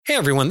Hey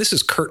everyone, this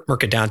is Kurt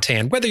Mercadante,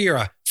 and whether you're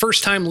a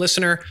first-time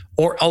listener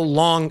or a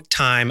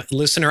long-time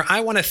listener,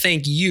 I want to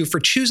thank you for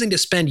choosing to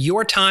spend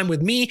your time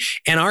with me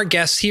and our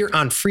guests here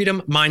on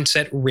Freedom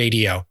Mindset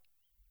Radio.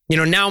 You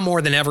know, now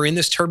more than ever in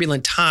this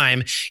turbulent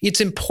time, it's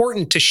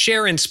important to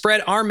share and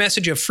spread our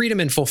message of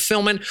freedom and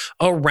fulfillment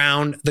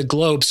around the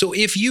globe. So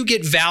if you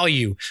get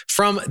value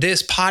from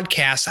this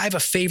podcast, I have a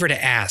favor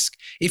to ask.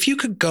 If you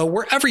could go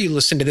wherever you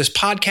listen to this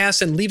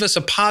podcast and leave us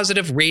a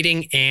positive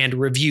rating and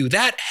review,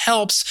 that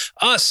helps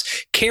us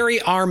carry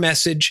our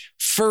message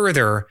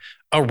further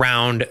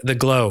around the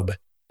globe.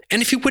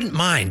 And if you wouldn't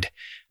mind,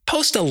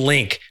 post a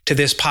link to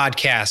this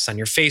podcast on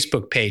your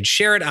Facebook page,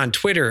 share it on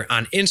Twitter,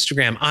 on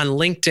Instagram, on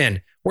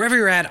LinkedIn, wherever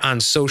you're at on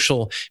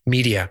social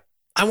media.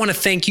 I want to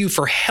thank you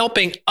for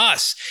helping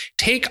us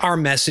take our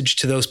message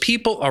to those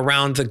people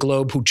around the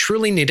globe who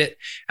truly need it.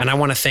 And I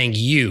want to thank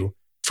you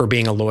for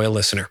being a loyal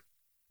listener.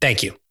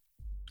 Thank you.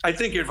 I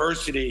think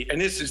adversity, and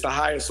this is the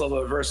highest level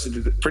of adversity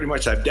that pretty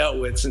much I've dealt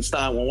with since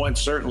 9/11,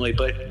 certainly,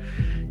 but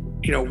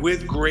you know,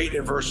 with great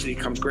adversity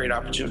comes great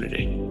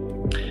opportunity.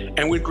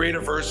 And with great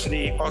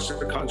adversity also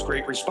comes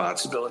great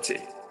responsibility.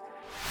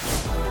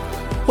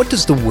 What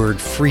does the word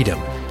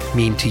freedom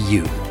mean to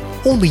you?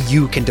 Only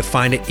you can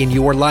define it in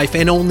your life,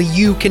 and only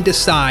you can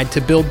decide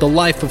to build the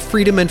life of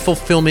freedom and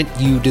fulfillment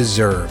you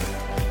deserve.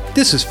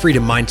 This is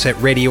Freedom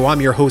Mindset Radio. I'm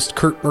your host,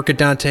 Kurt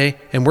Mercadante,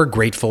 and we're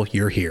grateful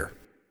you're here.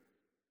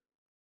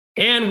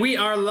 And we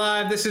are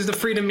live. This is the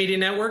Freedom Media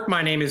Network.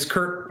 My name is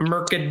Kurt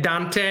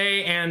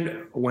Mercadante,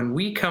 and when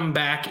we come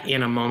back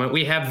in a moment,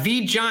 we have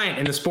the giant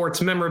in the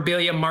sports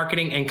memorabilia,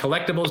 marketing, and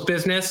collectibles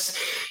business.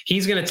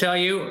 He's going to tell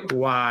you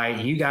why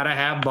you got to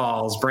have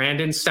balls.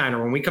 Brandon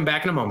Steiner, when we come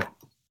back in a moment.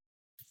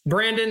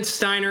 Brandon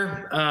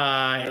Steiner,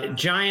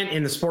 giant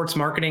in the sports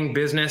marketing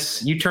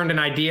business. You turned an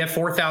idea,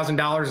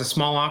 $4,000, a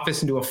small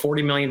office, into a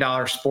 $40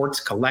 million sports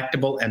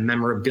collectible and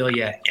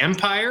memorabilia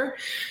empire.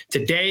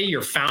 Today,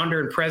 you're founder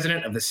and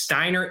president of the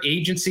Steiner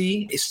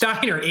Agency,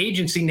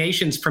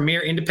 nation's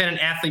premier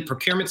independent athlete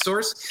procurement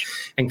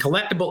source and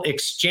collectible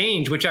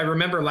exchange, which I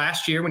remember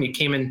last year when you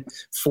came in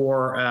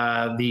for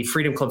the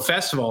Freedom Club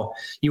Festival.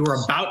 You were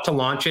about to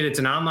launch it. It's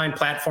an online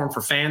platform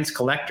for fans,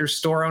 collectors,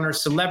 store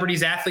owners,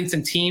 celebrities, athletes,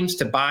 and teams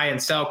to buy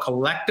and sell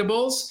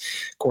collectibles.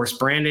 Of course,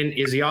 Brandon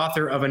is the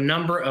author of a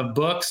number of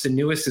books. The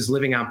newest is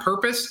Living on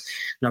Purpose.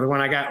 Another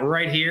one I got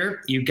right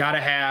here, You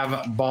Gotta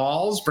Have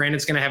Balls.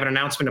 Brandon's going to have an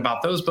announcement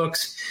about those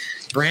books.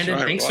 Brandon,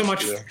 thanks so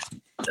much.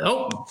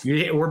 Oh,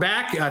 we're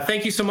back.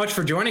 Thank you so much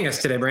for joining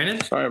us today,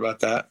 Brandon. Sorry about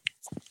that.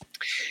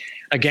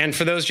 Again,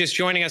 for those just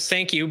joining us,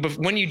 thank you. But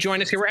when you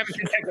join us here, we're having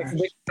some technical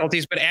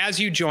difficulties, but as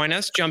you join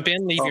us, jump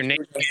in, leave your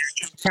name,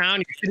 your town,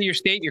 your city, your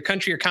state, your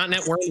country, your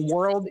continent, where in the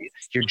world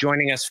you're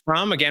joining us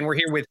from. Again, we're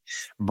here with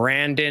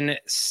Brandon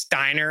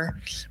Steiner,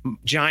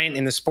 giant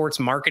in the sports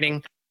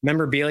marketing,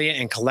 memorabilia,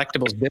 and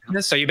collectibles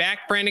business. Are you back,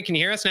 Brandon? Can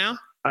you hear us now?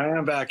 I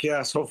am back.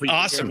 Yes. Hopefully you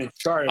awesome. Can hear me.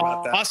 Sorry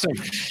about that. Awesome.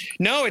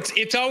 No,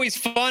 it's always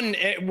fun.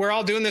 We're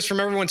all doing this from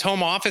everyone's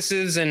home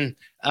offices, and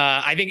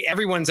I think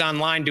everyone's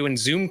online doing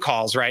Zoom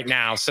calls right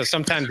now. So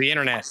sometimes the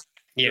internet,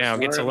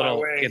 gets a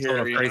little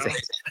crazy.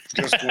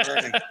 Just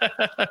learning.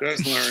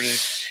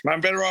 Am I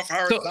better off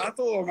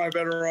horizontal or am I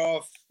better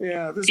off?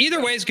 Yeah.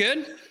 Either way is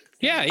good.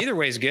 Yeah. Either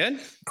way is good.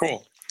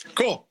 Cool.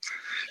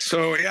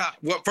 So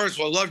well, first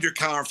of all, I loved your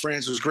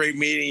conference. It was great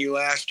meeting you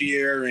last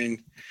year, and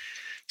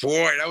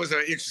boy, that was an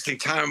interesting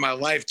time in my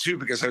life, too,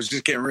 because I was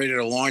just getting ready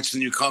to launch the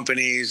new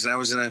companies. And I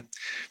was in a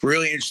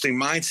really interesting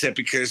mindset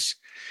because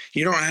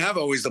you don't have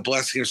always the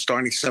blessing of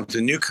starting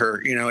something new,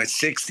 Kurt, at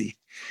 60.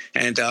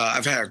 And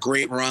I've had a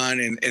great run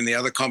in the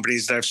other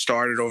companies that I've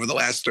started over the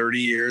last 30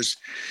 years.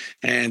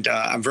 And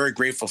I'm very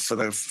grateful for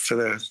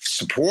the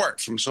support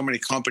from so many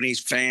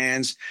companies,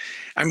 fans.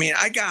 I mean,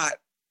 I got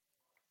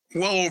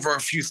well over a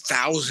few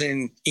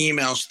thousand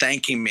emails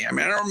thanking me. I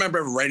mean, I don't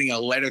remember writing a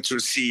letter to a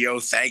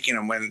CEO thanking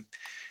him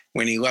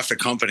when he left the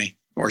company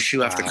or she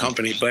left the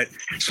company. But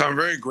so I'm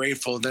very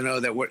grateful to know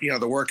that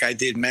the work I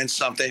did meant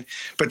something.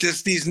 But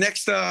these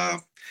next,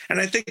 and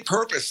I think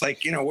purpose,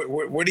 like,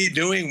 what are you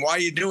doing? Why are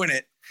you doing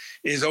it?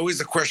 Is always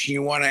the question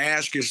you want to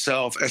ask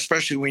yourself,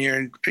 especially when you're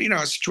in,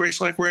 a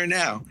situation like we're in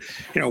now.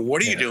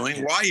 What are you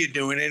doing? Why are you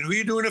doing it? Who are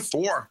you doing it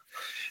for?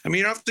 I mean,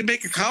 you don't have to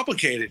make it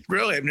complicated,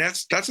 really. I mean,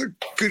 that's a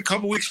good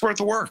couple weeks worth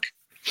of work.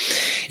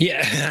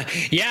 Yeah.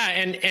 Yeah.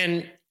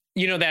 And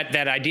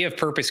that idea of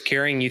purpose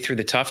carrying you through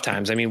the tough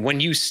times. I mean, when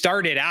you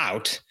started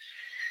out,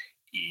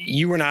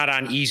 you were not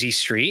on easy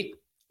street,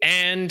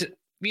 and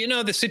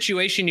the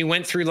situation you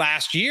went through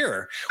last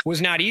year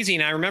was not easy.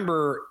 And I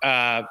remember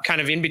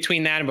kind of in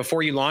between that and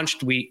before you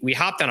launched, we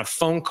hopped on a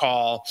phone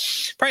call,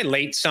 probably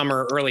late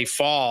summer, early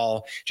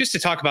fall, just to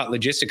talk about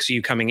logistics of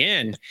you coming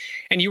in.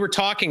 And you were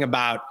talking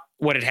about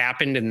what had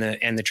happened and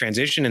the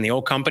transition and the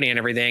old company and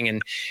everything.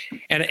 And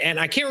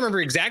I can't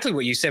remember exactly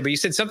what you said, but you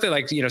said something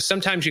like,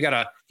 sometimes you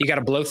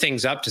gotta blow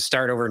things up to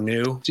start over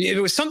new. It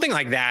was something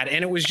like that.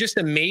 And it was just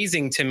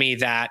amazing to me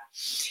that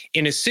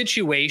in a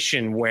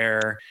situation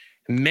where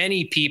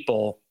many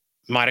people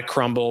might have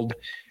crumbled,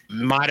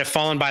 might have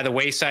fallen by the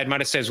wayside,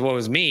 might have said, woe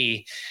is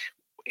me,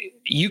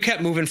 you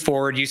kept moving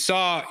forward. You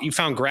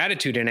found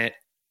gratitude in it.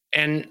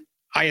 And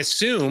I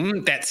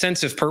assume that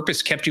sense of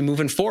purpose kept you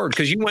moving forward,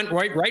 because you went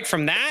right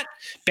from that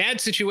bad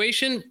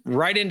situation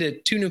right into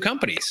 2 new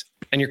companies,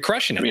 and you're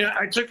crushing it. I mean,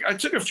 I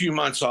took a few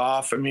months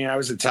off. I mean, I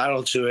was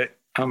entitled to it.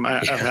 And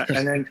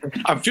then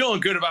I'm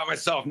feeling good about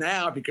myself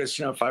now because,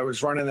 if I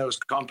was running those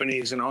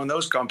companies and own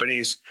those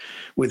companies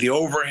with the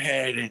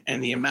overhead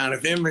and the amount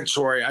of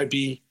inventory,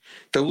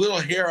 the little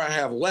hair I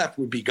have left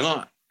would be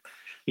gone.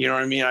 You know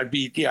what I mean? I'd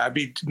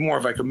be more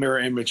of like a mirror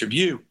image of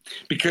you,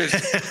 because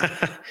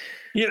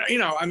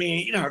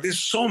there's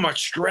so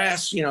much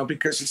stress,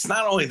 because it's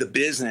not only the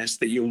business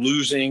that you're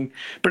losing,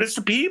 but it's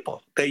the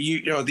people that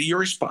that you're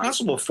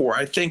responsible for.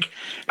 I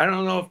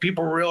don't know if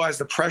people realize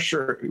the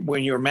pressure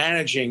when you're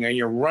managing and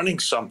you're running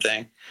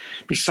something,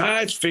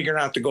 besides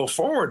figuring out the go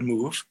forward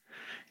move,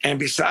 and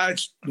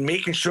besides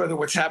making sure that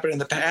what's happened in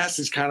the past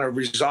is kind of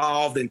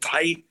resolved and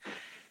tight.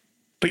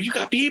 But you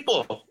got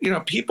people,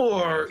 people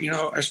are,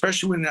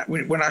 especially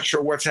when we're not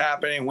sure what's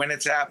happening, when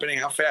it's happening,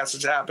 how fast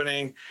it's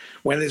happening,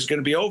 when it's going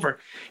to be over.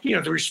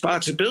 The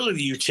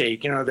responsibility you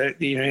take, that,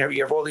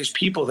 you have all these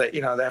people that,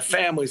 that have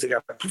families, that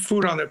got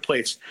food on their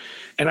plates.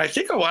 And I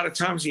think a lot of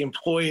times the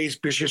employees,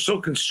 because you're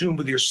so consumed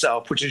with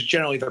yourself, which is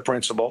generally the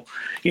principle,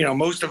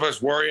 most of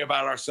us worry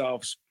about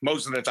ourselves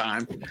most of the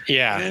time.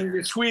 Yeah. And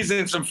you squeeze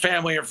in some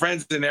family and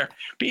friends in there.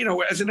 But,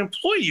 as an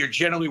employee, you're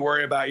generally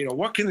worried about,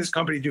 what can this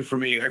company do for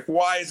me? Like,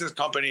 why is this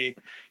company,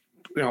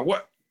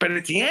 what? But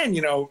at the end,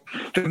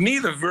 to me,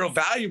 the real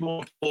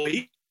valuable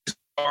employees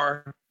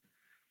are,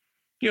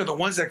 the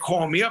ones that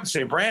call me up and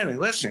say, Brandon,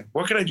 listen,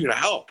 what can I do to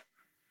help?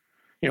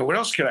 What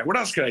else could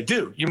I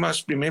do? It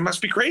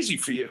must be crazy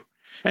for you.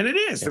 And it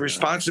is. The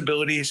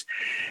responsibilities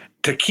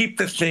to keep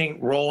the thing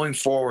rolling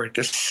forward,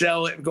 to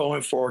sell it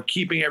going forward,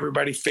 keeping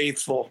everybody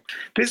faithful.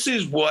 This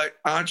is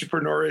what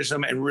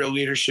entrepreneurism and real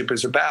leadership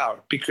is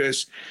about.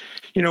 Because,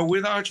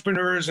 with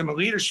entrepreneurism and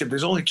leadership,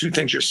 there's only 2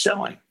 things you're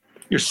selling.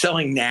 You're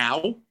selling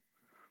now,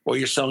 or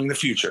you're selling the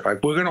future.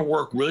 Like, we're going to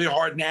work really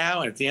hard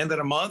now, and at the end of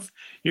the month,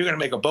 you're going to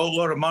make a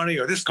boatload of money,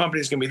 or this company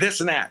is going to be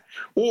this and that.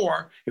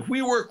 Or if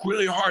we work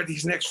really hard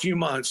these next few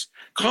months,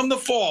 come the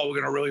fall, we're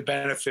going to really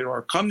benefit,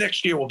 or come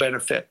next year, we'll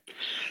benefit.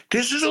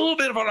 This is a little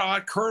bit of an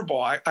odd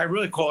curveball. I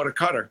really call it a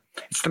cutter.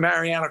 It's the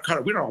Mariana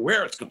cutter. We don't know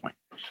where it's going.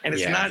 And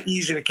it's not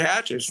easy to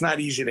catch. It's not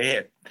easy to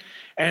hit.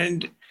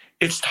 And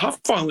it's tough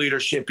on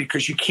leadership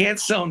because you can't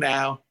sell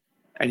now,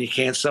 and you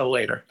can't sell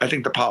later. I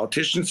think the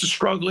politicians are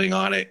struggling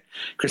on it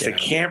because they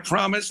can't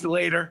promise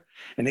later,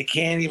 and they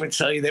can't even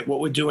tell you that what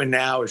we're doing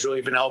now is really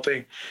even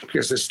helping,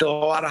 because there's still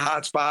a lot of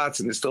hot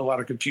spots and there's still a lot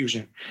of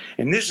confusion.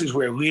 And this is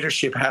where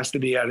leadership has to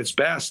be at its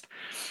best.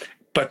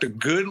 But the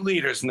good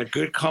leaders and the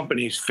good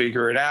companies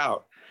figure it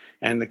out.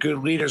 And the good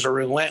leaders are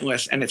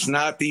relentless. And it's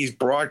not these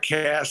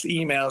broadcast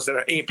emails that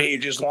are 8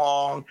 pages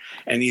long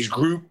and these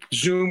group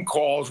Zoom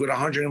calls with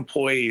 100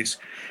 employees.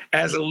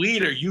 As a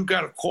leader, you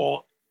got to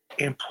call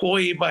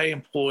employee by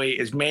employee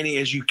as many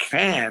as you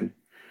can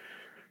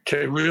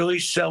to really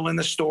sell in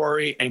the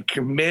story and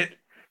commit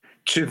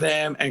to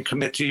them and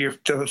commit to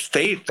the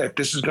faith that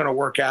this is going to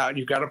work out.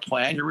 You've got a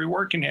plan, you're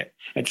reworking it,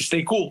 and to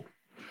stay cool.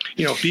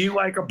 Be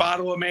like a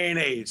bottle of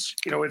mayonnaise.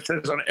 What it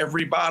says on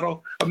every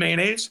bottle of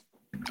mayonnaise?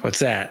 What's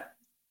that?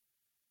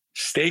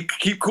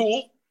 Keep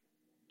cool,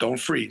 don't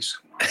freeze.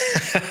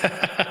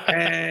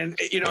 And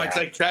it's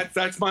like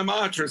that's my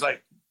mantra. It's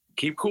like,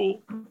 keep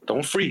cool,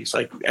 don't freeze.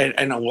 Like,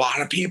 and a lot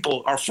of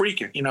people are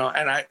freaking, and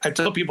I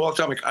tell people all the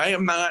time, like, I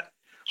am not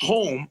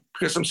home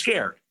because I'm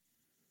scared.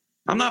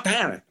 I'm not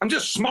panicked. I'm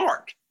just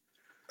smart.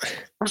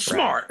 I'm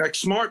smart. Like,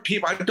 smart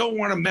people. I don't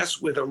want to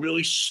mess with a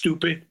really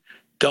stupid,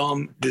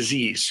 dumb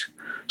disease.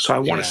 So I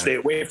want to stay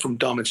away from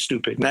dumb and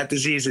stupid. And that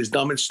disease is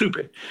dumb and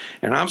stupid.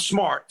 And I'm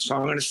smart. So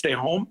I'm going to stay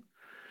home,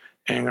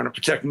 and I'm going to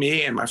protect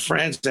me and my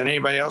friends and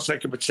anybody else I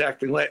can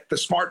protect, and let the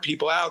smart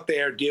people out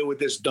there deal with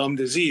this dumb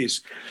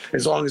disease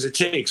as long as it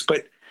takes.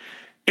 But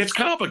it's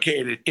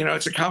complicated.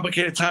 It's a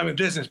complicated time in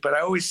business. But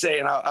I always say,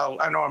 and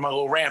I know I'm a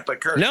little rant,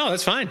 but Kurt. No,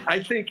 that's fine. I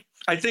think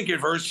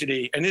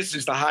adversity, and this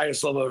is the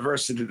highest level of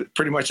adversity that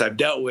pretty much I've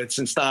dealt with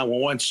since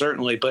 911,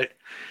 certainly. But,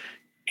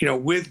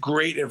 with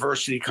great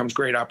adversity comes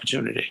great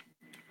opportunity.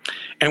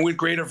 And with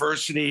great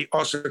adversity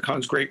also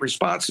comes great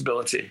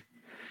responsibility.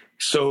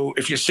 So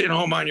if you're sitting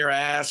home on your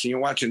ass and you're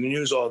watching the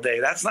news all day,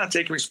 that's not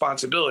taking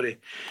responsibility.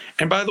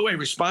 And by the way,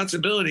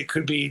 responsibility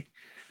could be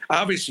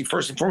obviously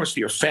first and foremost to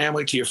your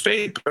family, to your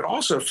faith, but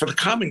also for the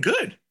common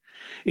good.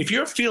 If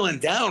you're feeling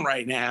down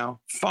right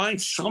now,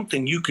 find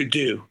something you could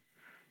do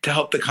to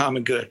help the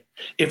common good.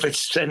 If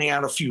it's sending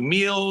out a few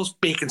meals,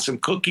 baking some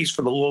cookies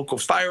for the local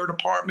fire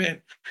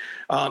department,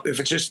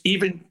 if it's just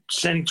even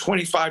sending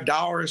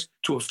 $25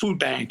 to a food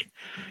bank,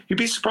 you'd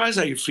be surprised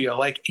how you feel.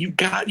 Like, you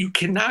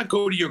cannot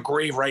go to your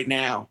grave right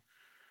now,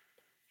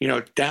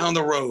 down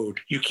the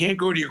road. You can't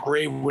go to your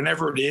grave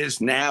whenever it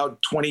is now,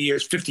 20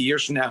 years, 50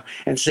 years from now,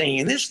 and saying,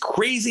 in this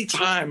crazy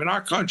time in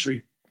our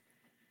country,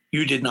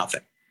 you did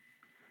nothing.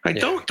 Like,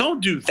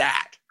 don't do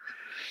that.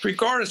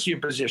 regardless of your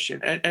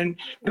position. And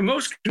the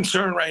most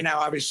concern right now,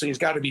 obviously, has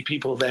got to be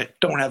people that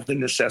don't have the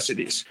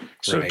necessities.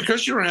 So Right.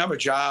 because you don't have a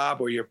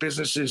job or your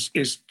business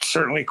is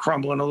certainly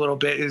crumbling a little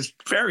bit, is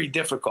very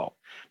difficult.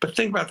 But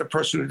think about the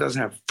person who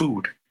doesn't have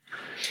food.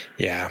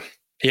 Yeah.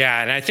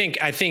 Yeah. And I think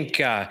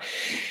a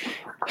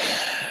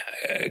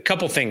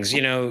couple things,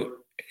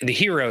 the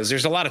heroes,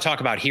 there's a lot of talk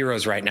about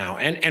heroes right now,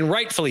 and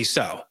rightfully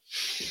so.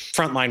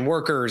 Frontline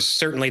workers,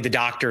 certainly the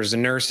doctors, the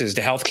nurses,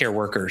 the healthcare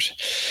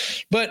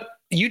workers. But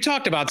you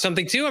talked about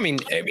something too.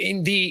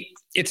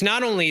 It's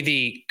not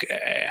only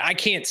I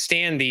can't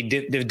stand the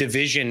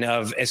division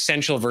of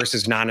essential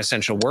versus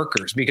non-essential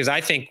workers, because I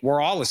think we're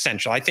all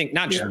essential. I think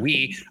not just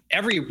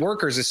every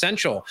worker is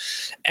essential.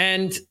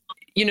 And,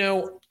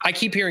 I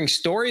keep hearing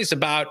stories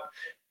about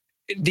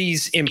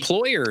these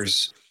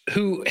employers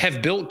who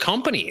have built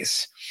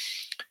companies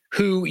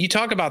who you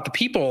talk about the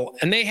people,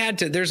 and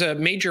there's a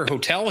major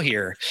hotel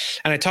here.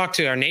 And I talked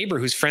to our neighbor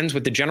who's friends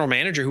with the general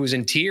manager, who was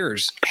in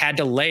tears, had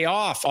to lay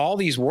off all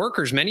these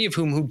workers, many of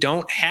whom who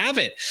don't have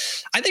it.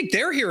 I think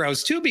they're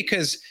heroes too,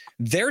 because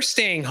they're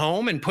staying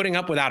home and putting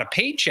up without a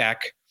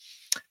paycheck.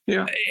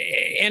 Yeah.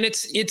 And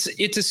it's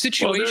a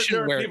situation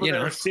there are where, people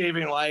that are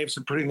saving lives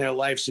and putting their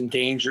lives in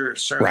danger.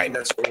 Certainly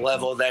that's a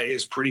level that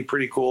is pretty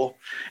cool.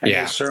 And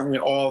there's certainly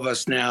all of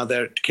us now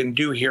that can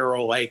do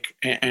hero-like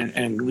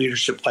and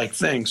leadership-like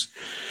things.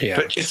 Yeah.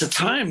 But it's a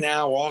time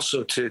now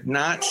also to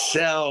not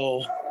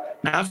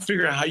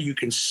figure out how you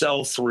can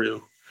sell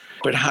through,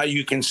 but how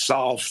you can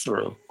solve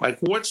through. Like,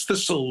 what's the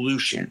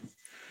solution?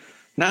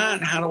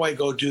 Not how do I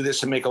go do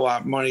this and make a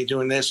lot of money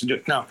doing this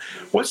no.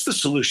 What's the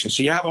solution?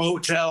 So you have a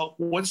hotel.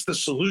 What's the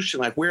solution?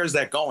 Like, where is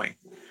that going?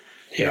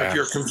 Yeah. If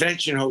you're a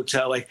convention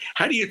hotel, like,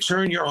 how do you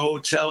turn your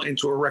hotel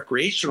into a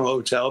recreational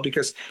hotel?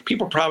 Because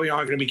people probably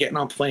aren't going to be getting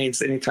on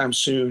planes anytime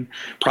soon,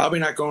 probably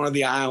not going to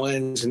the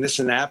islands and this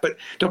and that, but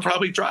they'll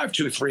probably drive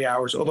 2 or 3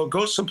 hours, or they'll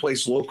go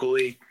someplace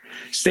locally,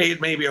 stay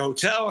at maybe a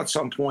hotel at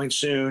some point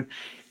soon.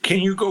 Can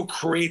you go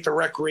create the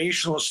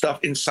recreational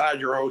stuff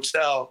inside your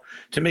hotel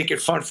to make it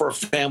fun for a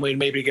family and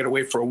maybe get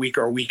away for a week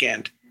or a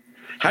weekend?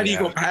 How do you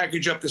go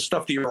package up the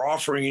stuff that you're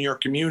offering in your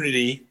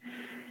community,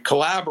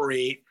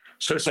 collaborate?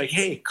 So it's like,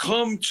 hey,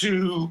 come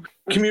to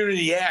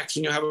Community X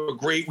and you'll have a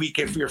great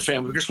weekend for your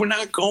family, because we're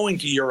not going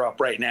to Europe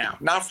right now,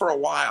 not for a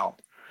while.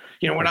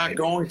 We're not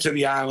going to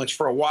the islands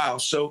for a while.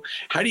 So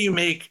how do you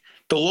make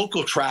the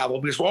local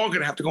travel? Because we're all going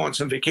to have to go on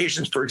some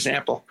vacations, for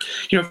example.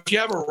 If you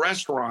have a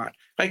restaurant,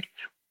 like,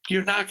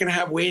 you're not going to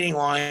have waiting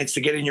lines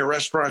to get in your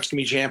restaurant. It's going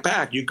to be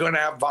jam-packed. You're going to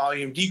have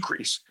volume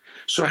decrease.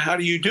 So how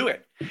do you do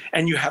it?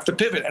 And you have to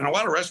pivot. And a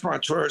lot of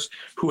restaurateurs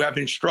who have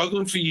been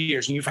struggling for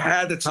years, and you've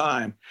had the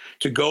time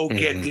to go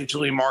get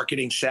digitally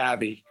marketing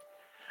savvy.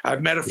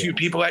 I've met a few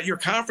people at your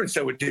conference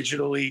that were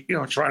digitally,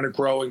 trying to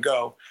grow and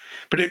go.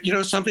 But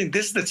something,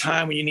 this is the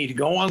time when you need to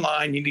go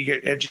online, you need to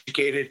get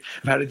educated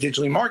of how to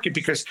digitally market,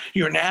 because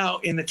you're now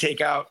in the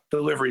takeout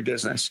delivery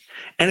business.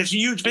 And it's a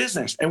huge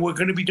business. And we're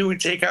going to be doing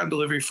takeout and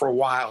delivery for a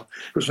while,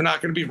 because we're not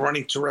going to be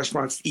running to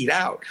restaurants to eat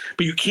out.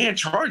 But you can't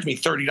charge me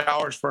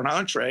 $30 for an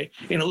entree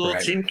in a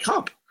little tin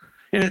cup,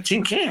 in a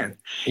tin can.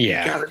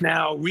 Yeah. You got to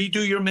now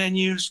redo your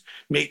menus,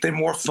 make them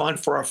more fun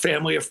for a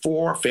family of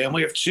 4,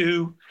 family of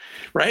 2,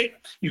 right?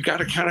 You got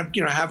to kind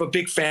of, have a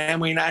big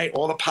family night,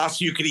 all the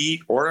pasta you could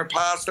eat, order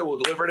pasta, we'll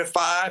deliver it at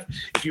 5.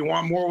 If you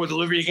want more, we'll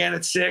deliver again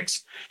at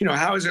 6.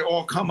 How does it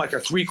all come, like a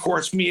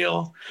 3-course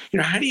meal?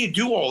 How do you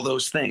do all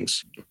those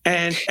things?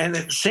 And at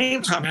the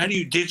same time, how do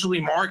you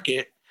digitally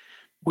market,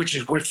 which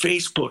is what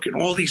Facebook and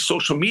all these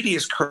social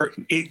medias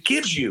it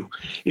gives you,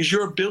 is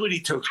your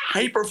ability to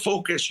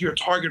hyper-focus your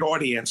target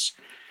audience.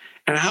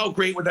 And how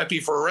great would that be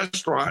for a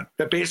restaurant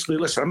that basically,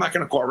 listen, I'm not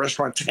going to call a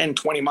restaurant 10,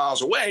 20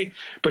 miles away,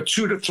 but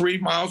 2 to 3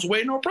 miles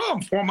away, no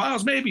problem. 4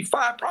 miles, maybe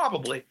 5,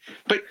 probably.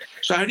 But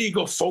so how do you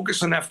go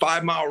focus on that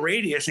 5-mile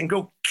radius and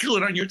go kill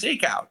it on your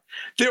takeout?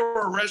 There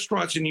are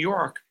restaurants in New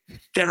York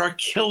that are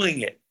killing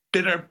it,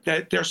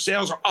 that their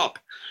sales are up.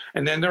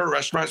 And then there are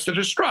restaurants that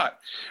are strut.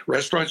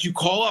 Restaurants you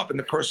call up and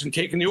the person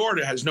taking the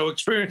order has no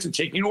experience in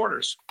taking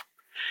orders.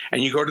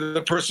 And you go to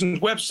the person's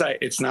website,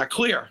 it's not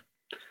clear.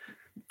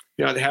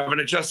 They haven't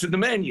adjusted the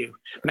menu.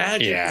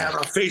 Imagine having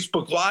a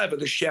Facebook Live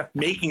of the chef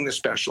making the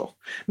special.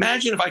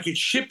 Imagine if I could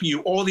ship you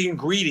all the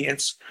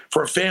ingredients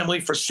for a family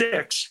for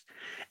 6,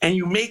 and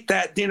you make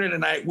that dinner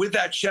tonight with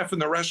that chef in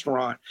the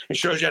restaurant and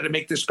shows you how to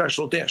make this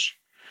special dish.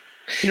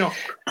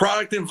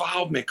 Product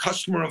involvement,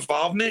 customer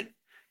involvement.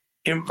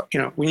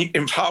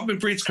 Involvement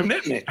breeds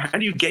commitment. How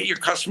do you get your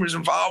customers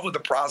involved with the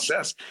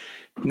process?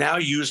 Now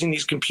using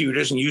these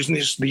computers and using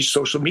these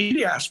social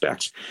media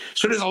aspects.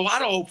 So there's a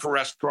lot of hope for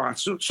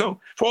restaurants. So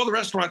for all the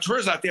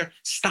restaurateurs out there,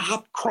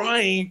 stop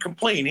crying and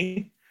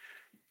complaining.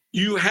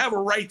 You have a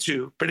right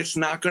to, but it's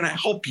not going to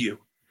help you.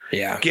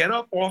 Yeah. Get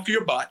up off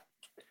your butt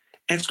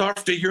and start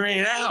figuring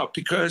it out,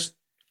 because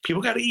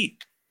people got to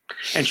eat.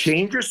 And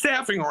change your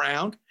staffing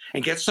around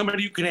and get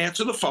somebody who can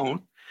answer the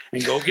phone,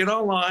 and go get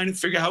online and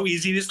figure out how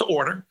easy it is to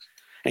order,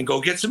 and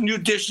go get some new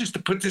dishes to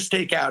put this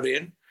takeout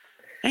in.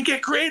 and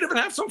get creative and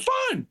have some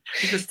fun,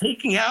 because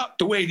taking out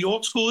the way the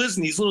old school is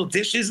and these little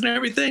dishes and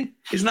everything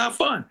is not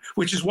fun,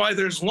 which is why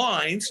there's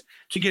lines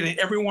to get in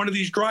every one of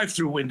these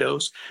drive-through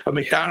windows of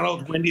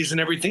McDonald's, Wendy's, and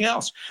everything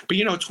else. But,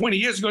 20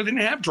 years ago, they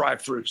didn't have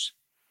drive-throughs.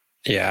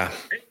 Yeah.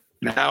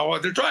 Now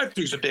the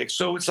drive-throughs are big.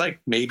 So it's like,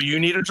 maybe you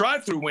need a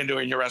drive-through window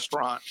in your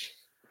restaurant.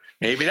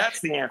 Maybe that's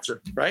the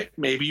answer, right?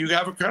 Maybe you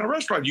have a kind of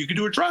restaurant. You can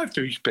do a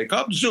drive-through. You pick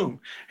up, zoom.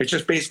 It's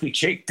just basically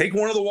take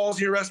one of the walls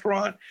of your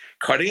restaurant,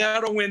 cutting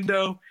out a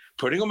window,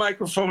 putting a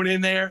microphone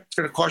in there. It's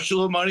going to cost you a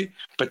little money,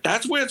 but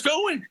that's where it's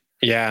going.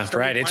 Yeah, so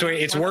right.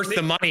 It's worth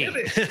the money.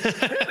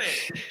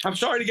 I'm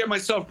sorry to get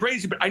myself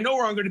crazy, but I know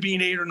where I'm going to be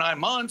in 8 or 9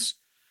 months.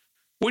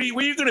 Where are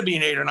you going to be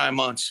in 8 or 9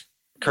 months,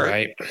 Kurt?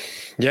 Right.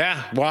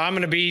 Yeah. Well, I'm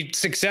going to be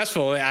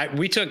successful. I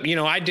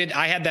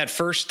had that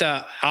first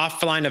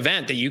offline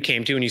event that you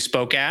came to and you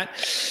spoke at,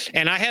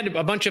 and I had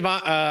a bunch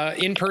of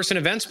in-person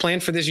events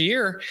planned for this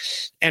year.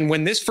 And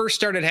when this first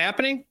started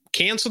happening,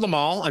 cancel them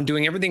all. I'm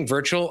doing everything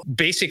virtual.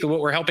 Basically, what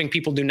we're helping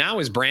people do now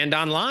is brand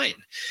online.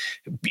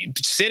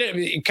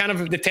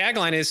 The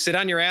tagline is sit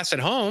on your ass at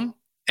home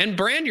and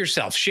brand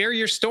yourself, share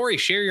your story,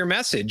 share your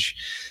message,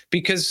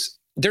 because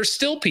there's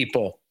still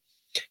people,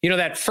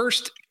 that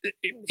first,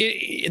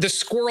 the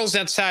squirrels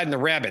outside and the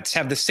rabbits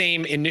have the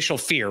same initial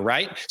fear,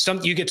 right?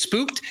 You get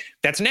spooked.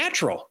 That's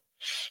natural,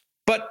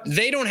 but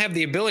they don't have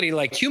the ability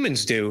like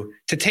humans do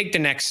to take the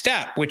next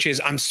step, which is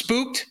I'm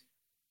spooked,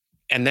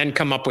 and then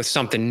come up with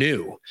something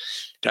new.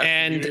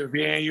 And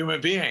being a human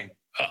being.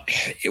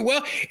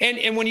 Well,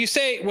 and when you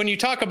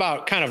talk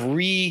about kind of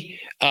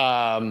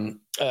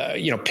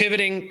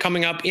pivoting,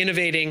 coming up,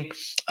 innovating,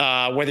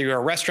 whether you're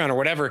a restaurant or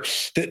whatever,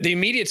 the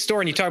immediate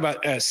store, and you talk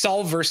about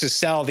solve versus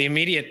sell, the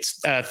immediate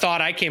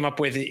thought I came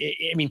up with,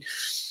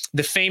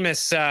 the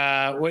famous,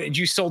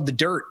 you sold the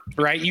dirt,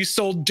 right? You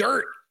sold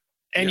dirt.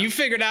 And you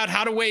figured out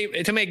how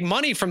to make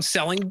money from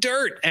selling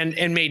dirt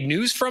and made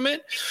news from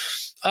it.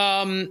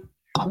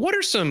 What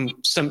are some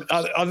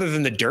other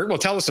than the dirt? Well,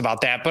 tell us about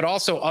that, but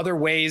also other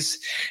ways.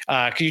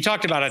 Because you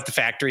talked about at the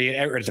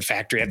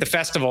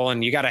festival,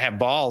 and you got to have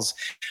balls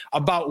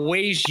about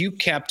ways you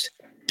kept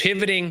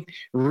pivoting,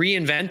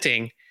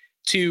 reinventing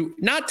to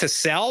not to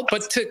sell,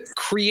 but to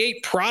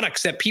create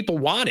products that people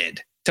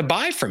wanted to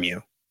buy from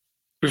you.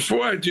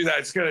 Before I do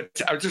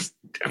that, I'm just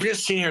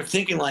sitting here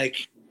thinking,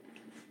 like,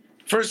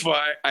 first of all,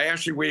 I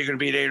asked you where you're going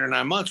to be in 8 or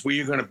 9 months. Where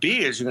you're going to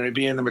be is you're going to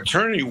be in the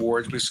maternity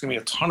wards, because there's going to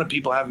be a ton of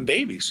people having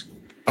babies.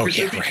 Oh,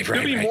 yeah,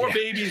 There'll be more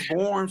babies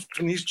born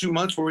from these 2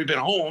 months where we've been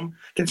home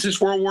than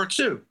since World War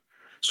II.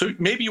 So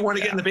maybe you want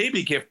to get in the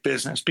baby gift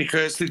business,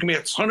 because there's going to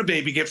be a ton of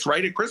baby gifts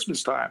right at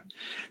Christmas time.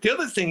 The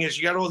other thing is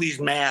you got all these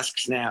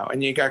masks now,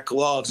 and you got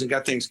gloves and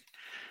got things.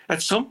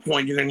 At some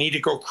point, you're going to need to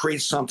go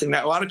create something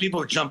that a lot of people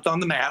have jumped on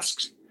the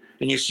masks,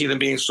 and you see them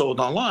being sold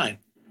online.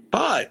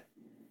 But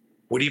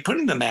what do you put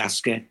in the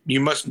mask in? You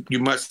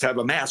must have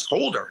a mask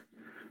holder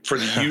for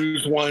the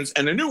used ones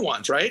and the new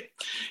ones, right?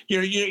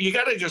 You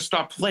got to just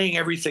stop playing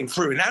everything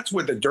through. And that's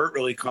where the dirt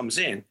really comes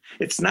in.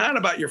 It's not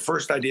about your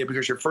first idea,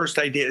 because your first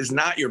idea is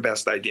not your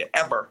best idea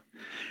ever.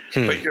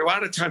 But a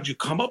lot of times you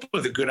come up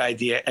with a good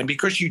idea, and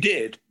because you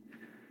did,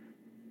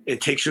 it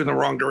takes you in the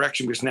wrong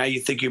direction, because now you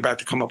think you're about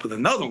to come up with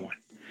another one,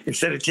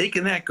 instead of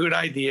taking that good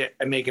idea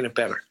and making it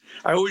better.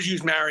 I always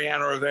use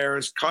Mariano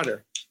Rivera's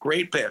cutter.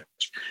 Great pitch.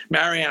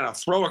 Mariano,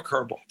 throw a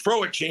curveball,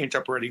 throw a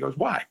changeup already. He goes,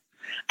 why?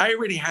 I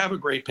already have a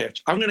great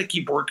pitch. I'm going to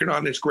keep working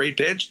on this great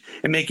pitch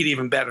and make it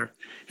even better.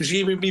 It's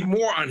even be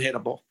more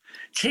unhittable.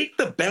 Take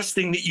the best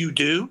thing that you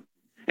do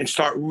and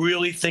start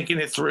really thinking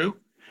it through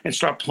and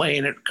start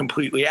playing it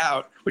completely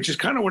out, which is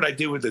kind of what I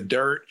do with the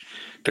dirt,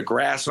 the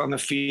grass on the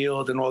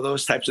field, and all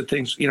those types of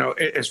things,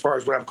 as far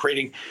as when I'm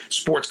creating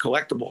sports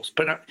collectibles.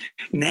 But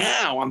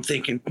now I'm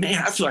thinking,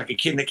 man, I feel like a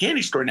kid in a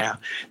candy store now,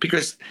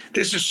 because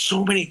there's just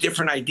so many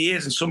different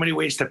ideas and so many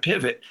ways to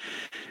pivot.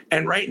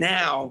 And right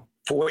now,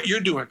 for what you're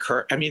doing,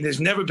 Kurt,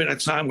 there's never been a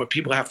time where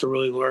people have to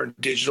really learn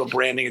digital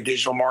branding and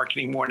digital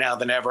marketing more now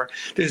than ever.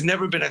 There's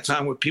never been a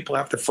time where people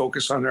have to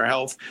focus on their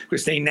health,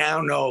 because they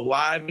now know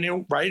live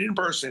and right in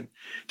person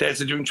that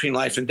it's a difference between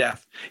life and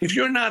death. If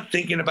you're not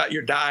thinking about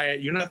your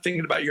diet, you're not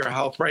thinking about your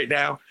health right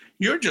now,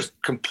 you're just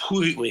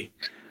completely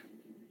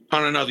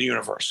on another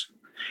universe.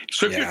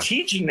 So if you're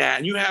teaching that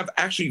and you have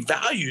actually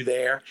value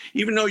there,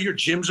 even though your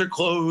gyms are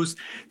closed,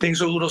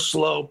 things are a little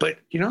slow, but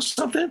you know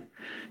something?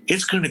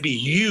 It's going to be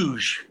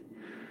huge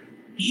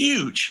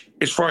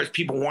as far as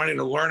people wanting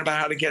to learn about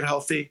how to get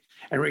healthy.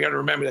 And we got to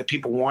remember that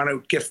people want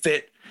to get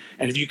fit.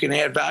 And if you can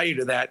add value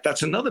to that,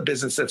 that's another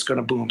business that's going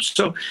to boom.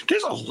 So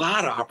there's a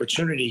lot of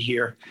opportunity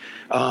here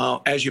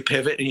as you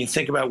pivot and you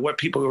think about what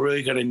people are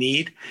really going to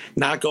need,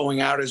 not going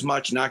out as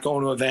much, not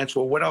going to events.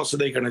 Well, what else are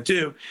they going to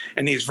do?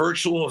 And these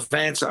virtual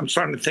events, I'm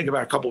starting to think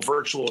about a couple of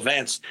virtual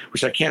events,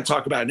 which I can't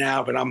talk about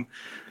now, but I'm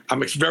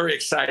very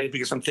excited,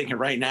 because I'm thinking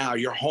right now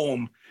you're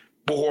home,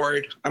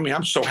 bored.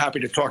 I'm so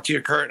happy to talk to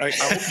you, Kurt. I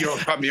hope you don't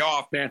cut me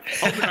off, man.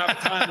 I hope you don't have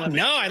time limit.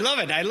 No, I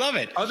love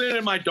it. Other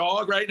than my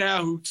dog right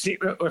now,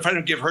 if I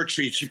don't give her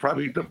treats, she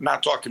probably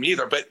not talk to me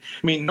either. But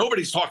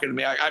nobody's talking to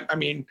me.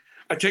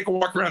 I take a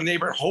walk around the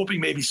neighborhood hoping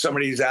maybe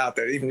somebody's out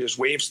there, even just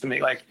waves to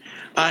me like,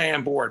 I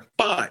am bored.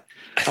 But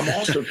I'm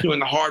also doing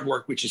the hard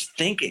work, which is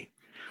thinking.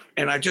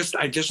 And I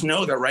just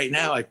know that right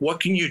now, like, what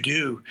can you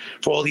do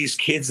for all these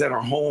kids that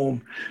are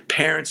home,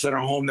 parents that are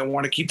home that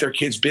want to keep their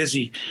kids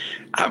busy?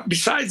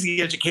 Besides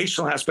the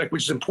educational aspect,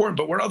 which is important,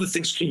 but what other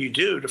things can you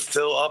do to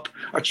fill up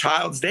a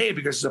child's day?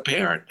 Because as a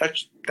parent,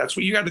 that's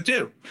what you got to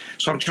do.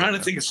 So I'm trying to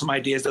think of some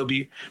ideas that'll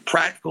be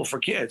practical for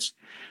kids.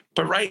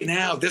 But right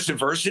now, this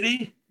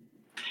adversity,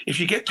 if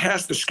you get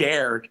past the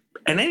scared,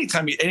 and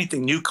anytime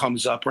anything new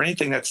comes up or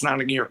anything that's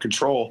not in your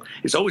control,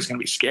 it's always going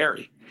to be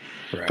scary.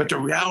 Right. But the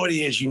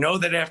reality is,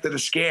 that after the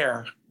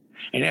scare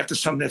and after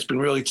something that's been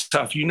really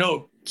tough,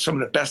 some of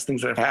the best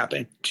things that have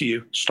happened to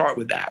you start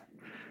with that.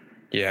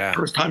 Yeah.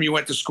 First time you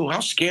went to school,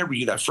 how scared were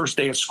you that first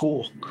day of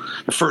school,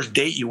 the first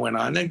date you went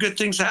on? Then good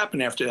things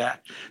happen after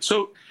that.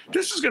 So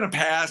this is going to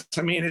pass.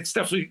 I mean, it's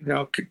definitely,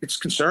 it's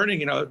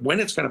concerning, when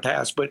it's going to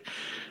pass, but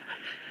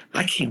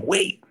I can't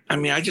wait. I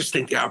mean, I just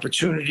think the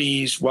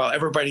opportunities, while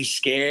everybody's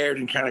scared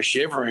and kind of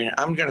shivering,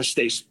 I'm going to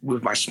stay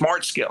with my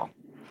smart skill.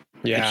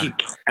 Yeah. And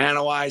keep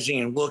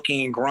analyzing and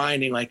looking and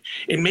grinding. Like,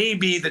 it may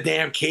be the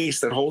damn case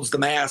that holds the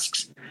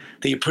masks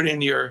that you put in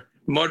your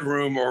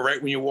mudroom or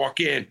right when you walk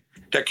in.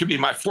 That could be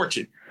my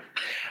fortune.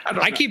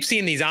 I keep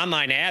seeing these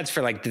online ads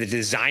for like the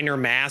designer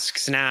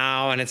masks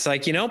now. And it's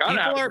like, people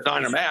are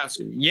designer masks.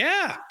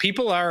 Yeah.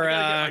 People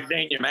are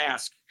your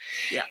mask.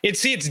 Yeah.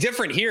 It's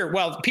different here.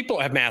 Well, people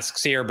have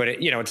masks here, but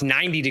it's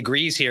 90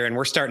 degrees here and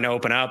we're starting to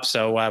open up.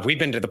 So we've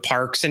been to the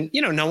parks and,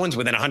 no one's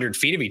within 100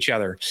 feet of each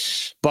other.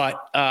 But,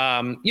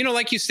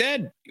 like you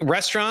said,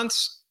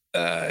 restaurants,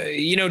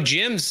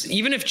 gyms,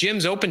 even if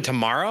gyms open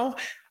tomorrow,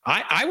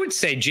 I would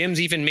say gyms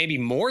even maybe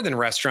more than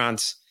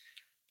restaurants.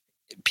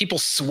 People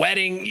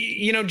sweating,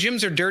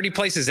 gyms are dirty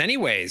places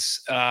anyways.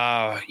 What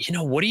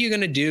are you going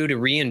to do to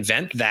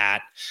reinvent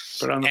that?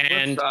 But on the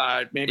flip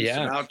side, maybe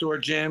some outdoor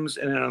gyms.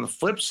 And then on the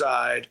flip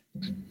side,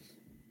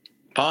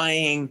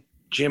 buying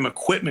gym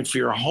equipment for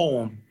your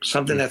home,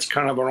 something that's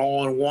kind of an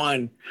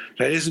all-in-one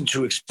that isn't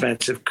too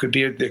expensive.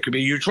 There could be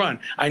a huge run.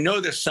 I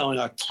know they're selling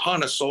a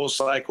ton of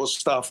SoulCycle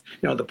stuff,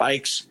 the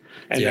bikes.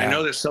 And I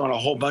know they're selling a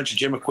whole bunch of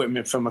gym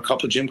equipment from a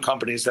couple of gym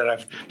companies that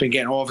I've been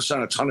getting all of a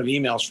sudden a ton of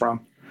emails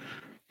from.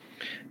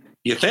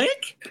 You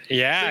think?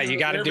 Yeah, you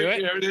got to do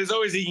it. There's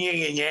always a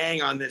yin and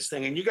yang on this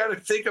thing. And you got to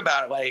think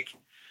about it like,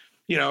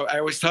 I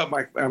always tell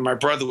my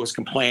brother was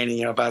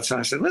complaining, about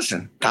something. I said,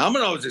 listen,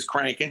 Domino's is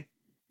cranking.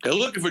 They're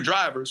looking for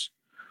drivers.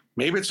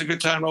 Maybe it's a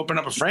good time to open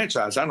up a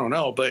franchise. I don't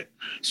know. But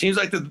it seems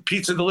like the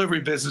pizza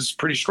delivery business is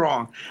pretty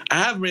strong. I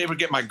haven't been able to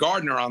get my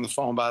gardener on the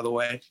phone, by the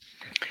way.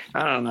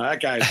 I don't know.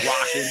 That guy's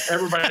rocking.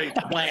 Everybody's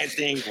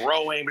planting,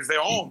 growing, because they're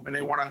home and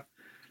they want to.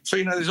 So,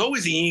 there's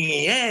always a yin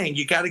and yang.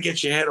 You got to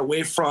get your head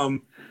away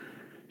from.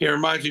 It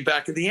reminds me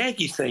back of the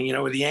Yankees thing,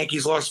 when the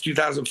Yankees lost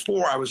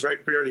 2004, I was right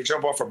ready to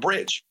jump off a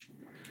bridge.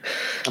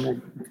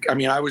 I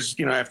mean, I was,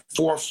 at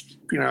fourth,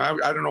 I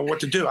don't know what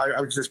to do. I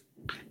was just,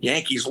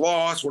 Yankees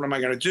lost. What am I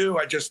going to do?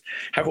 I just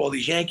have all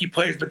these Yankee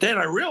players. But then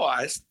I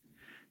realized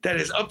that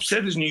as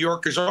upset as New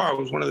Yorkers are, it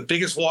was one of the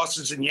biggest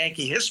losses in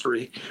Yankee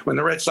history when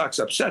the Red Sox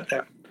upset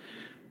them.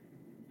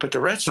 But the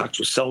Red Sox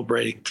were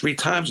celebrating 3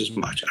 times as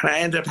much. And I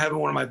ended up having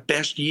one of my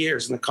best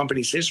years in the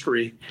company's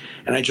history.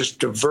 And I just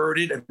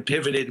diverted and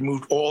pivoted and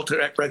moved all to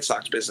that Red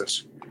Sox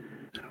business.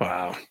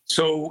 Wow.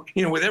 So,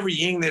 with every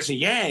yin, there's a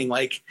yang.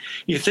 Like,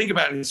 you think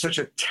about it, in such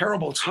a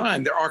terrible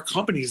time, there are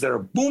companies that are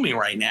booming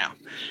right now.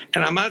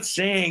 And I'm not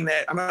saying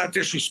that, I'm not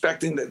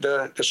disrespecting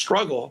the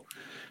struggle,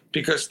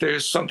 because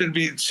there's something to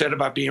be said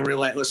about being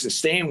relentless and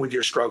staying with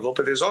your struggle.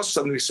 But there's also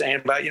something to be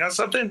saying about,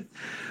 something,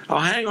 I'll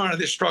hang on to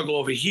this struggle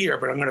over here,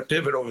 but I'm going to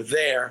pivot over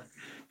there.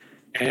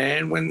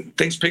 And when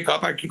things pick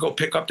up, I can go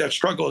pick up that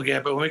struggle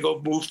again. But let me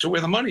go move to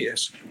where the money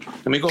is.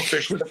 Let me go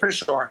fish where the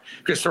fish are.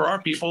 Because there are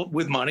people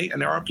with money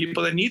and there are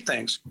people that need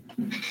things.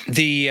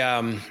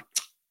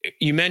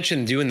 You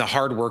mentioned doing the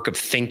hard work of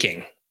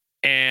thinking.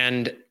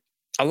 And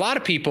a lot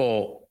of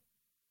people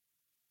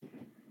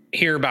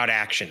hear about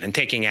action and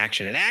taking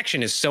action. And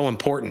action is so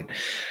important.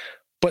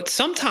 But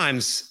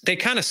sometimes they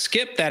kind of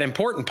skip that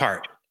important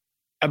part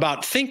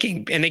about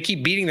thinking, and they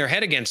keep beating their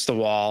head against the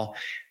wall,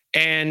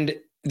 and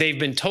they've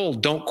been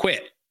told, don't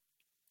quit.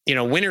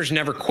 Winners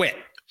never quit.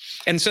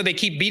 And so they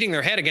keep beating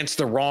their head against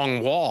the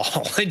wrong wall.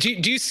 do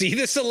you see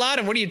this a lot?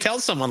 And what do you tell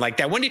someone like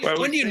that? When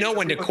do you know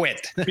when to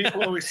quit?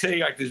 People always say,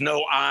 like, there's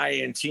no I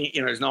in team,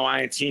 there's no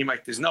I in team.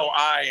 Like, there's no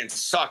I in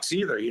sucks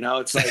either.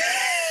 It's like,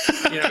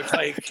 it's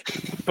like,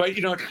 but,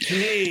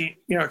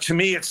 to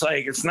me, it's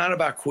like, it's not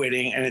about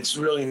quitting, and it's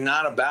really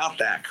not about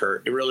that,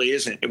 Kurt. It really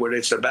isn't. What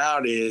it's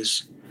about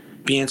is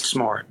being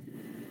smart.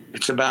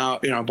 It's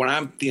about, when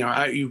I'm,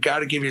 you got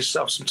to give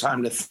yourself some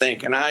time to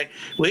think. And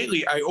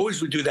lately, I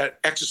always would do that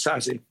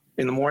exercising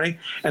in the morning.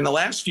 And the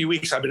last few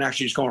weeks, I've been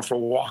actually just going for a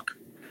walk,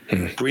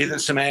 breathing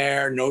some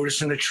air,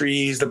 noticing the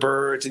trees, the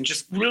birds, and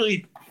just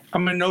really,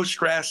 I'm in no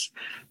stress.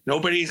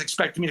 Nobody's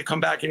expecting me to come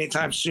back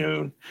anytime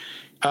soon.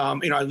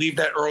 I leave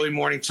that early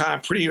morning time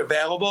pretty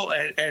available.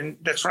 And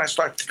that's when I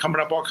start coming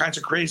up all kinds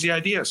of crazy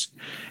ideas.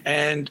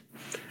 And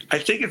I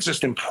think it's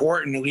just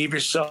important to leave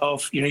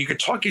yourself, you could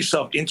talk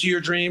yourself into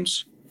your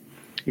dreams.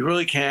 You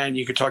really can.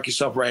 You could talk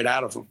yourself right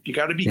out of them. You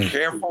got to be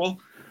careful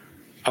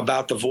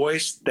about the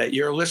voice that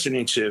you're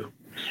listening to.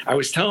 I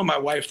was telling my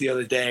wife the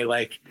other day,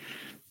 like,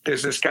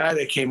 there's this guy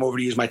that came over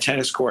to use my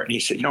tennis court, and he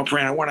said,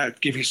 Brand, I want to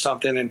give you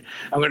something, and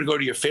I'm going to go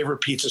to your favorite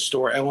pizza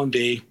store,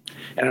 L&B,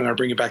 and I'm going to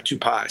bring you back 2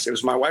 pies. It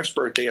was my wife's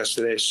birthday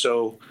yesterday,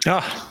 so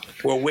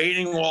we're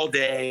waiting all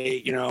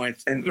day, and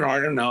I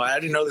don't know. I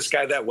didn't know this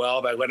guy that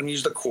well, but I let him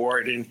use the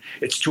court, and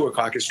it's 2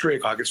 o'clock, it's 3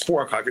 o'clock, it's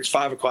 4 o'clock, it's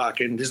 5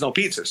 o'clock, and there's no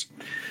pizzas.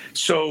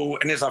 So,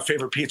 and there's our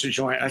favorite pizza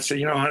joint. I said,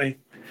 honey,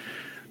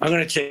 I'm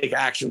going to take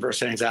action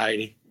versus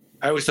anxiety.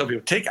 I always tell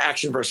people, take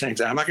action versus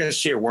anxiety. I'm not going to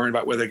sit here worrying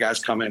about whether guys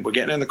come in. We're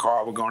getting in the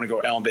car. We're going to go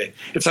to L&B.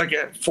 It's like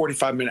a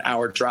 45-minute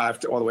hour drive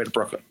all the way to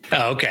Brooklyn.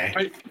 Oh, okay.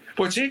 Right?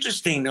 What's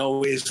interesting,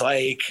 though, is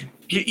like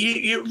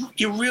you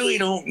really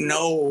don't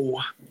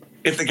know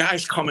if the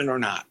guy's coming or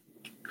not.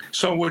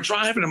 So we're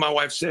driving, and my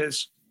wife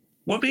says,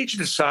 what made you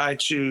decide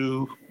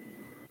to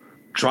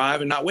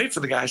drive and not wait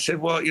for the guy? I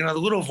said, well, the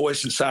little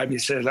voice inside me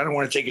says, I don't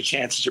want to take a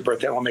chance. It's your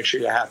birthday. I want to make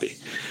sure you're happy.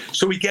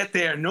 So we get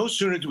there. No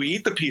sooner do we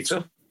eat the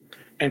pizza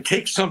and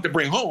take something to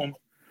bring home,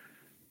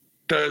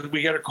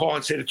 we get a call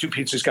and say the 2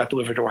 pizzas got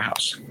delivered to our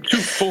house. 2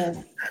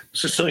 full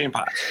Sicilian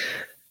pies.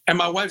 And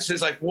my wife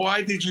says, like,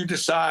 why did you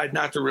decide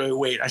not to really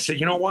wait? I said,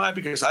 you know why?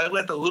 Because I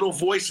let the little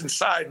voice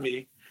inside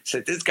me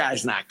said, this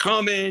guy's not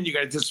coming. You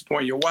got to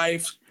disappoint your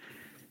wife.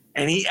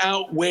 And he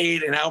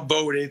outweighed and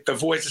outvoted the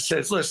voice that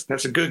says, listen,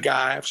 that's a good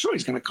guy. I'm sure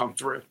he's going to come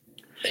through.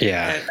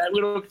 Yeah.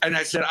 And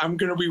I said, I'm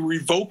going to be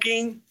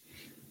revoking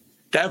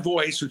that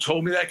voice who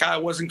told me that guy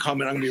wasn't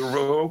coming. I'm going to be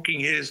revoking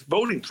his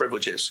voting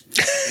privileges.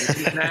 And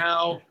he's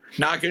now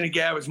not going to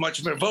get as much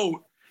of a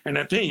vote and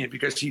opinion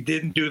because he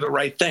didn't do the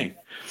right thing.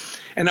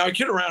 And now I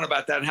kid around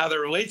about that. And how that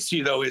relates to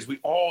you, though, is we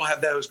all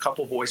have those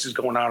couple voices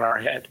going on in our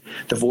head.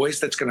 The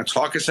voice that's going to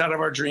talk us out of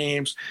our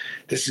dreams.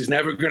 This is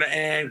never going to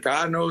end.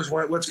 God knows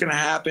what's going to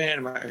happen.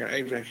 Am I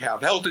going to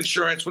have health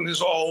insurance when this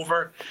is all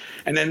over?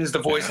 And then there's the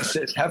voice that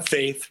says, have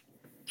faith.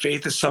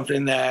 Faith is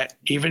something that,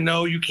 even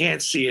though you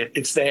can't see it,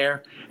 it's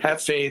there. Have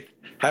faith.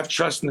 Have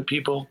trust in the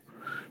people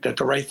that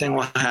the right thing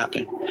will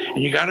happen.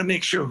 And you got to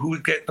make sure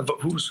who's got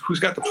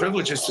the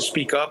privileges to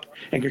speak up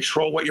and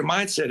control what your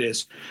mindset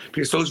is,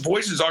 because those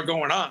voices are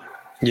going on.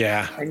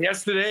 Yeah. And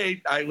yesterday,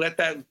 I let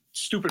that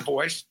stupid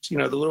voice,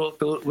 the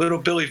little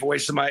Billy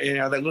voice in my,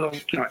 that little,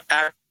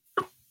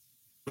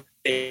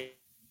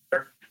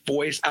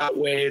 voice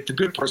outweigh the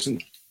good person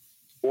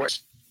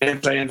voice.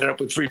 And I ended up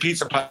with 3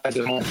 pizza pies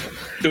at home.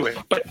 Do it.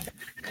 But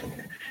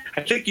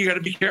I think you got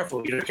to be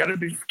careful. You got to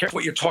be careful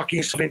what you're talking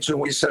yourself into and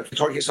what you're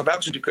talking yourself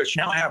out to, because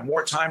you now have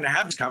more time to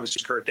have this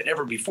conversation, Kurt, than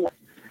ever before.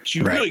 So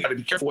you really got to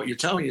be careful what you're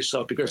telling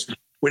yourself, because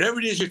whatever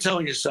it is you're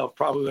telling yourself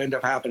probably will end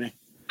up happening.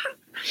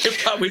 It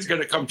probably is going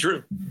to come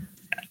true.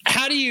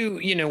 How do you,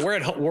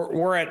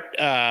 we're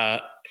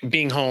at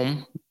being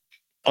home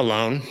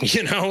alone,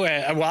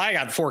 well, I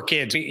got 4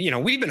 kids,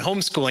 we've been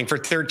homeschooling for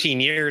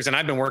 13 years and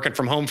I've been working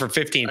from home for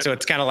 15. So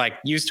it's kind of like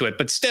used to it,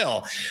 but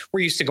still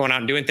we're used to going out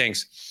and doing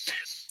things.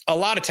 A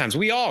lot of times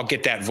we all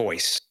get that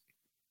voice,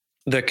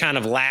 the kind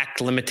of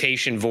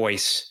limitation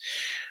voice.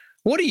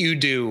 What do you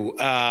do?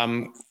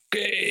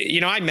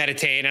 I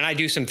meditate and I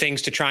do some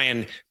things to try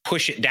and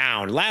push it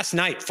down. Last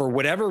night, for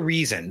whatever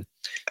reason,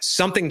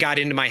 something got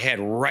into my head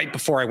right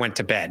before I went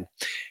to bed.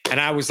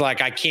 And I was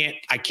like, I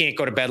can't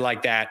go to bed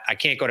like that. I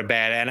can't go to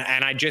bed.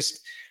 And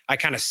I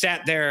kind of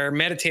sat there,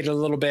 meditated a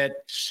little bit,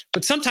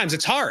 but sometimes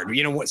it's hard.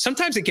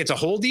 Sometimes it gets a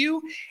hold of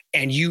you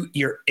and you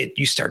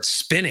start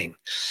spinning.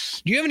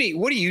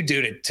 What do you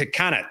do to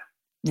kind of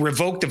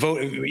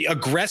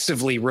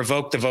aggressively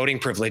revoke the voting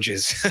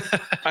privileges?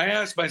 I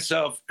ask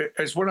myself,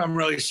 is what I'm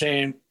really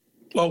saying,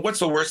 well, what's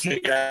the worst thing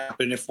that could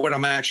happen? If what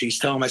I'm actually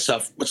telling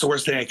myself, what's the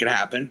worst thing that could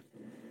happen?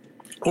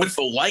 What's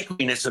the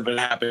likeliness of it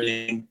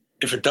happening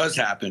if it does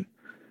happen?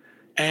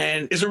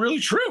 And is it really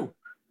true?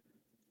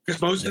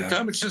 Because most of the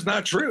time, it's just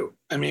not true.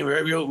 I mean,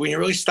 when you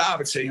really stop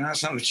and say,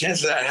 the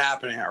chances of that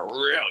happening are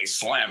really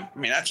slim. I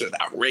mean, that's just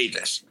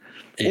outrageous.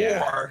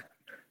 Yeah. Or,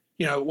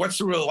 what's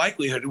the real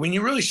likelihood? When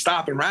you really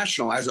stop and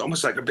rationalize,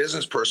 almost like a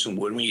business person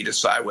would, when you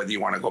decide whether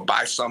you want to go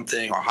buy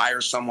something or hire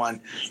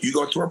someone, you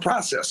go through a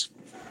process.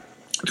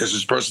 Does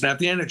this person have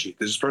the energy?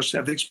 Does this person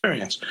have the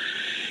experience?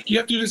 You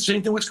have to do the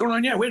same thing. What's going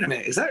on? Yeah, wait a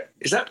minute. Is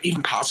that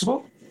even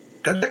possible?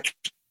 That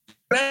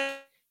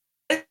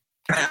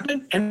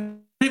happen?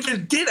 And if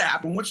it did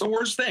happen, what's the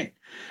worst thing?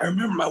 I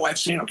remember my wife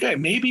saying, okay,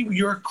 maybe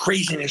you're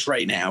craziness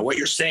right now, what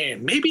you're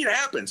saying. Maybe it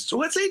happens. So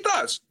let's say it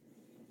does.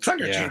 It's not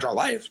going to change our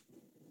life.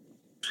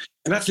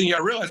 And that's the thing you got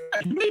to realize.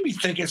 You may be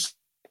thinking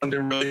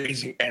something really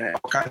crazy and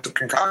all kinds of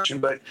concoction,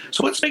 but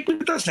so let's make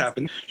it does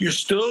happen. You're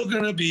still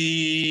going to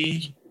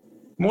be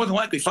more than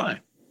likely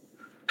fine.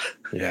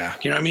 Yeah.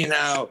 You know what I mean?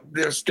 Now,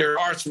 there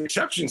are some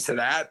exceptions to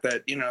that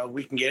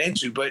we can get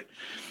into, but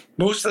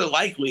most of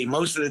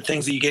the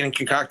things that you get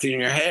concocted in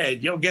your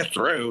head, you'll get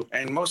through.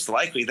 And most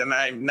likely,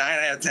 9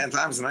 out of 10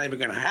 times, it's not even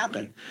going to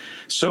happen.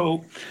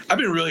 So I've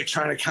been really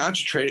trying to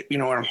concentrate,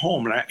 when I'm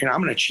home, and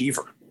I'm an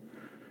achiever.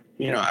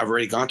 I've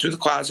already gone through the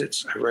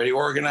closets. I've already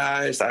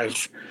organized.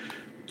 I've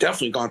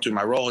definitely gone through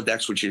my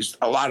Rolodex, which is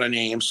a lot of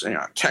names,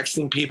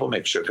 texting people,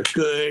 make sure they're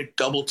good,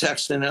 double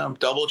texting them,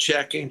 double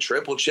checking,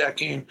 triple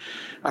checking.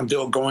 I'm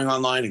going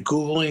online and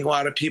Googling a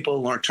lot of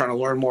people, trying to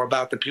learn more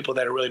about the people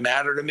that really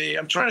matter to me.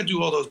 I'm trying to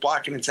do all those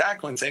blocking and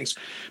tackling things,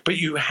 but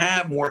you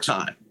have more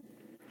time.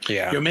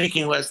 Yeah. You're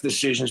making less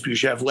decisions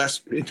because you have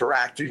less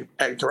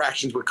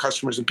interactions with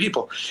customers and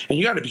people. And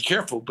you got to be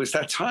careful because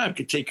that time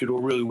could take you to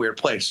a really weird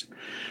place.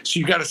 So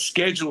you got to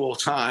schedule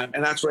time.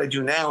 And that's what I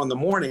do now in the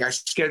morning. I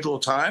schedule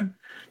time.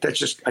 That's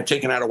just, I've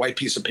taken out a white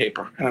piece of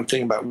paper and I'm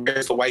thinking about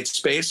where's the white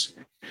space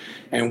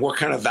and what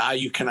kind of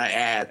value can I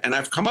add? And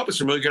I've come up with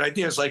some really good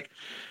ideas. Like,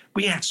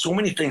 we had so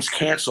many things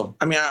canceled.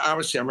 I mean,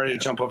 obviously, I'm ready to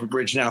jump off a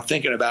bridge now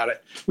thinking about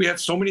it. We had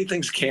so many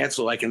things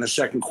canceled, like in the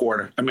second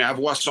quarter. I mean, I've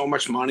lost so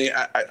much money.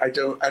 I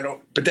don't.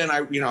 But then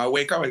I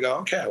wake up and go,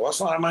 okay, I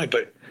lost a lot of money,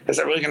 but is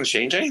that really going to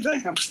change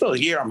anything? I'm still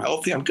here. I'm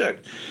healthy. I'm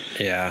good.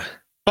 Yeah.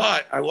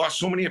 But I lost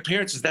so many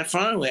appearances that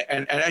finally,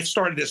 and I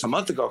started this a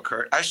month ago,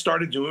 Kurt. I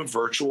started doing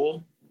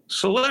virtual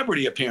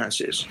celebrity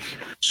appearances.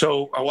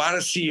 So a lot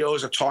of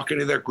CEOs are talking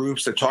to their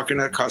groups, they're talking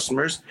to their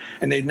customers,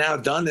 and they've now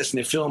done this and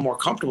they're feeling more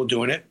comfortable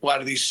doing it. A lot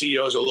of these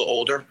CEOs are a little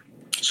older,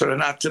 so they're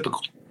not typical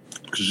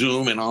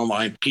Zoom and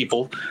online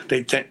people.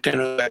 They tend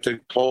to have to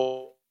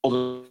hold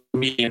a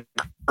meeting in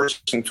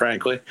person,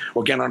 frankly,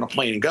 or get on a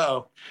plane and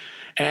go.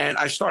 And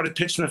I started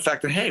pitching the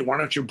fact that, hey, why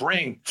don't you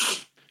bring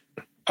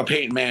a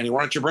Peyton Manning? Why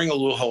don't you bring a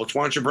Lou Holtz?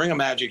 Why don't you bring a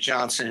Magic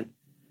Johnson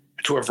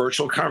to a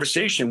virtual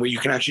conversation where you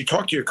can actually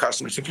talk to your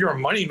customers? If you're a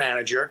money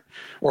manager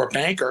or a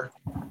banker,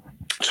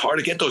 it's hard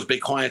to get those big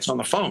clients on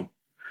the phone.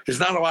 There's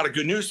not a lot of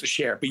good news to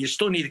share, but you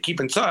still need to keep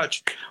in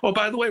touch. Oh,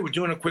 by the way, we're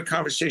doing a quick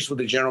conversation with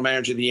the general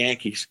manager of the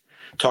Yankees,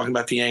 talking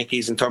about the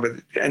Yankees and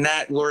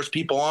that lures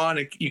people on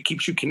and it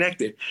keeps you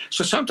connected.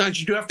 So sometimes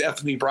you do have to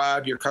ethically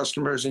bribe your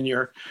customers and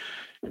your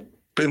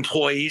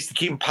employees to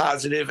keep them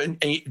positive.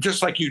 And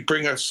just like you'd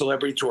bring a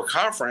celebrity to a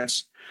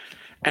conference.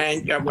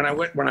 And when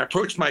I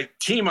approached my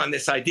team on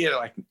this idea,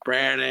 like,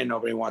 Brandon,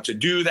 nobody wants to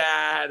do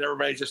that.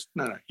 Everybody just,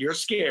 no, you're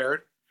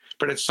scared.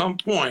 But at some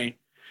point,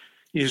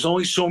 there's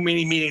only so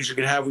many meetings you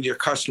can have with your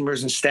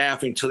customers and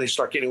staff until they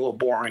start getting a little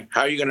boring.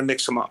 How are you going to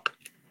mix them up?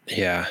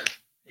 Yeah.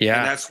 Yeah.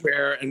 And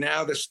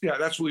that's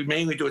what we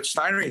mainly do at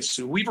Steiner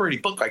Institute. We've already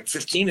booked like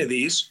 15 of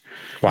these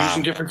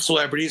using different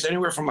celebrities,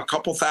 anywhere from a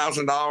couple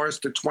 $1,000s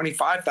to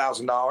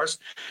 $25,000.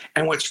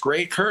 And what's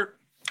great, Kurt,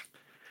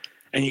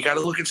 and you got to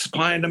look at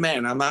supply and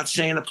demand. I'm not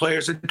saying the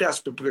players are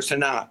desperate because they're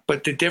not,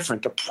 but they're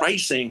different. The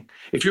pricing,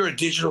 if you're a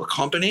digital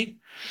company,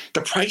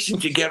 the pricing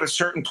to get a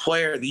certain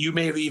player that you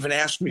may have even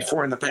asked me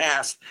for in the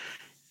past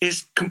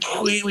is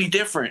completely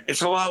different.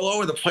 It's a lot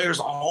lower. The players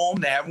are home.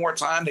 They have more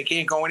time. They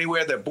can't go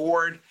anywhere. They're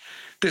bored.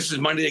 This is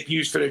money they can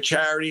use for their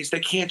charities. They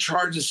can't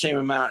charge the same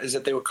amount as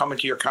if they were coming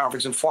to your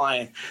conference and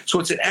flying. So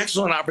it's an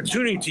excellent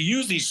opportunity to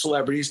use these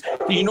celebrities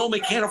that you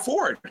normally can't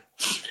afford.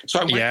 So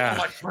I went to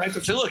my clients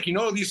and said, look,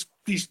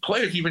 these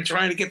players you've been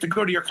trying to get to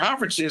go to your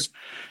conferences,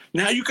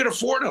 now you can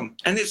afford them.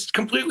 And it's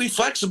completely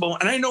flexible.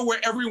 And I know where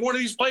every one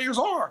of these players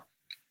are.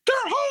 They're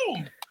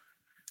home.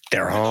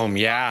 They're home,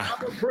 yeah.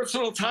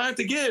 Personal time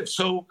to give.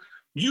 So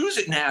use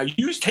it now.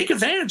 Take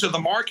advantage of the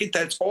market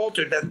that's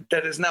altered,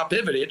 that is now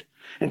pivoted,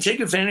 and take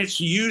advantage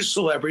to use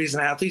celebrities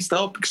and athletes to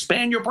help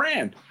expand your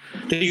brand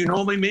that you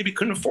normally maybe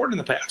couldn't afford in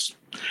the past.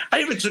 I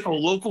even took a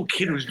local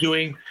kid who was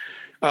doing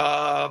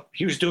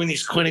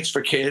these clinics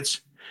for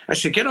kids. I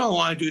said, get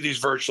online, do these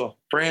virtual.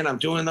 Brand, I'm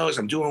doing those.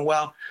 I'm doing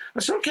well. I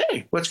said,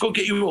 okay, let's go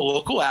get you a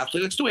local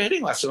athlete. Let's do a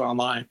hitting lesson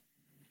online.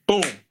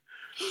 Boom.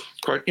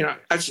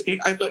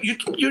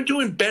 You're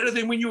doing better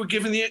than when you were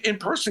giving the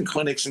in-person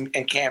clinics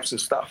and camps and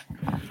stuff.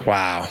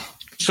 Wow.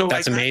 So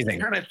that's amazing.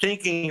 Kind of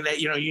thinking that,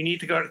 you need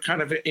to go to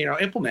kind of,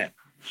 implement.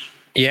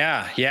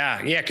 Yeah.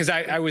 Cause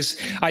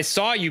I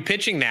saw you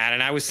pitching that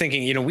and I was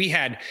thinking, we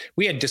had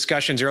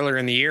discussions earlier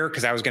in the year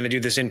cause I was going to do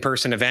this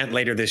in-person event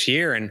later this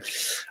year. And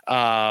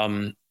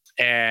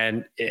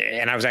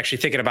I was actually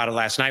thinking about it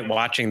last night,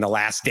 watching The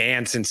Last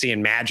Dance and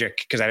seeing Magic,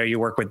 because I know you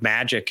work with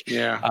Magic,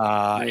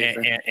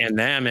 and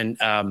them.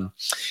 And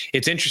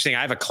it's interesting.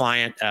 I have a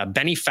client,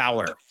 Benny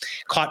Fowler,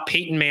 caught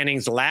Peyton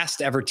Manning's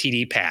last ever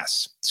TD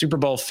pass, Super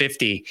Bowl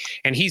 50,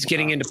 and he's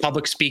getting into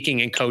public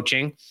speaking and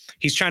coaching.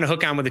 He's trying to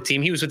hook on with the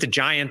team. He was with the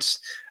Giants,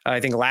 I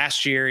think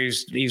last year.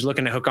 He's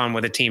looking to hook on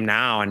with a team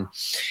now,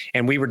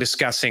 and we were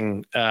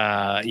discussing.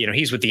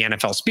 He's with the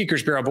NFL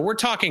Speakers Bureau, but we're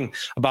talking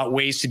about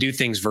ways to do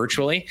things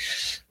virtually.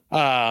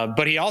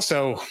 But he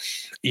also,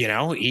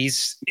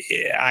 he's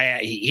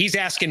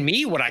asking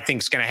me what I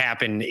think is going to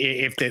happen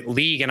if the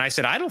league. And I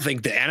said, I don't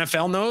think the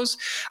NFL knows.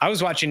 I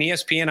was watching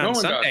ESPN on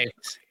Sunday.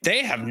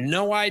 They have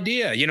no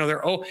idea.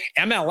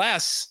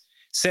 MLS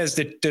says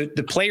that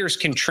the players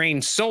can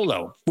train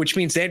solo, which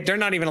means they're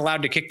not even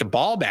allowed to kick the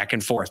ball back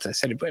and forth. I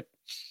said, but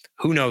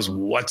who knows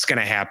what's going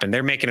to happen?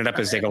 They're making it up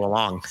as they go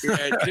along.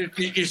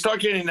 You start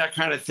getting that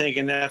kind of thing,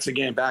 and that's,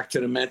 again, back to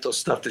the mental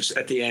stuff that's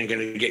at the end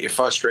going to get you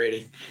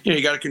frustrated. You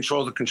got to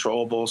control the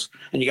controllables,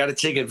 and you got to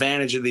take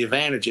advantage of the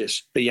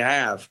advantages that you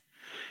have.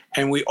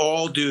 And we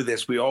all do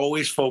this. We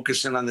always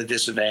focus in on the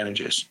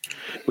disadvantages.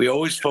 We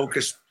always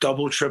focus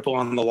double, triple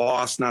on the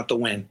loss, not the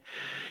win.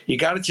 You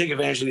got to take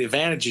advantage of the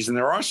advantages. And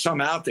there are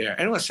some out there.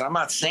 And listen, I'm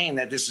not saying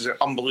that this is an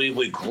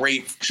unbelievably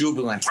great,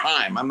 jubilant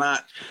time. I'm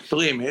not,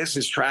 believe me, this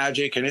is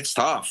tragic and it's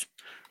tough.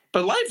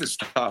 But life is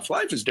tough.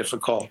 Life is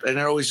difficult. And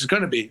it always is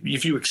going to be.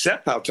 If you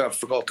accept how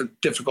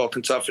difficult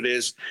and tough it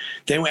is,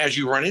 then as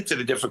you run into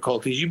the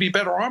difficulties, you'd be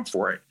better armed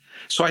for it.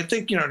 So I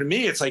think, to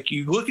me, it's like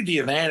you look at the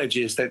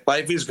advantages that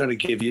life is going to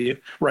give you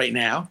right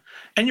now,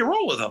 and you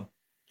roll with them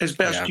as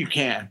best you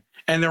can.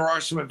 And there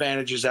are some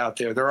advantages out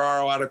there. There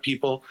are a lot of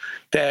people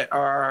that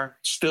are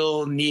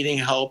still needing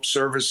help,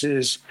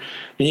 services,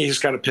 and you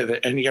just got to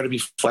pivot and you got to be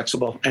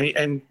flexible.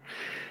 And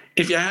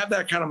if you have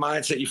that kind of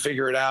mindset, you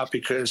figure it out,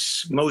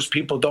 because most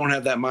people don't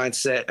have that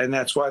mindset, and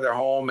that's why they're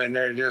home and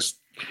they're just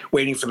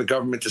waiting for the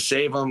government to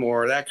save them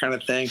or that kind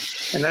of thing.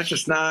 And that's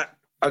just not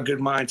a good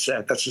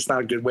mindset. That's just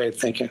not a good way of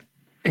thinking.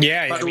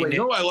 Yeah. By the way,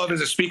 who I love as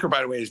a speaker,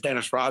 by the way, is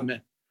Dennis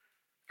Rodman.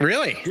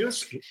 Really?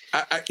 There's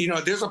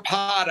a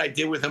pod I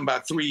did with him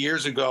about 3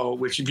 years ago,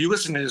 which if you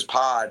listen to his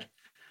pod,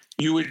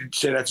 you would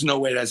say that's no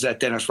way that's that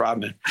Dennis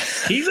Rodman.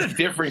 He's a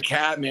different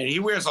cat, man. He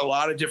wears a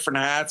lot of different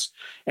hats.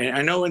 And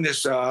I know in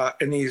this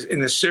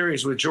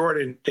series with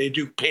Jordan, they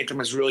do paint him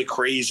as really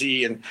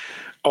crazy and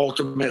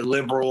ultimate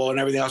liberal and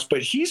everything else.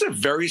 But he's a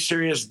very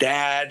serious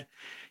dad.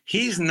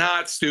 He's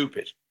not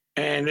stupid.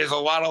 And there's a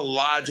lot of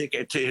logic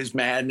to his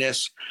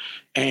madness.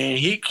 And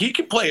he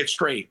can play it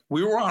straight.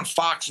 We were on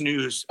Fox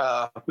News.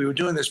 We were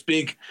doing this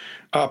big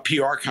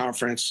PR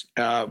conference.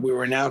 We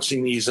were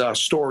announcing these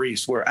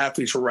stories where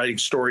athletes were writing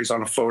stories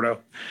on a photo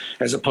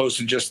as opposed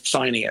to just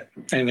signing it.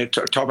 And they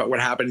talk about what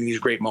happened in these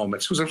great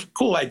moments. It was a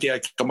cool idea I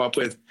could come up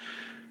with.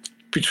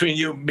 Between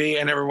you, me,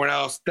 and everyone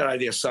else, that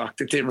idea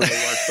sucked. It didn't really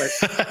work,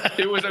 but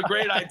it was a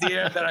great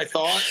idea that I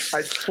thought.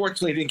 I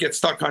fortunately didn't get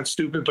stuck on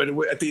stupid, but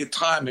at the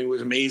time, it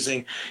was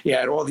amazing. You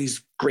had all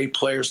these great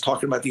players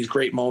talking about these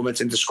great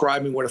moments and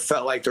describing what it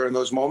felt like during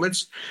those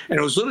moments. And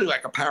it was literally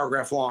like a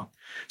paragraph long.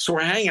 So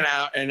we're hanging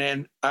out, and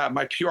then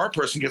my PR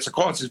person gets a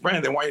call and says,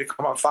 Brandon, they want you to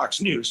come on Fox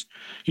News.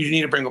 You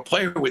need to bring a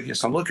player with you.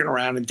 So I'm looking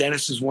around, and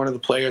Dennis is one of the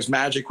players.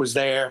 Magic was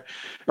there,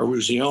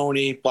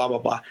 Eruzione, blah, blah,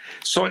 blah.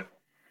 So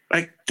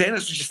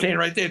Dennis was just standing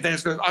right there.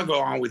 Dennis goes, I'll go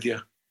on with you.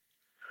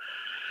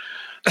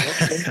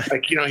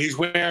 Okay. He's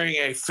wearing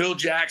a Phil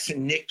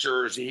Jackson Knick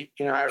jersey.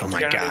 I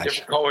forgot how many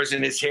different colors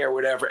in his hair,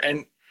 whatever.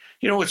 And,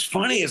 what's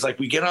funny is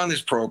we get on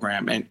this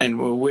program and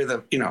we're with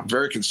a,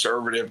 very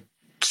conservative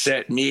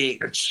set, me,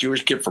 a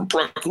Jewish kid from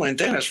Brooklyn,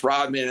 Dennis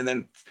Rodman. And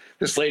then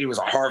this lady was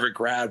a Harvard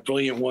grad,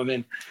 brilliant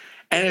woman.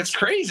 And it's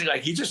crazy.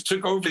 He just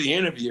took over the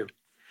interview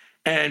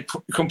and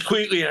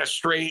completely in a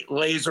straight,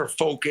 laser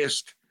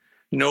focused,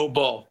 no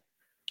bull.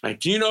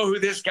 Do you know who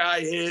this guy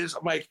is?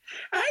 I'm like,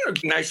 I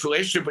had a nice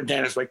relationship with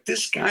Dennis.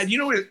 This guy,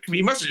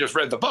 he must have just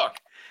read the book.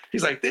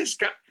 He's like, this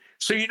guy.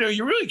 So,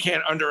 you really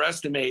can't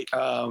underestimate.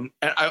 And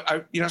so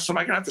I'm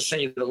going to have to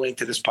send you the link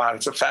to this pod.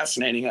 It's a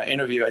fascinating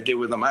interview I did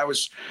with him.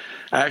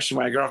 Actually,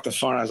 when I got off the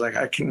phone, I was like,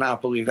 I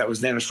cannot believe that was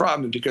Dennis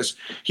Rodman, because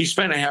he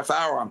spent a half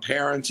hour on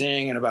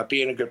parenting and about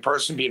being a good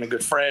person, being a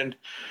good friend.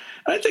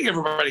 And I think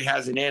everybody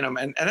has it in them.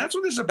 And that's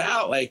what it's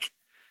about.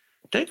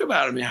 Think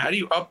about it, man. How do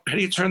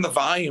you turn the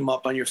volume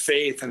up on your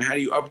faith, and how do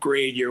you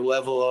upgrade your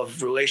level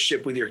of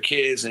relationship with your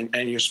kids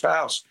and your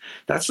spouse?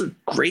 That's a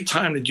great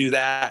time to do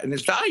that. And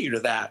there's value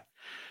to that.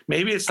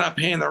 Maybe it's not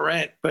paying the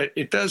rent, but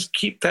it does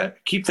keep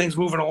things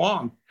moving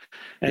along.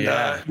 And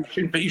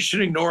but you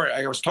shouldn't ignore it.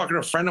 I was talking to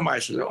a friend of mine. I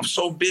said, I'm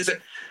so busy. I'm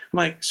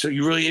like, so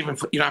you're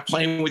not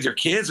playing with your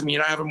kids?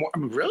 You're not having more.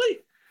 Really?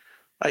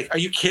 Are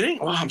you kidding?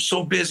 Well, I'm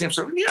so busy.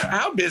 Yeah,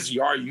 how busy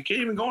are you? You can't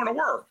even go into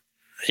work.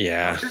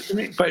 Yeah.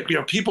 But,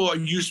 people are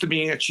used to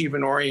being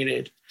achievement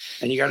oriented,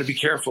 and you got to be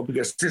careful,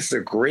 because this is a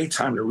great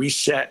time to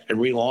reset and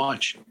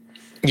relaunch.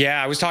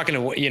 Yeah. I was talking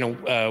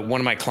to, one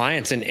of my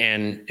clients,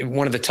 and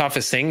one of the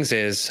toughest things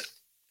is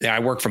I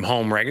work from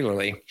home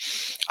regularly.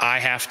 I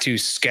have to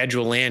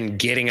schedule in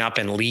getting up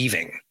and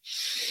leaving.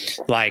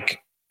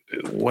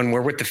 When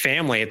we're with the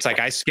family, it's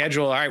I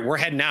schedule, all right, we're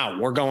heading out.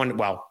 We're going,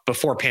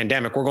 before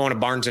pandemic, we're going to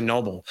Barnes and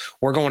Noble.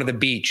 We're going to the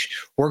beach.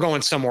 We're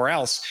going somewhere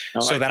else.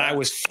 I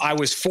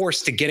was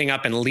forced to getting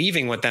up and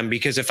leaving with them,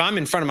 because if I'm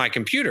in front of my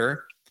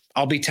computer,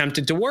 I'll be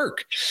tempted to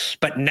work.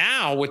 But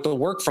now with the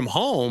work from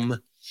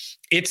home,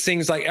 it's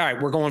things like, all right,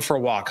 we're going for a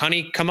walk.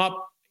 Honey, come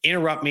up,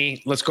 interrupt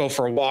me. Let's go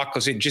for a walk.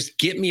 Because it just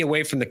get me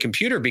away from the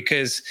computer,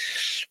 because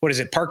what is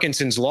it?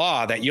 Parkinson's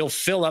law, that you'll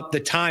fill up the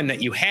time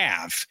that you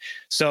have.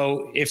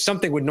 So if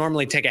something would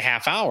normally take a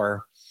half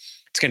hour,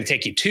 it's going to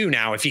take you 2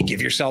 now if you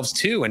give yourselves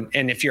 2.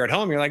 And if you're at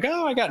home, you're like,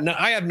 oh,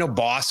 I have no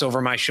boss over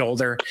my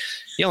shoulder.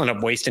 You'll end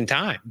up wasting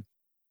time.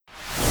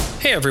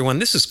 Hey everyone,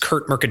 this is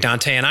Kurt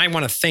Mercadante, and I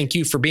want to thank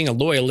you for being a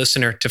loyal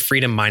listener to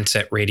Freedom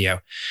Mindset Radio.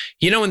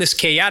 In this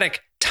chaotic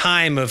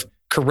time of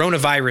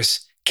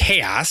coronavirus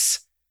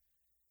chaos,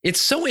 it's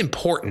so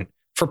important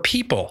for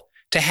people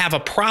to have a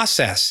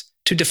process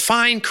to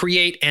define,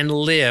 create, and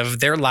live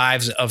their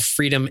lives of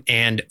freedom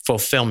and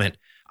fulfillment.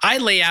 I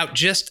lay out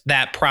just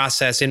that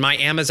process in my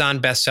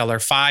Amazon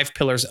bestseller, 5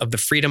 Pillars of the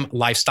Freedom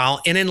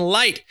Lifestyle. And in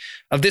light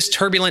of this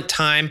turbulent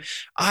time,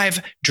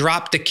 I've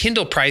dropped the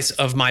Kindle price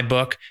of my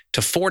book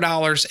to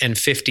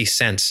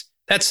 $4.50.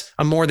 That's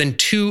a more than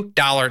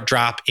 $2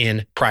 drop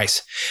in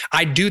price.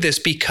 I do this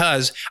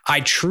because I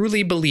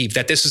truly believe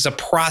that this is a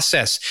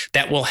process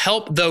that will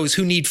help those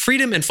who need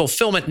freedom and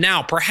fulfillment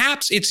now.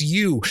 Perhaps it's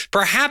you.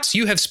 Perhaps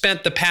you have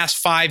spent the past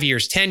 5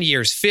 years, 10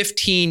 years,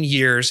 15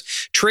 years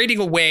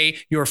trading away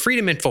your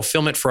freedom and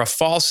fulfillment for a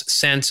false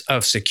sense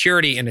of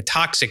security and a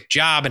toxic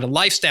job and a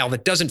lifestyle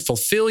that doesn't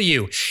fulfill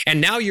you. And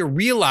now you're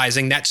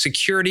realizing that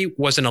security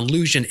was an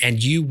illusion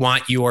and you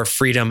want your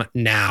freedom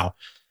now.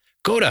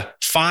 Go to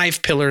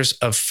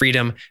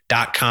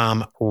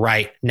 5pillarsoffreedom.com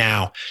right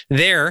now.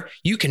 There,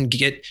 you can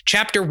get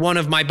chapter 1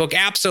 of my book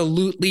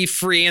absolutely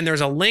free, and there's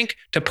a link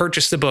to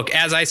purchase the book.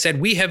 As I said,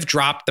 we have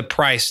dropped the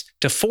price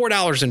to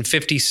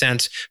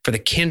 $4.50 for the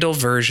Kindle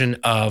version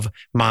of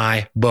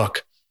my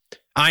book.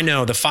 I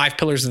know the 5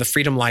 Pillars of the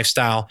Freedom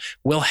Lifestyle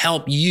will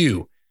help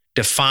you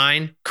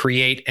define,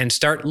 create, and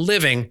start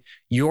living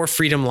your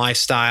freedom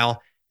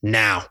lifestyle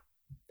now.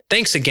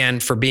 Thanks again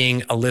for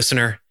being a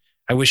listener.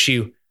 I wish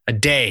you a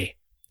day,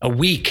 a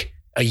week,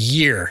 a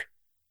year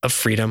of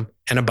freedom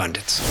and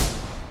abundance.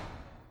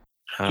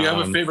 Do you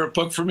have a favorite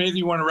book for me that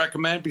you want to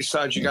recommend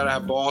besides You Gotta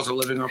Have Balls of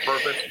Living on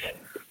Purpose?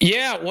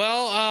 Yeah,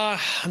 well,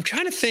 I'm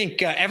trying to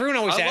think. Everyone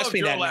always asks me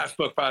that. I love your last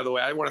book, by the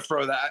way. I want to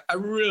throw that. I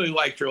really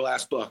liked your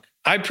last book.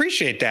 I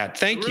appreciate that.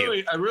 Thank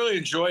you. I really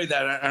enjoyed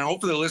that. And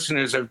hopefully the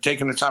listeners have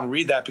taken the time to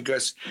read that,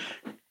 because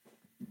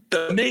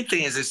the main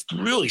thing is it's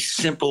really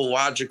simple,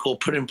 logical,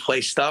 put in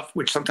place stuff,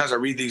 which sometimes I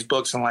read these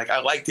books and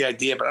I like the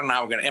idea, but I don't know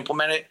how we're going to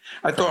implement it.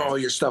 I thought all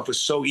your stuff was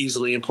so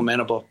easily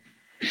implementable.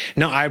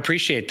 No, I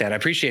appreciate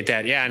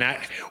that. Yeah. And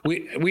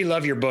we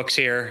love your books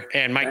here,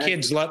 and my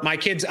kids,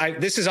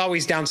 this is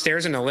always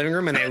downstairs in the living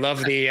room, and they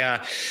love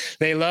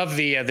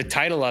the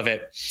title of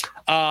it.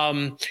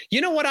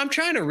 You know what? I'm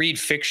trying to read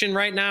fiction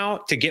right now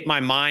to get my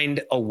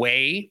mind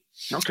away.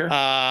 Okay.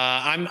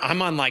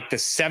 I'm on like the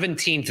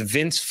 17th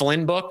Vince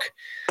Flynn book,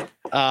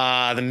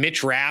 the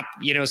Mitch Rapp,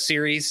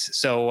 series.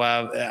 So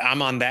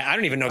I'm on that. I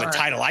don't even know the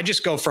title. I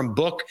just go from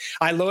book.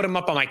 I load them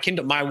up on my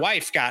Kindle. My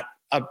wife got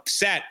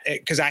upset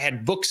because I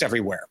had books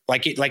everywhere,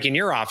 like in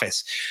your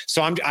office.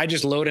 So I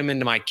just load them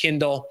into my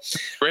Kindle.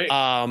 Great.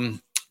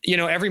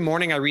 Every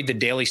morning I read the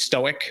Daily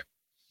Stoic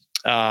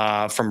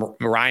from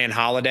Ryan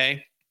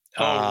Holiday.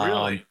 Oh,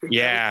 really?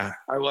 Yeah.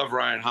 I love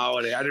Ryan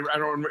Holiday. I don't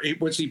remember.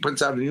 What's he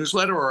puts out, a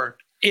newsletter or?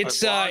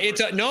 It's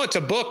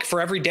a book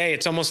for every day.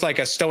 It's almost like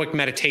a Stoic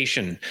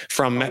meditation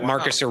from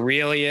Marcus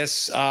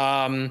Aurelius.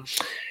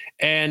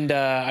 And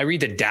I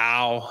read the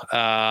Tao.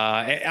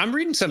 I'm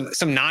reading some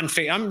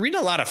non-fiction. I'm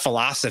reading a lot of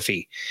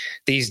philosophy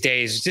these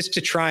days, just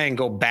to try and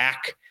go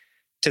back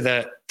to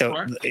the.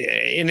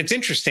 And it's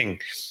interesting.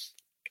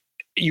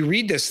 You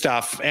read this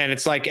stuff, and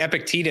it's like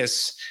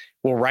Epictetus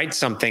will write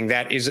something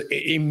that is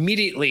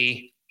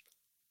immediately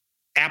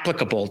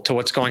applicable to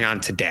what's going on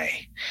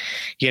today.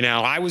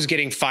 I was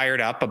getting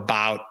fired up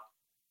about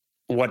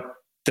what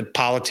the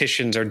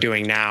politicians are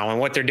doing now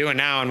and what they're doing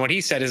now. And what he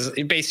said is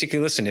basically,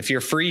 listen, if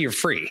you're free, you're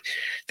free.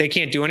 They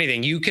can't do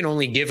anything. You can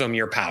only give them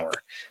your power.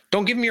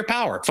 Don't give them your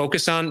power.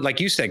 Focus on,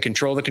 like you said,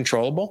 control the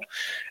controllable.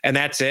 And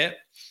that's it.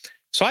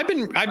 So I've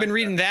been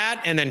reading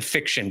that, and then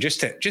fiction just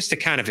to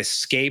kind of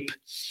escape.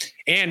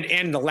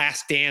 And The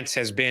Last Dance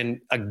has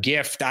been a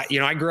gift.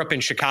 I grew up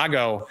in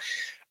Chicago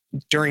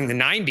during the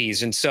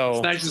 90s. And so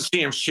it's nice to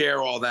see him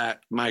share all that,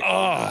 Mike.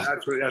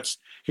 That's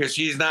because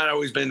he's not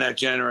always been that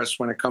generous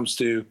when it comes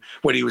to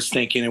what he was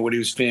thinking and what he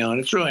was feeling.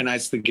 It's really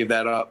nice to give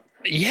that up.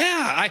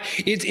 Yeah,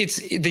 it's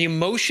the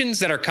emotions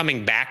that are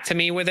coming back to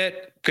me with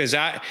it. Because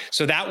that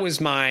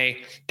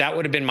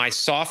would have been my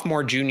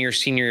sophomore, junior,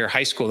 senior year of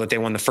high school that they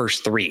won the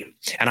first 3.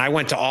 And I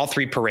went to all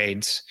 3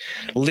 parades,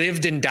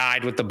 lived and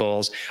died with the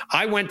Bulls.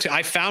 I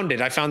found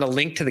a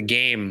link to the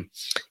game.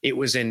 It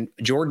was in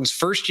Jordan's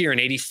first year in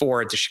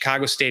 '84 at the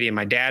Chicago Stadium.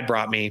 My dad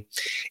brought me,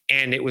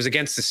 and it was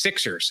against the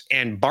Sixers.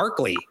 And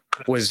Barkley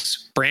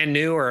was brand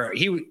new, or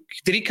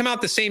did he come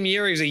out the same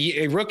year? He was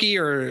a rookie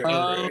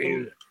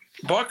or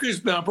Barkley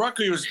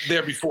was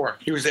there before.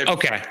 He was there before.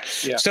 Okay.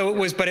 Yeah. So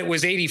it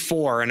was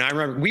 84. And I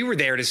remember we were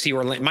there to see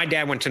Orlando. My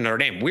dad went to Notre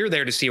Dame. We were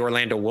there to see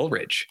Orlando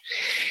Woolridge.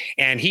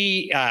 And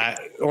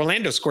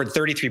Orlando scored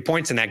 33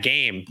 points in that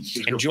game.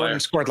 And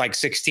Jordan scored like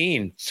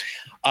 16.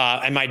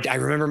 And I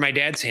remember my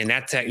dad saying,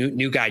 that's that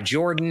new guy,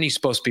 Jordan. He's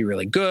supposed to be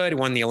really good. He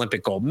won the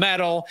Olympic gold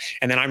medal.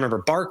 And then I remember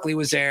Barkley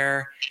was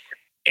there.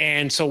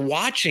 And so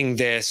watching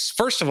this,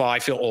 first of all, I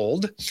feel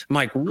old. I'm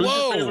like,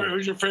 whoa.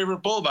 Who's your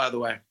favorite Bull, by the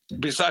way,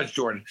 besides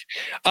Jordan?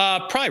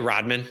 Probably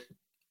Rodman.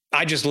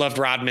 I just loved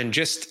Rodman.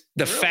 Just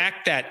the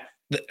fact that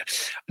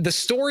the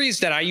stories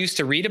that I used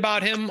to read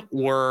about him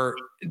were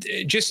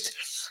just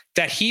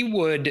that he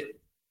would,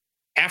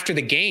 after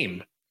the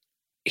game,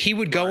 he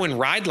would go and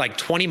ride like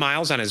 20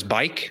 miles on his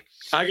bike.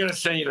 I got to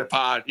send you the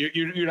pod.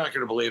 You're not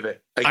going to believe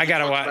it. I got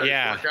to watch.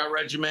 Yeah. Workout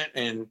regiment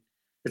and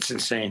It's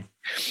insane.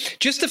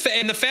 Just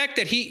and the fact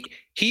that he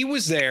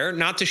was there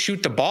not to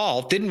shoot the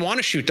ball, didn't want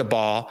to shoot the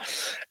ball,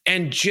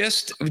 and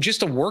just a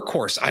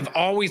workhorse. I've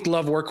always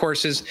loved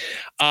workhorses.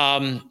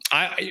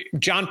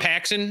 John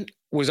Paxson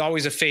was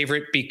always a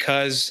favorite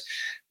because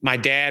my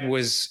dad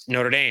was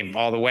Notre Dame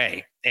all the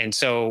way, and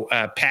so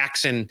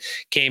Paxson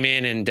came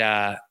in and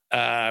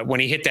when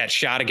he hit that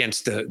shot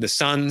against the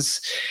Suns,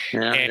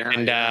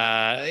 Paxson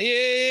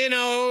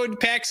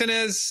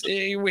is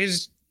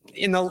his.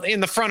 In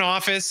the front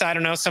office, I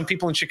don't know. Some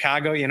people in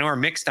Chicago, are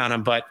mixed on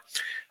him, but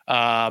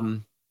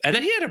and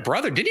then he had a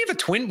brother. Did he have a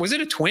twin? Was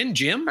it a twin,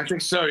 Jim? I think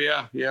so.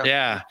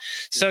 Yeah.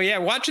 So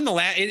watching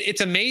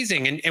it's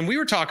amazing. And we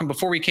were talking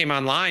before we came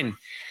online,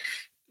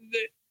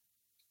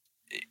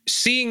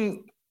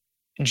 seeing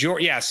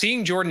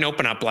Jordan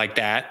open up like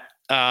that,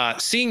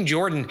 seeing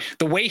Jordan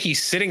the way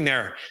he's sitting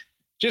there,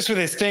 just with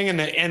his thing and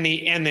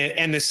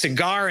the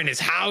cigar in his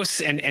house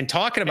and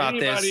talking about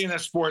this. Anybody in the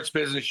sports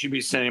business should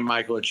be sending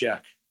Michael a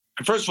check.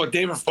 First of all,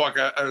 David Falk,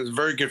 a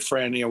very good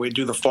friend. We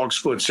do the Falk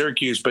School at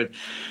Syracuse, but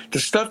the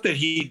stuff that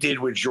he did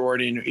with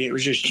Jordan, it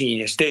was just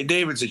genius.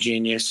 David's a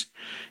genius,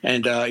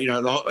 and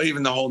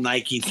even the whole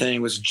Nike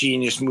thing was a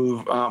genius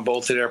move on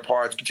both of their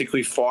parts.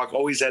 Particularly Falk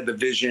always had the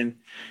vision,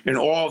 with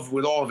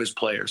all of his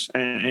players,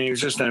 and he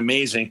was just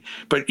amazing.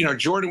 But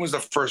Jordan was the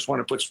first one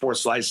to put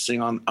sports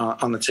licensing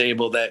on the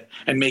table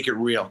and make it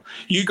real.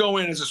 You go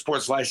in as a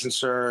sports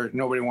licensor,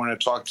 nobody wanted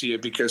to talk to you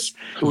because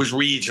it was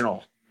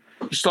regional.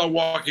 You start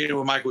walking in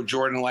with Michael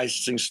Jordan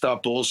licensing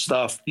stuff, Bulls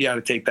stuff, you got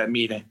to take that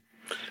meeting.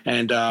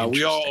 And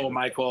we all owe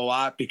Michael a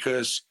lot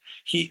because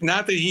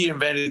not that he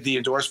invented the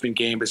endorsement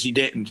game, because he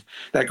didn't.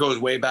 That goes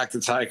way back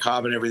to Ty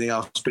Cobb and everything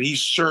else. But he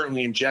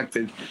certainly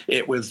injected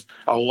it with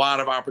a lot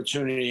of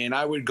opportunity. And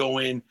I would go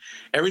in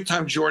every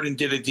time Jordan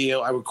did a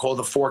deal, I would call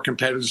the four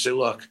competitors and say,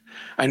 look,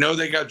 I know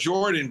they got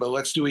Jordan, but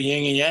let's do a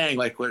yin and yang.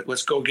 Like,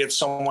 let's go get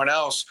someone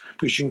else.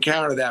 We should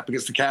counter that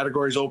because the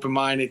category is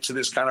open-minded to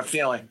this kind of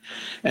feeling.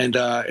 And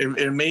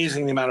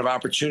amazing the amount of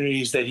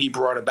opportunities that he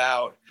brought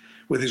about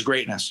with his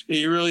greatness.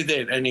 He really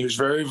did. And he was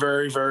very,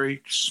 very,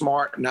 very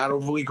smart, not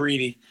overly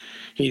greedy.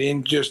 He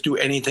didn't just do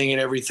anything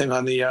and everything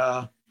on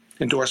the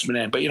endorsement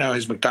end. But,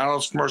 his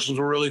McDonald's commercials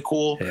were really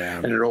cool. Yeah.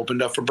 And it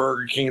opened up for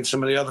Burger King and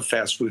some of the other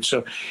fast food.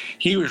 So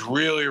he was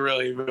really,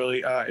 really,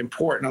 really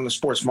important on the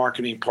sports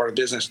marketing part of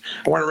business.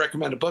 I want to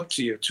recommend a book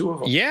to you, two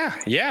of them.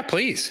 Yeah,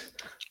 please.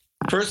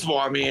 First of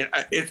all,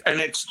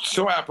 it's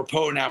so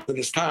apropos now for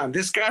this time.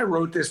 This guy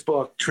wrote this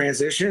book,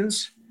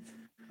 Transitions.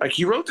 Like,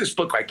 he wrote this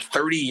book like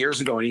 30 years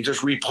ago, and he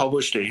just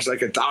republished it. He's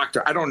like a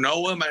doctor. I don't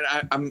know him.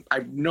 I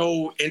have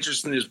no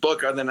interest in his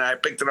book other than I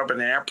picked it up in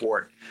the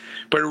airport.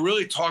 But it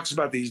really talks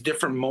about these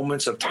different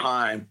moments of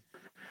time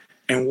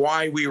and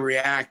why we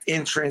react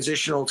in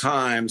transitional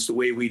times the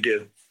way we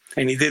do.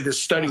 And he did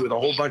this study with a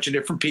whole bunch of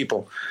different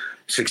people,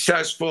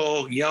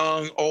 successful,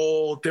 young,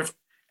 old, different,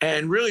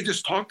 and really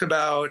just talked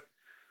about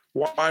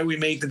why we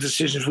make the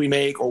decisions we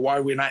make or why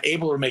we're not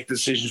able to make the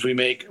decisions we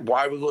make,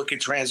 why we look at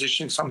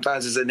transition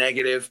sometimes as a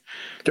negative.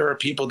 There are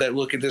people that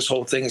look at this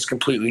whole thing as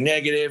completely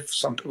negative.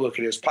 Some people look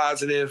at it as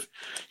positive.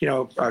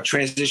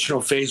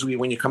 Transitional phase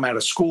when you come out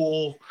of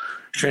school,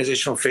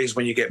 transitional phase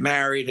when you get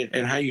married,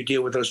 and how you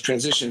deal with those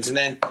transitions. And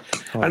then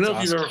I don't know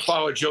if you've ever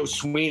followed Joe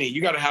Sweeney.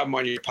 You got to have him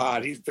on your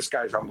pod. This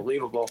guy's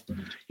unbelievable.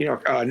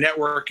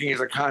 Networking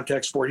is a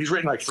contact sport. He's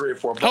written like 3 or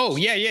 4 books. Oh,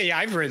 yeah.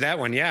 I've read that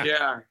one. Yeah.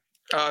 Yeah.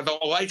 The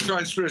Light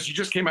Shine Spirits, he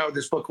just came out with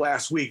this book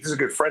last week. This is a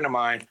good friend of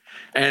mine,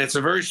 and it's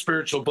a very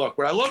spiritual book.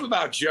 What I love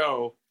about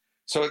Joe,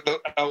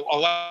 a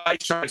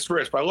Light Shine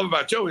Spirits, but I love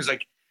about Joe is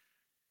like,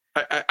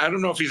 I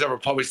don't know if he's ever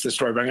published this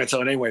story, but I'm going to tell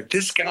it anyway.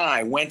 This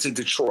guy went to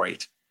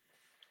Detroit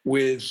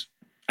with,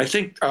 I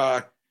think,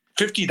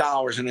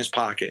 $50 in his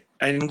pocket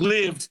and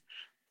lived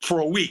for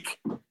a week,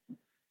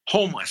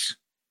 homeless,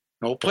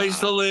 no place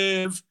to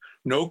live,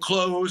 no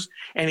clothes,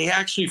 and he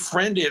actually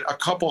friended a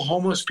couple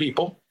homeless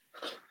people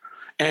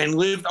and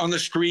lived on the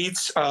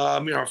streets,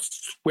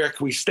 where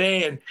can we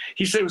stay? And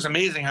he said it was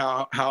amazing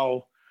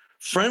how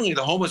friendly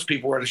the homeless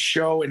people were to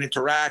show and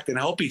interact and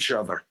help each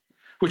other,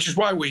 which is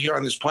why we're here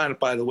on this planet,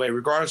 by the way,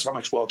 regardless of how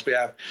much wealth we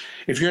have.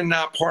 If you're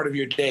not part of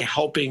your day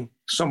helping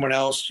someone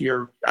else, I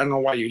don't know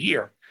why you're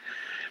here.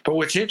 But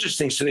what's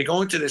interesting, so they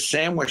go into this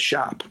sandwich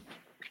shop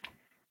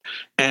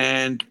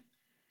and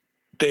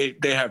they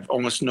have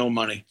almost no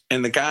money.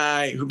 And the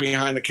guy who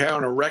behind the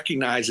counter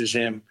recognizes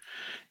him,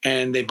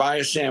 and they buy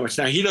a sandwich.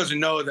 Now, he doesn't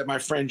know that my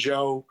friend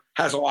Joe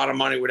has a lot of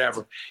money,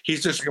 whatever.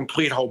 He's just a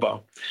complete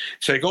hobo.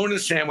 So they go into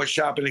the sandwich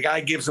shop, and the guy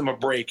gives them a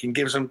break and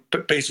gives them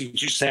basically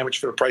 2 sandwiches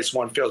for the price of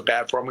one. Feels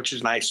bad for them, which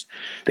is nice.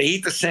 They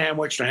eat the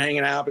sandwich. They're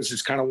hanging out because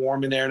it's kind of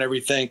warm in there and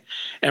everything.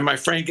 And my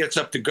friend gets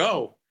up to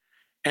go.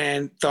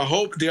 And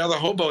the other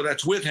hobo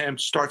that's with him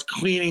starts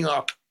cleaning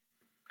up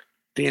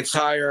the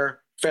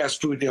entire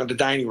fast food, the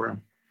dining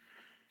room.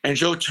 And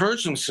Joe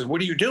turns to him and says,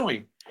 "What are you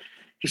doing?"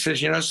 He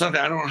says,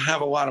 something, I don't have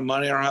a lot of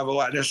money. I don't have a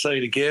lot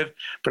necessarily to give,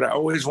 but I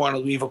always want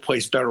to leave a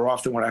place better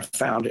off than when I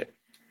found it.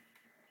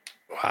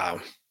 Wow.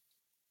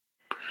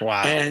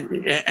 And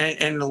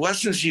the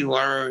lessons you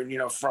learn,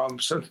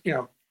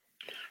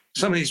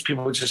 some of these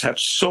people just have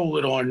so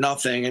little or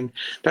nothing. And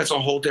that's a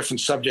whole different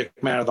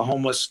subject matter, the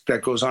homeless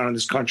that goes on in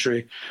this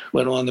country,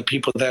 let alone the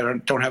people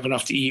that don't have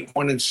enough to eat.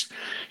 1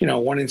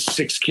 in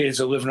 6 kids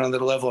are living under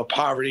the level of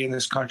poverty in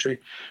this country.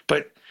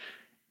 But,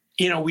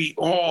 we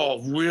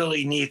all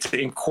really need to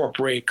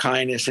incorporate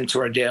kindness into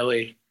our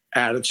daily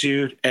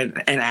attitude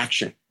and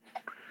action.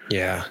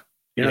 Yeah.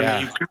 You've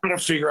got to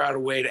figure out a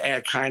way to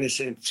add kindness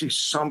into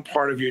some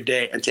part of your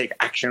day and take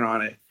action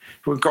on it,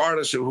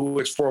 regardless of who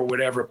it's for,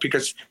 whatever,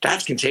 because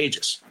that's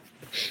contagious.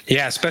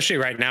 Yeah, especially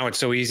right now, it's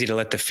so easy to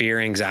let the fear,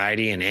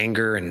 anxiety, and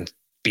anger and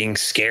being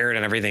scared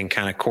and everything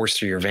kind of course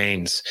through your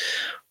veins.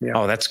 Yeah.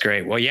 Oh, that's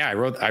great. Well, yeah,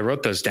 I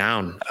wrote those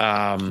down.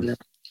 I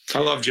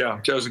love Joe.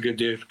 Joe's a good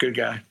dude, good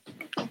guy.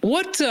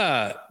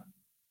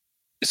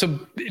 So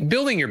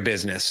building your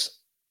business,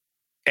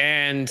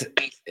 and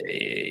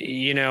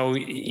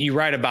you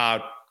write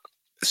about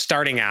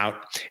starting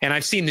out, and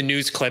I've seen the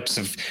news clips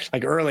of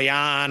like early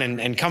on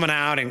and coming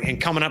out and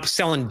coming up,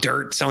 selling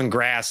dirt, selling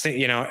grass,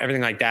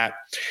 everything like that.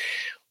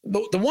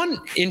 The one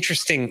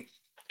interesting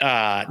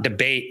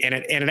debate, and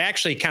it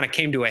actually kind of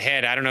came to a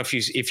head. I don't know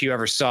if you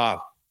ever saw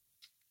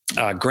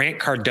Grant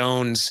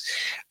Cardone's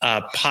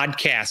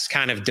podcast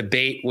kind of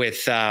debate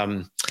with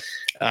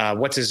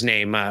what's his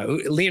name,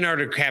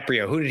 Leonardo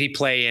DiCaprio. Who did he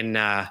play in?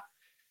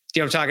 You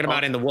know what I'm talking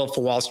about, in The Wolf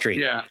of Wall Street?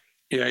 Yeah.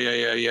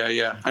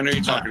 I know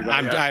you're talking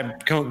about.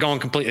 I'm going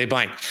completely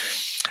blank.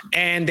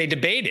 And they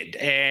debated,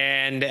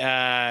 and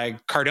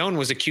Cardone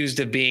was accused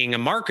of being a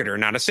marketer,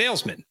 not a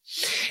salesman.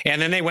 And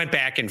then they went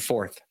back and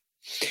forth.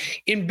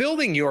 In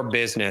building your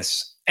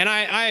business, and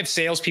I have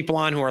salespeople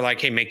on who are like,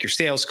 hey, make your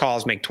sales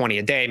calls, make 20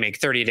 a day, make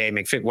 30 a day,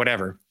 make 50,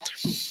 whatever.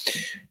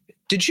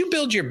 Did you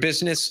build your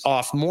business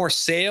off more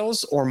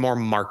sales or more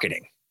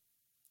marketing?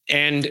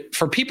 And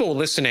for people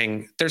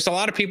listening, there's a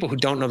lot of people who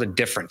don't know the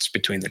difference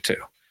between the two.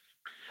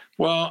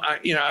 Well, I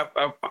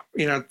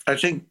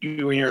think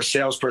when you're a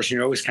salesperson,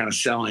 you're always kind of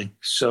selling.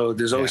 So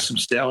there's always some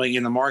selling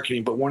in the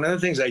marketing. But one of the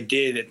things I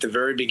did at the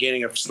very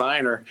beginning of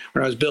Steiner,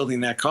 when I was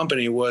building that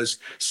company, was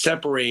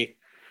separate.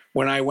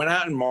 When I went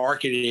out and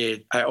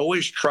marketed, I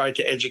always tried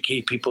to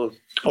educate people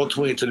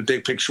ultimately into the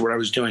big picture, what I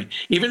was doing,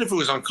 even if it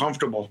was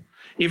uncomfortable,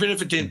 even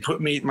if it didn't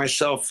put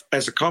myself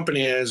as a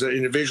company, as an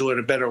individual in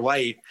a better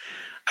light.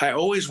 I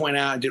always went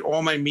out and did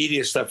all my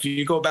media stuff. If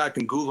you go back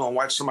and Google and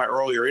watch some of my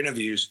earlier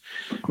interviews,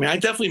 I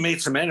definitely made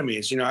some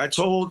enemies. I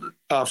told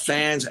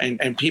fans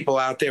and people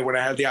out there when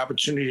I had the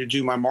opportunity to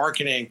do my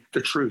marketing,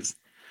 the truth.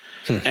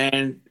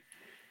 And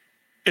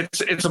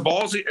it's a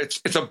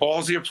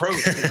ballsy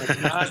approach.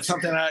 It's not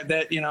something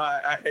that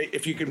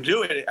if you can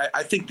do it,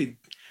 I think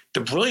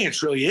the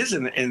brilliance really is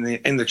in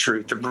the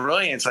truth. The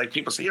brilliance, like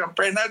people say,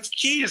 Brandon, that's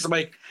genius. I'm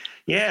like,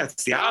 yeah,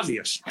 it's the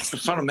obvious. It's the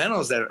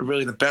fundamentals that are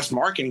really the best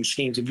marketing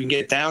schemes if you can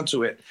get down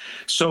to it.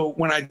 So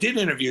when I did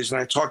interviews and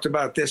I talked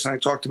about this and I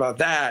talked about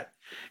that,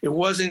 it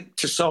wasn't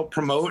to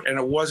self-promote and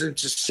it wasn't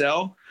to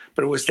sell,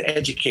 but it was to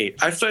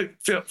educate. I felt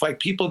like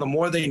people, the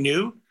more they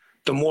knew,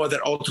 the more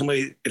that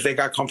ultimately, if they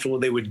got comfortable,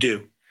 they would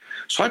do.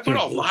 So I put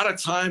a lot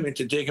of time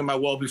into digging my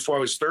well before I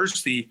was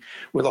thirsty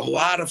with a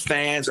lot of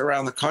fans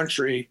around the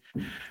country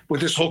with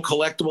this whole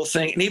collectible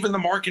thing, and even the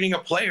marketing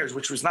of players,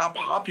 which was not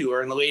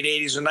popular in the late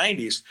 80s and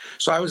 90s.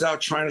 So I was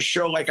out trying to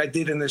show, like I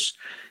did in this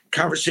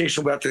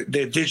conversation about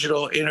the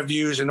digital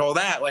interviews and all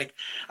that. Like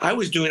I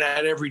was doing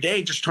that every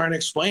day, just trying to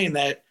explain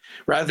that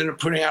rather than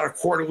putting out a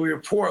quarterly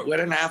report, let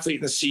an athlete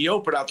and the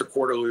CEO put out the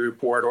quarterly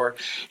report. Or,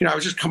 I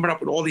was just coming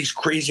up with all these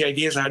crazy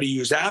ideas on how to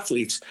use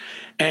athletes.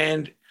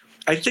 And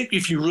I think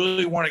if you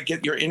really want to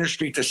get your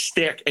industry to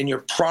stick and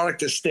your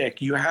product to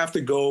stick, you have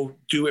to go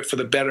do it for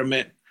the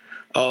betterment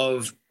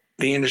of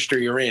the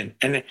industry you're in.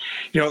 And,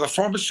 the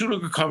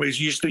pharmaceutical companies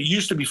used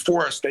to be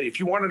forced that if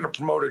you wanted to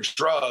promote a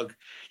drug,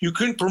 you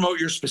couldn't promote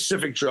your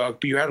specific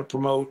drug, but you had to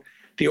promote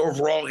the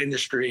overall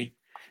industry.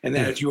 And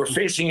then if you were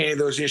facing any of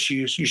those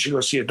issues, you should go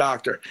see a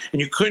doctor.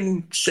 And you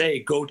couldn't say,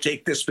 go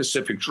take this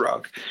specific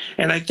drug.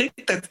 And I think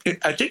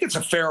it's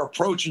a fair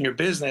approach in your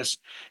business,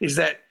 is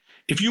that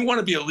if you want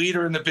to be a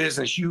leader in the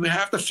business, you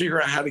have to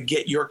figure out how to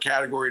get your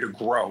category to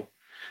grow.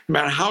 No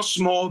matter how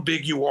small or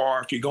big you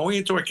are, if you're going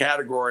into a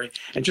category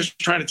and just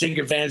trying to take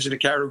advantage of the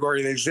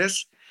category that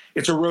exists,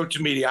 it's a road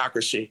to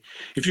mediocrity.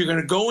 If you're going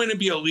to go in and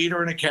be a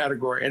leader in a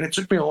category, and it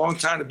took me a long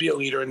time to be a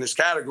leader in this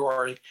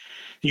category,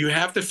 you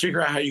have to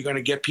figure out how you're going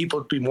to get people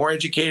to be more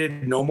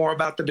educated, know more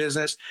about the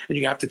business, and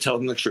you have to tell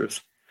them the truth.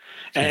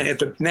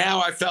 And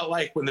now I felt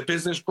like when the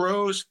business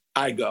grows,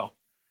 I go.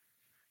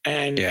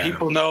 And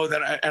people know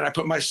that I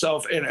put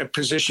myself in a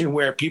position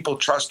where people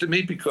trusted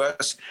me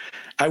because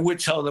I would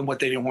tell them what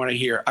they didn't want to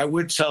hear. I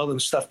would tell them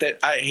stuff that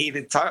I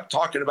hated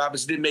talking about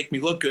because it didn't make me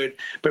look good,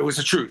 but it was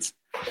the truth.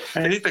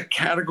 And I think the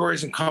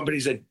categories and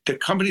companies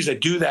that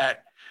do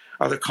that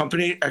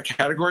are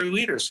category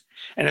leaders.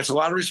 And it's a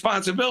lot of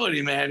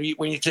responsibility, man,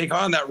 when you take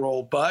on that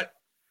role. But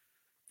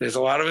There's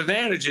a lot of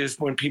advantages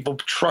when people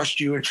trust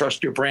you and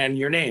trust your brand and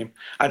your name.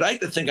 I'd like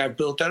to think I've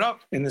built that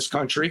up in this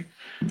country.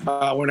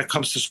 When it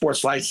comes to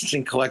sports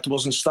licensing,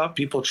 collectibles and stuff,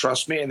 people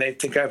trust me and they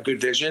think I have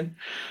good vision,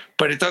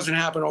 but it doesn't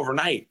happen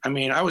overnight. I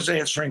mean, I was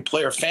answering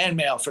player fan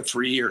mail for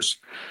 3 years,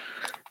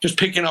 just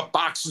picking up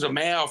boxes of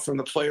mail from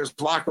the players'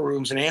 locker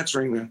rooms and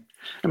answering them.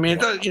 I mean,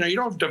 it does, you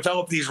don't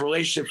develop these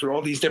relationships with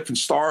all these different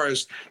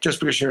stars just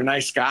because you're a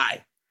nice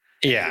guy.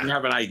 Yeah. You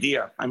have an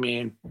idea. I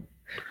mean,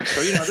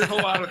 so, there's a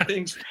lot of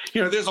things,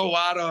 there's a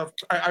lot of,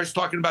 I was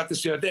talking about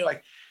this the other day,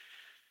 like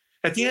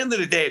at the end of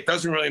the day, it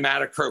doesn't really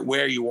matter, Kurt,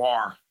 where you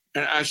are.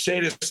 And I say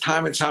this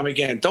time and time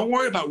again, don't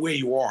worry about where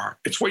you are.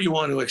 It's what you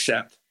want to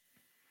accept.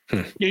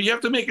 You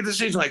have to make a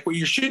decision, like what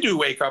you should do,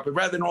 wake up, and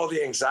rather than all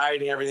the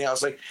anxiety and everything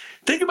else, like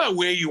think about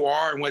where you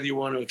are and whether you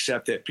want to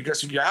accept it.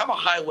 Because if you have a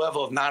high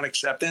level of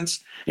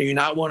non-acceptance and you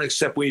not want to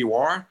accept where you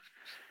are,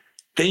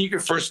 then you can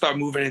first start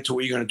moving into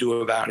what you're going to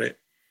do about it.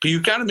 But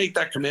you've got to make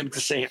that commitment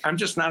to say, I'm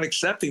just not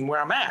accepting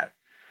where I'm at.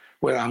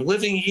 Whether I'm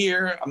living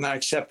here, I'm not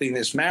accepting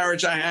this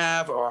marriage I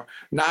have, or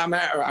not.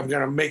 Or I'm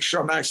going to make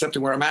sure I'm not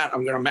accepting where I'm at.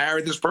 I'm going to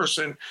marry this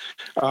person.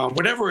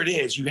 Whatever it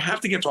is, you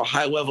have to get to a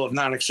high level of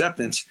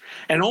non-acceptance.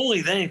 And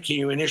only then can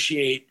you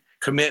initiate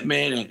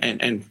commitment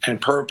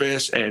and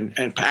purpose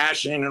and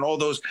passion and all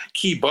those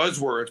key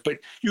buzzwords. But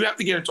you have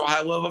to get into a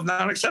high level of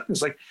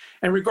non-acceptance.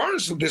 And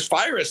regardless of this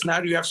virus,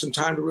 now you have some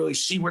time to really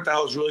see what the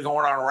hell is really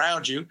going on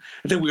around you.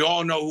 I think we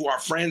all know who our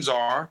friends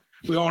are.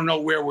 We all know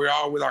where we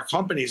are with our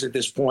companies at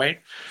this point.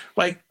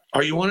 Like,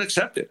 are you want to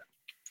accept it?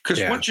 Because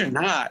once you're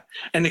not,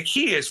 and the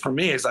key is for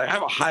me is I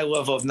have a high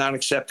level of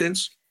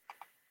non-acceptance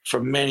for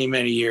many,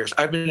 many years.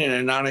 I've been in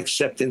a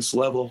non-acceptance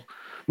level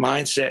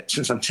mindset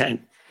since I'm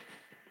 10.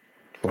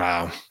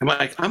 Wow. I'm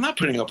like, I'm not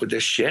putting up with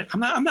this shit. I'm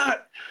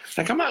not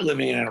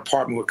living in an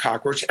apartment with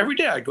cockroaches. Every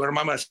day I go to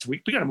my mom,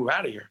 we got to move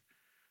out of here.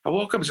 I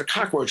woke up as a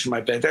cockroach in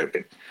my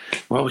bed.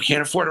 Well, we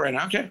can't afford it right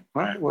now. Okay,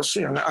 all right, we'll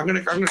see. I'm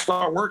gonna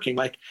start working.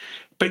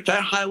 But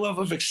that high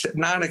level of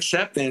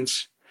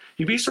non-acceptance,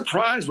 you'd be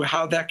surprised with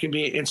how that can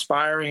be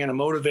inspiring and a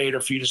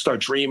motivator for you to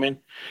start dreaming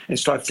and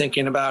start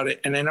thinking about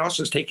it, and then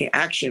also taking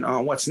action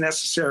on what's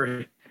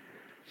necessary.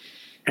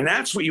 And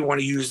that's what you want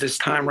to use this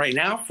time right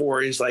now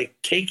for, is like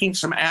taking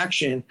some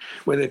action,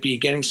 whether it be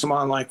getting some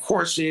online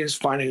courses,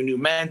 finding a new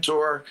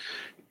mentor,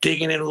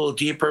 digging in a little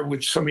deeper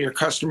with some of your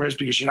customers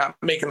because you're not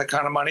making the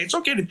kind of money. It's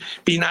okay to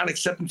be not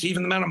accepting to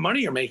even the amount of money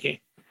you're making.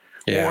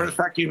 Yeah. Or the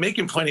fact that you're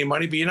making plenty of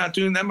money, but you're not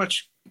doing that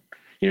much.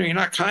 You're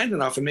not kind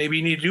enough, and maybe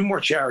you need to do more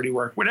charity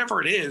work.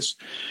 Whatever it is,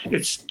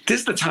 this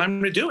is the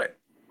time to do it,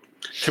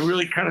 to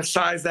really kind of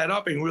size that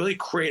up and really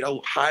create a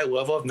high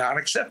level of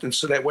non-acceptance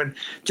so that when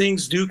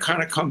things do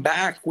kind of come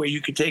back where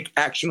you can take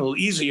action a little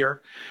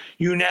easier,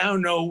 you now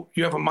know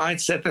you have a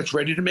mindset that's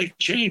ready to make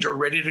change or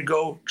ready to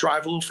go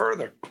drive a little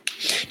further.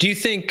 Do you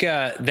think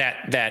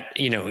that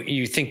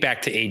you think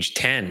back to age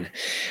 10,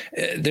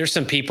 there's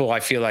some people I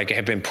feel like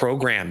have been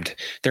programmed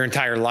their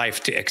entire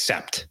life to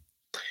accept.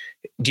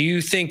 Do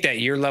you think that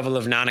your level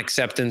of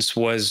non-acceptance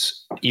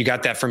you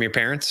got that from your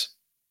parents?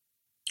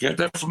 Got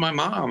that from my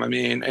mom. I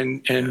mean,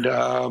 and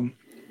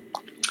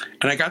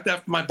I got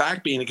that from my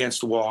back being against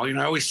the wall.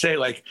 I always say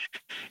like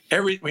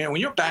when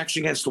your back's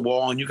against the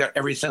wall and you got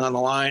everything on the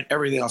line,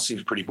 everything else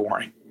seems pretty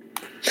boring.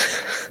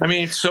 I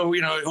mean, so,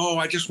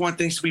 I just want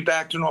things to be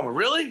back to normal.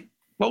 Really?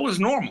 What was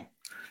normal?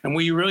 And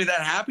were you really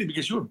that happy?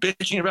 Because you were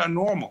bitching about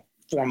normal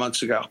 4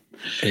 months ago.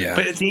 Yeah.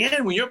 But at the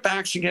end, when your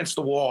back's against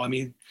the wall, I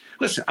mean,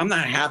 listen, I'm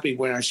not happy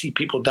when I see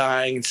people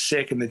dying and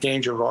sick and the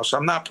danger of it all, so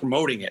I'm not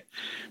promoting it.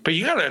 But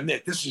you got to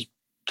admit, this is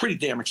pretty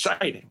damn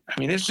exciting. I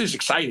mean, this is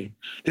exciting.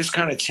 This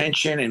kind of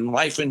tension and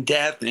life and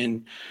death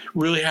and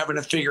really having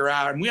to figure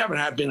out, and we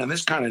haven't been on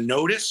this kind of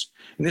notice,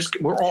 and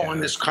we're all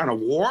in this kind of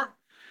war.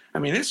 I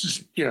mean, this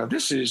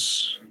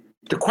is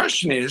the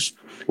question is,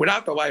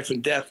 without the life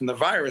and death and the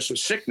virus of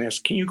sickness,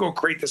 can you go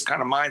create this kind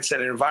of mindset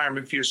and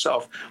environment for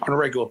yourself on a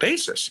regular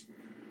basis?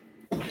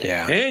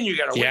 Yeah. And you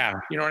got to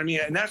win. You know what I mean?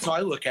 And that's how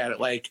I look at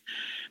it. Like,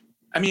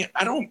 I mean,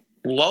 I don't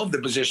love the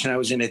position I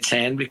was in at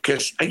 10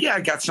 because,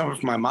 I got some of it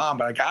from my mom,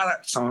 but I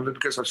got some of it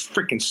because I was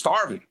freaking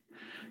starving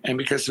and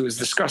because it was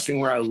disgusting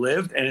where I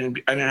lived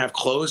and I didn't have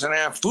clothes and I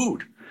didn't have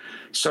food.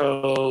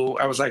 So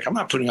I was like, I'm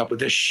not putting up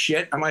with this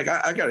shit. I'm like,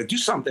 I got to do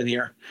something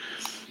here.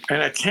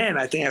 And at 10,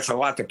 I think that's a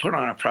lot to put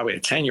on probably a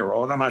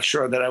 10-year-old. I'm not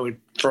sure that I would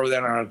throw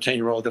that on a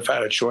 10-year-old if I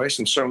had a choice.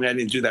 And certainly I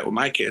didn't do that with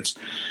my kids.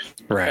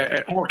 Right.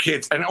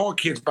 And all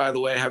kids, by the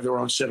way, have their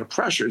own set of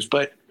pressures.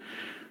 But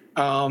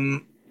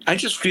I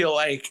just feel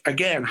like,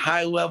 again,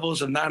 high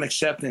levels of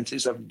non-acceptance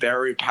is a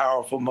very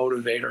powerful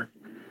motivator.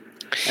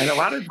 And a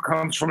lot of it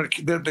comes from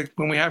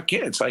when we have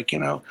kids. Like,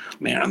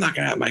 man, I'm not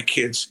going to have my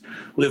kids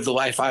live the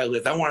life I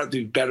lived. I want to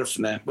do better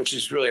for them, which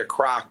is really a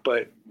crock,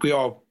 but we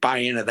all buy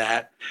into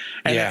that.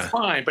 And that's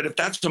fine. But if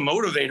that's the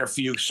motivator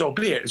for you, so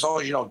be it. As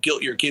long as you don't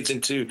guilt your kids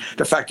into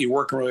the fact that you're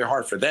working really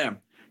hard for them.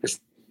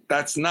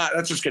 that's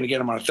just going to get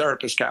them on a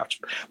therapist couch.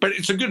 But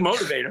it's a good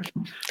motivator.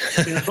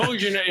 As long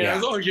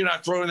as you're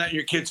not throwing that in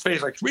your kid's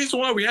face, like, the reason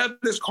why we have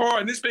this car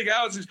and this big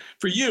house is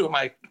for you. I'm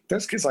like,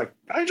 this kid's like,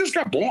 I just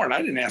got born.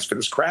 I didn't ask for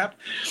this crap.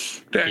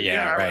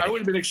 I would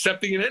have been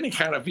accepting it any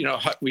kind of,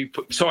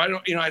 so I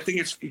don't, I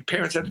think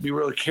parents have to be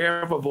really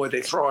careful of what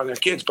they throw on their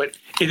kids, but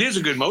it is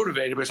a good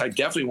motivator because I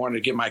definitely wanted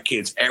to give my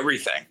kids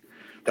everything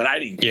that I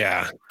didn't.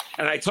 Yeah.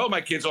 And I told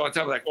my kids all the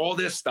time, like, all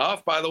this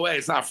stuff, by the way,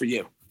 it's not for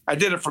you. I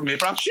did it for me,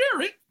 but I'll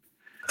share it.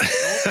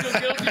 Don't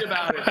feel guilty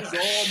about it. This is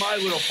all my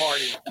little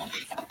party.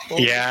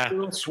 This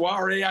little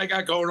soiree I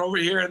got going over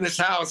here in this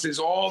house is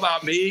all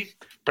about me.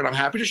 But I'm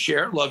happy to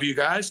share. Love you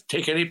guys.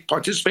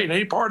 Participate in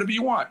any part of it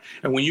you want.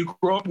 And when you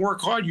grow up and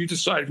work hard, you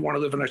decide if you want to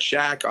live in a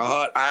shack, a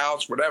hut, a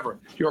house, whatever.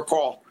 Your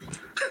call.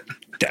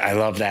 I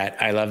love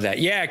that.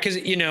 Yeah, because,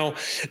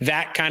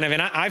 that kind of,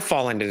 and I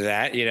fall into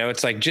that,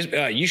 it's like, just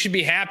you should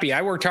be happy.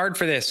 I worked hard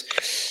for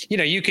this.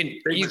 You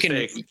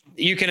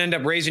can end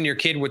up raising your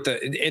kid with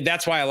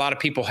that's why a lot of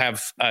people have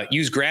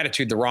used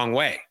gratitude the wrong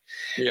way.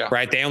 Yeah.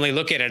 Right. They only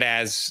look at it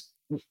as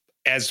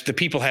the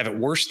people have it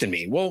worse than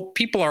me. Well,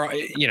 people are,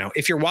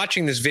 if you're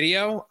watching this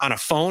video on a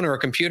phone or a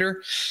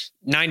computer,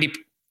 95%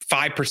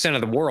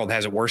 of the world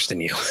has it worse than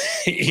you.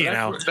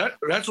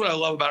 That's what I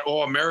love about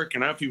All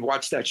American. I don't know if you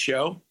watched that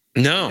show.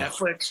 No.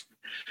 Netflix.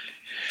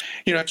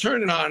 I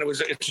turned it on.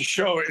 It's a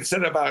show.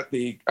 Instead about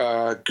the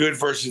good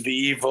versus the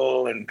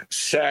evil and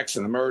sex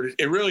and the murder,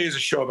 it really is a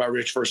show about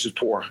rich versus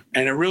poor.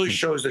 And it really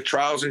shows the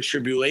trials and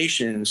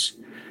tribulations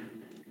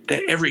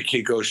that every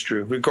kid goes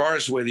through,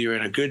 regardless of whether you're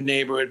in a good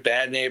neighborhood,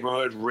 bad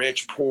neighborhood,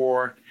 rich,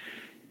 poor.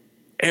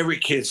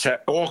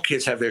 All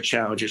kids have their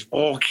challenges.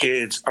 All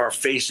kids are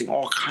facing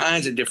all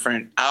kinds of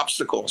different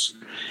obstacles.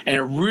 And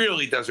it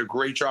really does a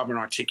great job in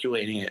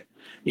articulating it,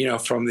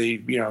 from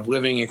the,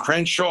 living in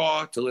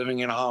Crenshaw to living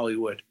in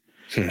Hollywood.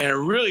 And it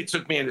really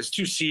took me, and it's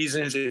 2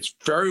 seasons. It's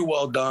very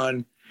well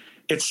done.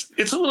 It's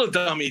a little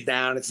dummied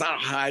down. It's not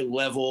high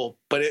level,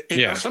 but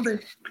it's something.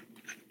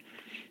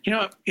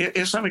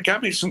 It's something. It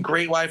got me some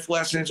great life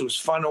lessons. It was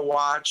fun to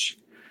watch.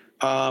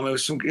 It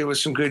was some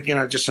good,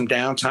 just some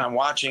downtime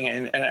watching.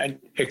 And I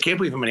can't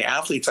believe how many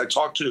athletes I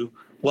talked to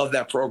love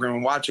that program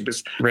and watch it.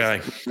 Because really,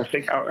 I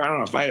think, I don't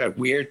know if I had a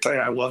weird thing.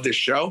 I love this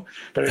show,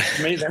 but it's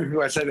amazing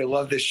who I said they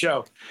love this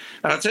show.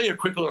 And I'll tell you a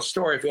quick little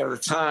story if you have the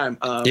time.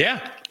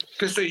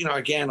 Because,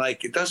 again,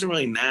 like, it doesn't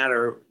really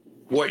matter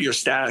what your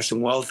status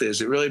and wealth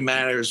is. It really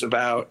matters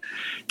about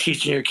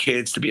teaching your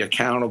kids to be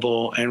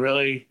accountable and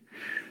really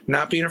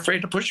not being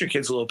afraid to push your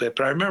kids a little bit.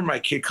 But I remember my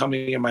kid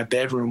coming in my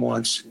bedroom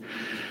once.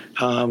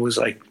 It was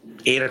like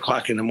 8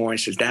 o'clock in the morning.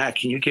 He says, "Dad,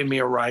 can you give me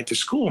a ride to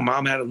school?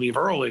 Mom had to leave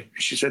early.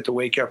 She said to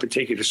wake up and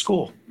take you to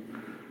school."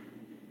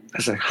 I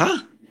was like, "Huh?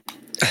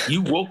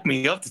 You woke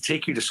me up to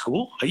take you to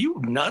school? Are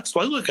you nuts? Do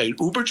I look like an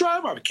Uber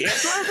driver? I'm a cab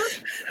driver?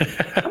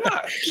 I'm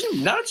not.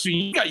 You nuts?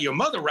 You got your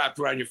mother wrapped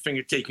around your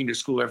finger taking you to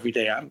school every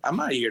day. I'm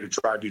not here to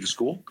drive you to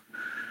school."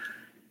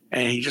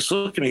 And he just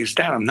looked at me. He said,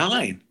 "Dad, I'm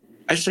 9.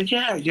 I said,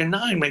 "Yeah, you're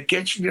 9, man.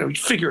 You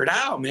figure it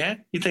out,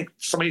 man. You think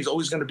somebody's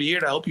always going to be here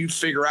to help you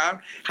figure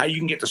out how you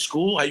can get to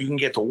school, how you can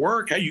get to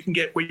work, how you can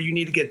get what you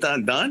need to get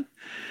done."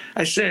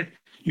 I said,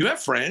 "You have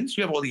friends.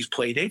 You have all these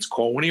play dates.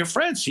 Call one of your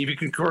friends. See if you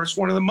can convince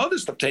one of the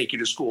mothers to take you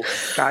to school.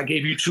 God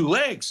gave you 2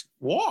 legs.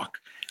 Walk.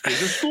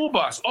 There's a school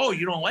bus. Oh,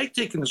 you don't like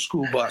taking the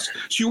school bus.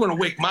 So you want to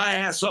wake my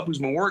ass up who's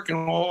been working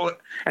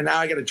and now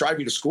I got to drive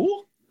you to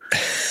school?"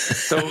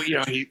 So,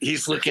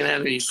 he's looking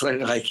at it. He's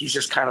he's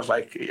just kind of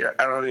like,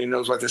 I don't even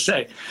know what to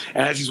say.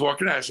 And as he's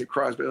walking out, I said,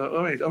 "Crosby,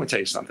 let me tell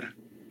you something.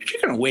 If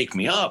you're going to wake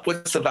me up,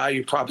 what's the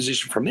value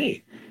proposition for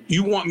me?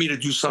 You want me to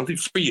do something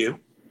for you.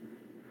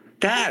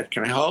 Dad,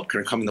 can I help?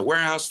 Can I come in the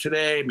warehouse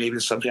today? Maybe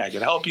there's something I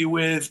can help you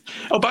with.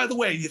 Oh, by the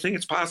way, you think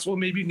it's possible?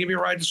 Maybe you can give me a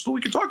ride to school.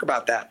 We can talk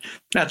about that."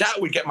 Now, that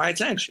would get my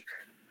attention.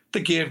 To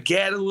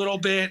get a little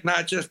bit,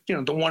 not just,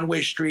 the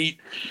one-way street.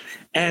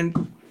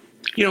 And,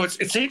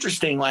 it's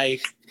interesting,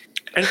 like,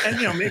 and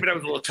maybe that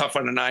was a little tough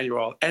on a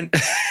 9-year-old. And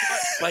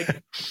like,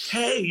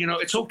 hey,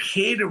 it's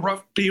okay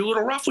to be a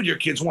little rough with your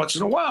kids once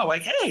in a while.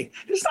 Like, hey,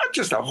 it's not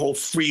just a whole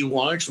free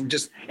lunch from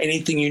just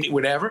anything you need,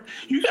 whatever.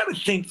 You got to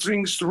think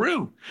things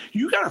through.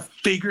 You got to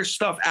figure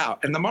stuff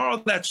out. And the moral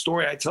of that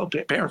story, I tell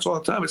parents all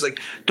the time, is like,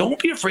 don't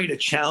be afraid to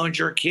challenge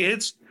your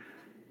kids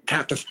to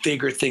have to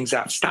figure things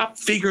out. Stop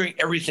figuring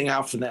everything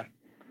out for them.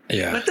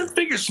 Yeah. Let them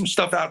figure some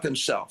stuff out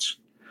themselves.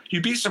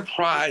 You'd be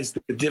surprised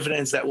at the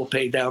dividends that will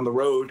pay down the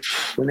road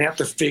when they have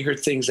to figure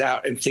things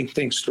out and think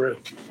things through.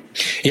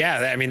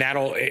 Yeah, I mean,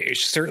 that'll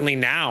certainly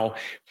now,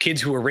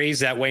 kids who are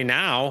raised that way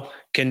now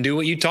can do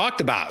what you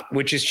talked about,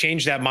 which is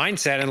change that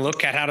mindset and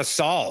look at how to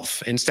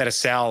solve instead of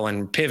sell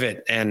and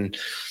pivot. And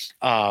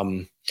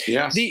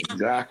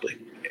exactly.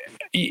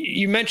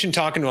 You mentioned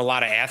talking to a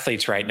lot of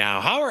athletes right now.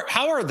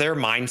 How are their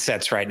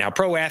mindsets right now?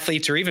 Pro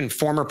athletes or even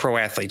former pro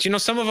athletes.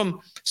 Some of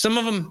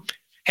them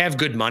have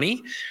good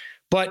money.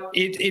 But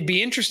it'd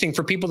be interesting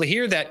for people to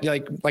hear that,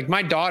 like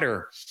my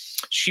daughter,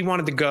 she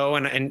wanted to go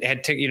and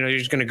had to, she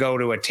was going to go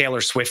to a Taylor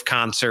Swift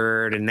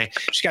concert, and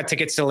she got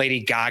tickets to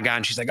Lady Gaga,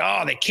 and she's like,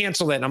 "Oh, they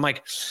canceled it." And I'm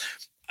like,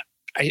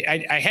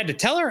 I had to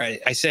tell her,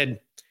 I said,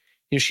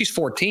 she's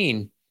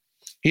 14.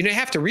 You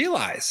have to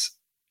realize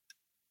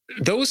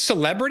those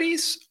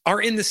celebrities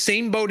are in the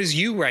same boat as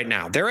you right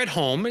now. They're at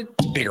home, it's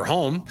a bigger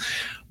home,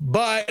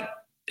 but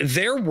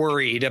they're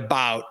worried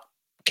about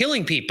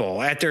killing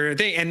people at their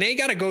thing. And they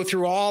got to go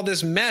through all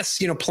this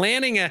mess,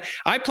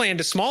 I planned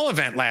a small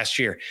event last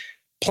year,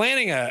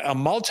 planning a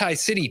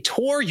multi-city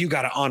tour. You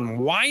got to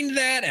unwind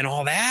that and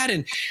all that.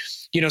 And,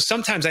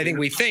 sometimes I think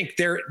we think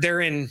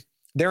they're in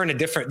a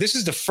different, this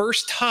is the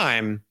first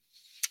time,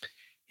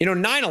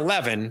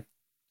 9/11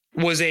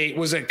 was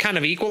a kind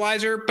of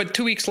equalizer, but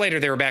 2 weeks later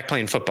they were back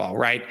playing football,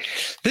 right?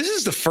 This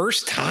is the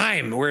first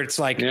time where it's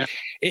like,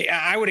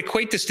 I would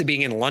equate this to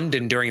being in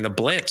London during the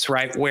Blitz,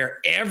 right? Where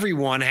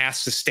everyone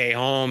has to stay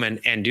home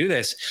and do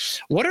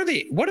this. What are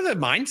the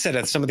mindset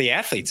of some of the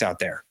athletes out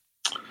there?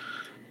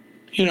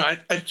 I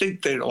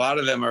think that a lot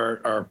of them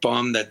are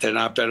bummed that they're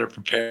not better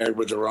prepared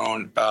with their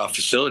own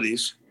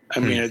facilities.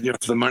 I mean,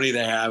 for the money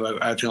they have,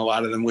 I think a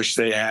lot of them wish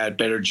they had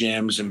better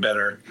gyms and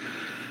better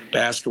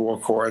basketball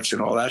courts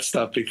and all that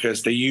stuff,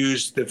 because they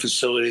use the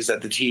facilities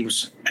that the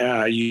teams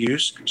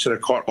use. So they're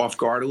caught off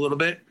guard a little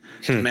bit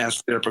to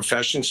master their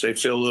profession. So they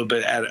feel a little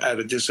bit at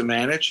a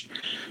disadvantage,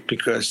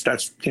 because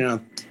that's, I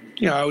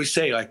always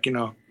say, like,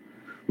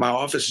 my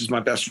office is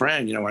my best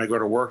friend. When I go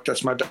to work,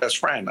 that's my best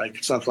friend. Like,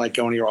 it's not like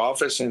going to your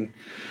office and,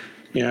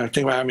 think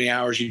about how many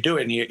hours you do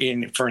it.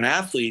 And for an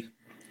athlete,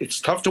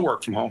 it's tough to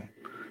work from home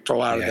for a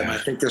lot of them. I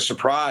think they're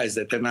surprised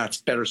that they're not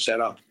better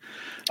set up.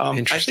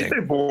 I think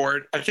they're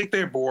bored. I think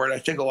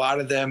a lot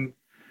of them,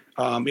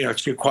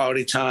 it's good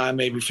quality time,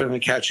 maybe for them to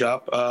catch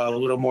up a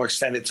little more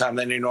extended time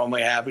than they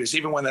normally have, because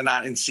even when they're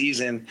not in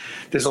season,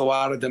 there's a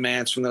lot of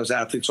demands from those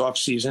athletes off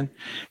season.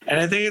 And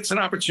I think it's an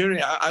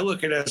opportunity. I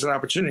look at it as an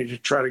opportunity to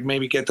try to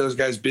maybe get those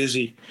guys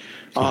busy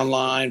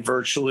online,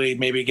 virtually,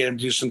 maybe get them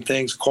to do some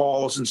things,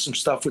 calls and some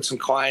stuff with some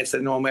clients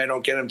that normally I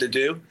don't get them to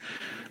do.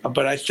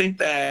 But I think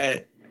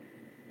that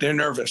they're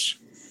nervous.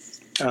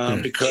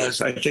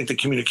 Because I think the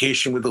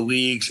communication with the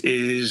leagues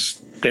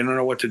is they don't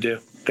know what to do.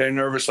 They're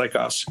nervous like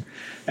us.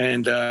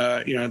 And,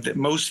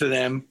 most of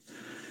them,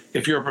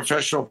 if you're a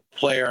professional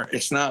player,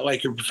 it's not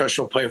like you're a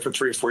professional player for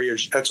 3 or 4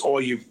 years. That's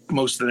all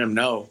most of them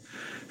know.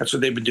 That's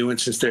what they've been doing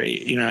since they're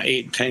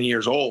 8 and 10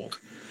 years old.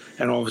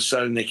 And all of a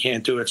sudden they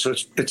can't do it. So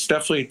it's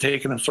definitely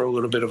taken them for a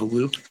little bit of a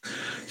loop,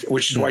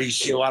 which is why you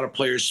see a lot of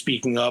players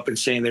speaking up and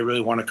saying they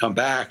really want to come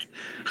back.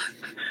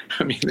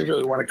 I mean, they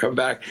really want to come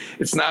back.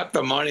 It's not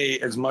the money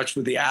as much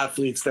with the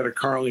athletes that are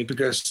currently,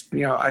 because,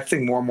 I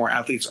think more and more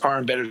athletes are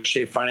in better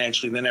shape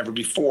financially than ever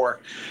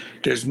before.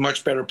 There's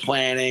much better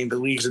planning. The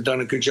leagues have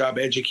done a good job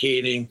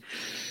educating.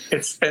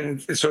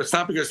 And so it's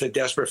not because they're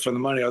desperate for the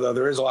money, although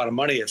there is a lot of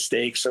money at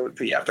stake. So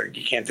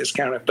you can't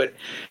discount it. But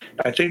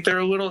I think they're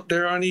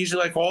uneasy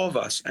like all of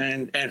us.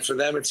 And for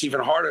them, it's even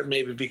harder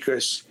maybe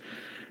because,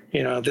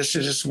 this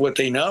is just what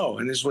they know,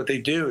 and this is what they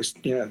do is,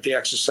 the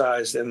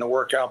exercise and the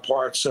workout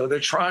part. So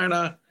they're trying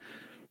to,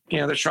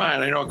 they're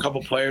trying. I know a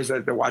couple players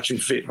that they're watching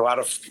a lot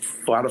of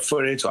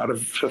footage, a lot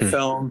of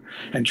film,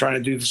 and trying to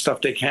do the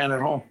stuff they can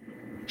at home.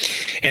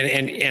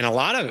 And a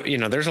lot of,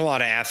 there's a lot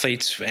of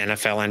athletes,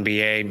 NFL,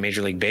 NBA,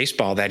 Major League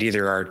Baseball, that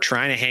either are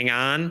trying to hang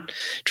on,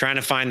 trying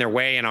to find their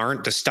way, and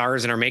aren't the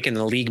stars and are making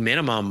the league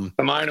minimum.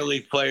 The minor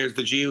league players,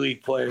 the G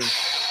League players.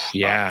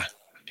 Yeah.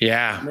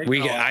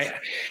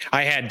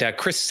 I had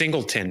Chris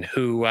Singleton,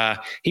 who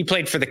he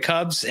played for the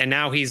Cubs, and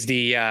now he's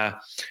the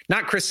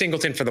not Chris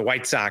Singleton for the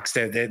White Sox,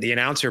 the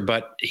announcer,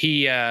 but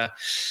he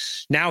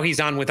now he's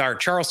on with our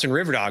Charleston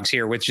River Dogs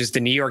here, which is the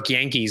New York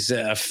Yankees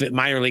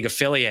minor league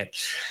affiliate.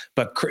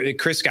 But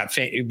Chris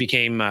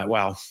became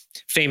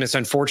famous.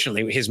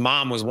 Unfortunately, his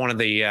mom was one of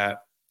the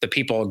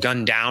people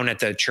gunned down at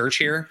the church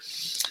here.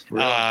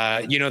 Really?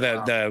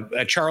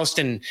 The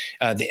Charleston,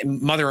 the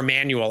Mother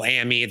Emanuel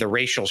AME, the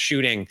racial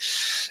shooting.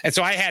 And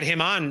so I had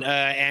him on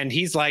and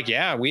he's like,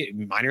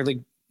 minor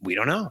league, we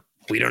don't know.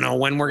 We don't know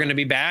when we're going to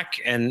be back.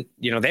 And,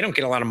 they don't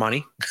get a lot of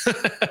money.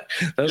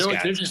 Those guys.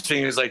 What's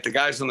interesting is like the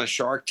guys on the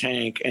Shark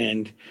Tank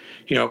and,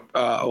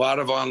 a lot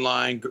of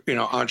online,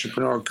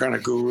 entrepreneur kind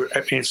of guru. I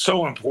mean, it's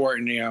so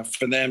important,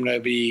 for them to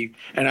be,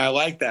 and I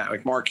like that.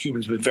 Like Mark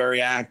Cuban's been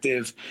very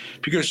active,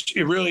 because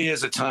it really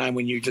is a time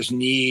when you just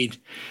need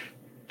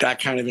that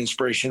kind of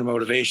inspiration and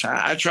motivation.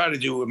 I try to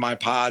do it with my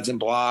pods and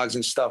blogs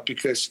and stuff,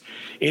 because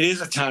it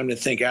is a time to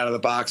think out of the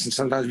box. And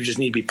sometimes we just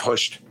need to be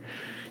pushed,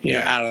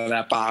 out of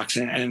that box.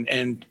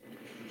 And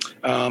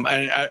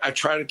I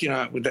try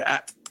to, with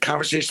the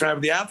conversation I have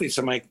with the athletes,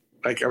 I'm like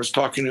I was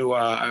talking to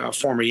a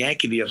former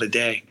Yankee the other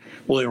day,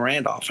 Willie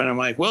Randolph. And I'm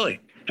like, Willie,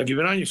 have you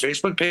been on your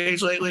Facebook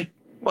page lately?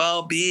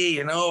 Well,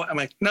 I'm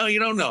like, no, you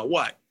don't know.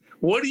 What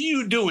are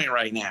you doing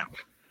right now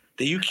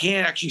that you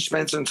can't actually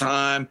spend some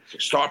time,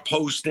 start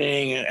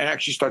posting and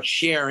actually start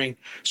sharing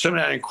some of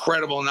that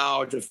incredible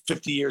knowledge of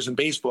 50 years in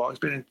baseball? He's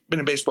been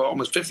in baseball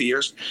almost 50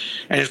 years,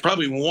 and he's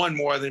probably won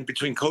more than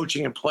between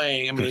coaching and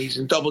playing. I mean, he's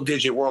in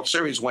double-digit World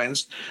Series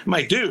wins. I'm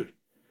like, dude,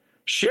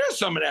 share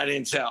some of that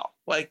intel.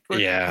 Like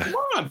yeah, come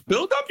on,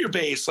 build up your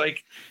base.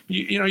 Like,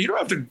 you know, you don't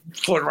have to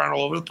float around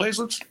all over the place.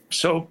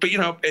 But you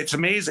know, it's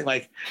amazing.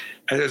 Like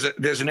there's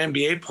an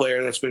NBA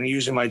player that's been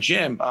using my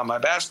gym, my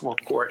basketball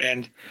court.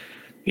 And,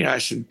 you know, I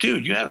said,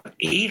 dude, you have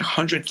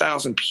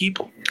 800,000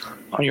 people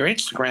on your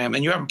Instagram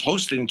and you haven't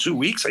posted in 2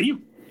 weeks. Are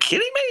you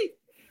kidding me?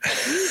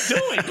 What are you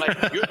doing?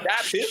 Like, you're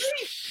that busy?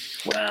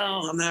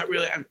 Well, I'm not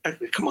really.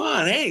 Come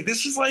on. Hey,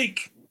 this is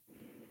like,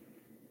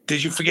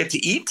 did you forget to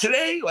eat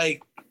today?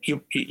 Like,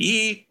 you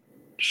eat,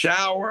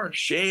 shower,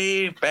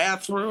 shave,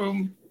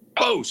 bathroom,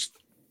 post.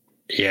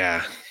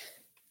 Yeah.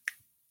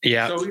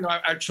 Yeah. So, you know,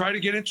 I try to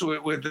get into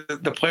it with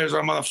the players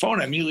I'm on the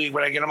phone. Immediately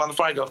when I get them on the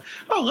phone, I go,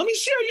 oh, let me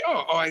see how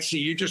you, oh, I see.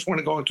 You just want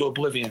to go into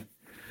oblivion.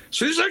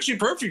 So this is actually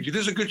perfect.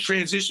 This is a good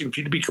transition for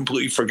you to be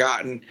completely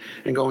forgotten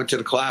and go into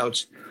the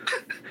clouds.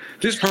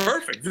 This is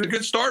perfect. This is a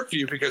good start for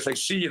you because I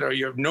see, you know,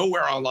 you're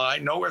nowhere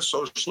online, nowhere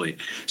socially.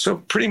 So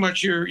pretty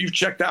much you've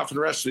checked out for the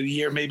rest of the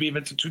year, maybe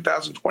even to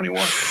 2021.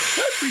 Good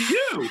for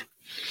you.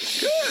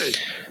 Good.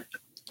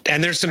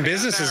 And there's some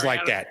businesses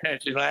like that.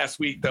 Last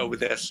week though, with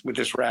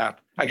this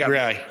rap, I got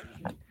really.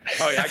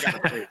 Oh yeah, I got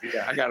him crazy.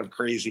 Yeah, I got him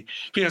crazy.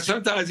 You know,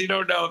 sometimes you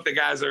don't know if the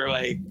guys are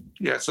like,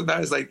 yeah.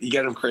 Sometimes like you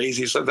get them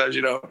crazy. Sometimes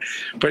you don't.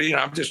 But you know,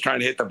 I'm just trying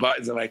to hit the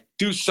buttons and like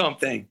do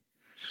something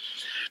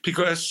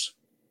because,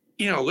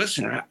 you know,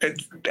 listen,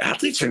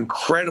 athletes are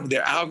incredible.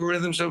 Their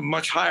algorithms are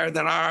much higher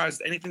than ours.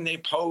 Anything they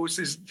post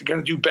is going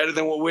to do better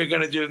than what we're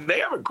going to do. They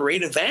have a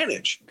great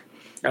advantage.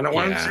 And I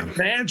want them to take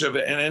advantage of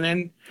it. And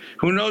then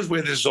who knows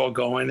where this is all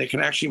going. They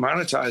can actually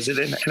monetize it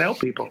and help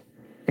people.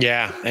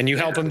 Yeah. And you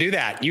help them do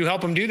that. You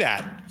help them do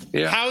that.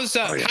 Yeah. How's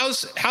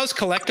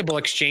Collectible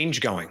Exchange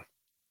going?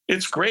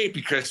 It's great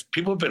because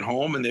people have been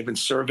home and they've been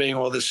surveying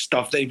all this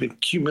stuff they've been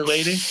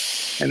accumulating.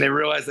 And they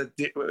realize that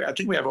I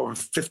think we have over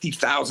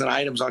 50,000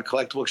 items on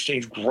Collectible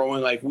Exchange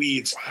growing like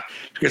weeds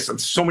because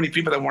there's so many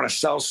people that want to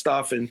sell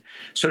stuff. And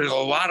so there's a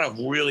lot of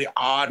really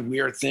odd,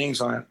 weird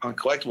things on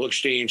Collectible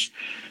Exchange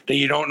that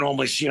you don't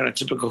normally see on a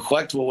typical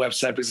collectible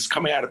website because it's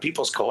coming out of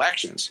people's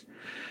collections.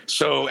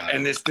 So,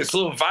 and this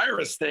little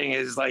virus thing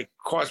is like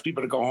caused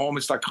people to go home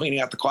and start cleaning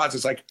out the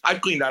closets. Like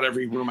I've cleaned out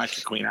every room I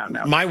can clean out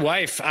now. My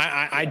wife,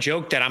 I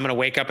joked that I'm going to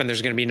wake up and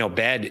there's going to be no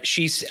bed.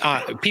 She's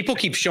people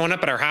keep showing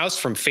up at our house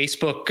from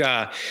Facebook.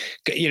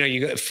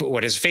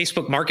 What is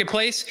Facebook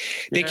Marketplace?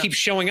 They keep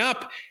showing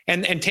up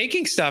and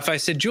taking stuff. I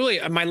said,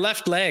 Julie, my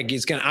left leg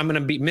I'm going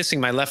to be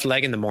missing my left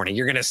leg in the morning.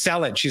 You're going to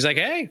sell it. She's like,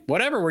 hey,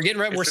 whatever. We're getting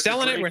ready. We're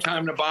selling it. It's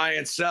time to buy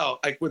and sell.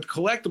 Like with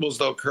collectibles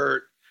though,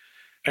 Kurt.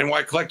 And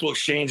why Collectible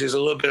Exchange is a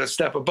little bit of a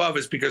step above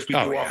is because we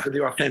do offer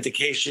the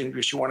authentication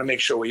because you want to make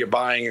sure what you're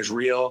buying is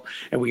real.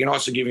 And we can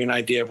also give you an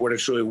idea of what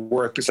it's really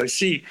worth. Because I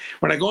see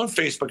when I go on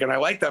Facebook and I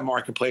like that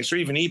marketplace or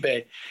even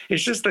eBay,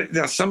 it's just that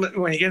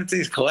when you get into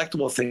these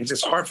collectible things,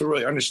 it's hard to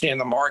really understand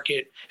the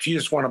market. If you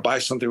just want to buy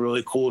something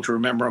really cool to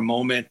remember a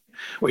moment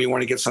or you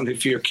want to get something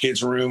for your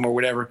kid's room or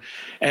whatever.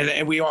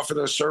 And we offer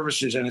those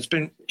services. And it's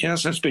been,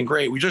 it's been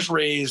great. We just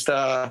raised,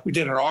 we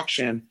did an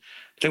auction.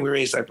 I think we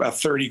raised like about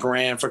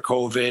 $30,000 for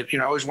COVID.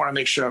 I always want to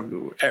make sure.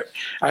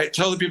 I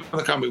tell the people in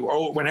the company,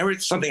 whenever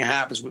something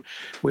happens,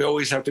 we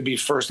always have to be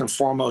first and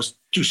foremost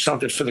do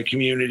something for the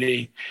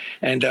community.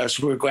 And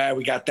so we're glad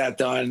we got that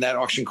done. That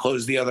auction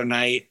closed the other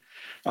night.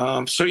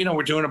 So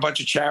we're doing a bunch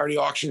of charity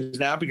auctions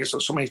now because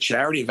so many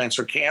charity events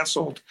are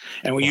canceled,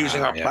 and we're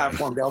using our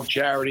platform to help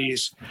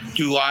charities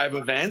do live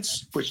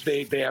events, which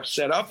they have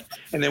set up,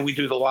 and then we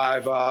do the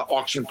live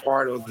auction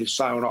part or the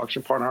silent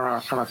auction part on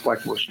our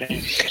Collectible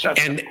Exchange. So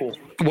that's really cool.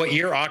 What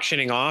you're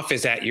auctioning off,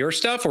 is that your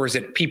stuff or is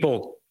it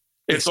people?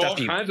 It's all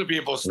kinds of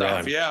people's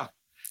stuff. Really? Yeah.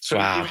 So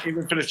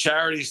even for the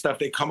charity stuff,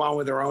 they come on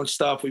with their own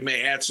stuff. We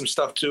may add some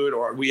stuff to it,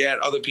 or we add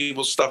other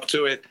people's stuff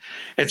to it.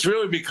 It's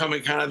really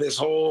becoming kind of this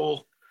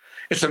whole.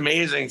 It's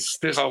amazing.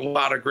 There's a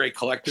lot of great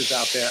collectors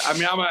out there. I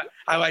mean,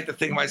 I like to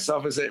think of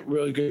myself as a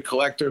really good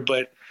collector,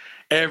 but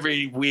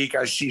every week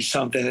I see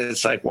something and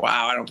it's like,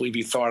 wow, I don't believe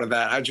you thought of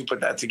that. How'd you put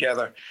that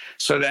together?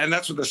 And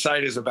that's what the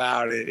site is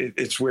about.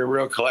 It's where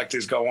real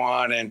collectors go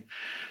on, and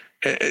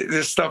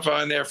there's stuff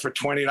on there for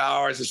 $20.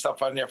 There's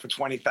stuff on there for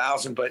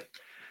 $20,000, but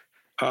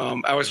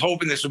I was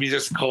hoping this would be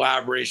just a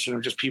collaboration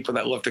of just people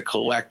that look to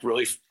collect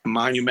really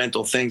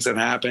monumental things that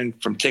happen,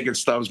 from ticket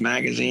stubs,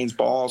 magazines,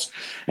 balls,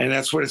 and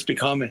that's what it's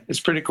becoming. It's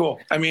pretty cool.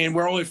 I mean,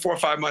 we're only 4 or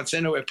 5 months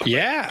into it. But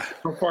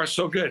so far,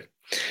 so good.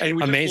 And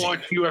we just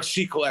launched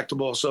UFC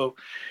Collectible, so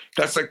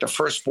that's like the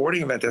first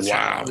sporting event that's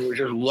happening. We're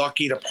just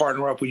lucky to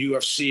partner up with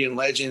UFC and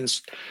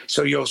Legends.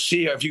 So you'll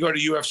see if you go to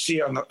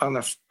UFC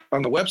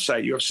on the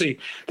website, UFC,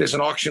 there's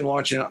an auction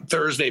launching on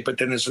Thursday, but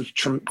then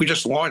we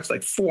just launched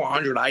like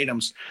 400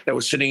 items that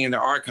was sitting in their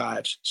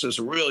archives. So there's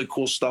really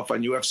cool stuff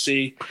on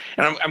UFC,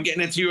 and I'm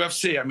getting into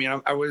UFC. I mean,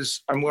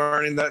 I'm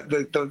learning that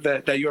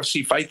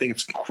UFC fight thing.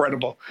 It's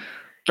incredible.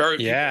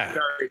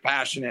 Very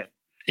passionate.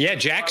 Yeah,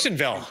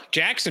 Jacksonville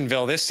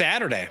this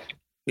Saturday.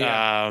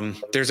 Yeah.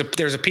 There's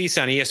a piece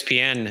on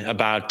ESPN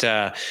about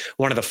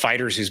one of the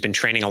fighters who's been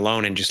training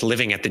alone and just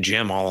living at the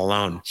gym all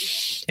alone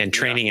and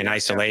training in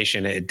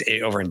isolation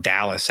over in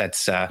Dallas.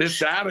 That's this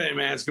Saturday,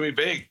 man. It's gonna be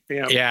big.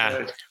 You know,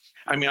 yeah.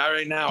 I mean,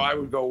 right now I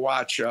would go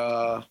watch.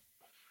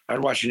 I'd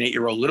watch an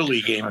 8-year-old Little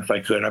League game if I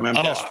could. I mean,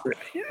 I'm desperate.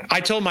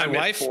 I told my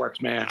wife,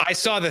 sports, man. I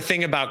saw the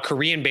thing about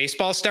Korean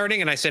baseball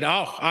starting, and I said,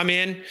 "Oh, I'm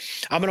in.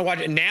 I'm going to watch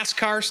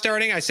NASCAR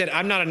starting." I said,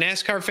 "I'm not a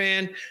NASCAR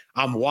fan.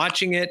 I'm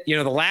watching it." You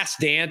know, The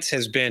Last Dance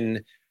has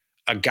been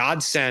a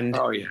godsend.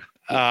 Oh yeah.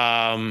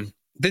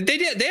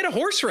 They had a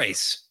horse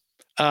race.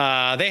 They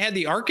had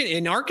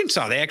in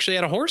Arkansas. They actually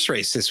had a horse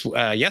race this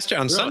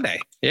yesterday on Sunday.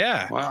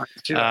 Yeah. Wow.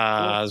 Cool.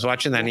 I was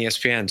watching that on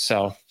ESPN.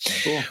 So,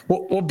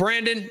 cool. Well,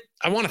 Brandon,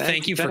 I want to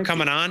thank you for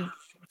coming on.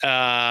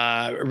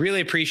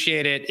 Really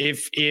appreciate it.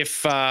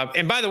 If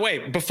and by the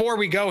way, before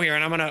we go here,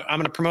 and I'm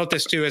gonna promote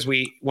this too as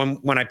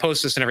when I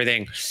post this and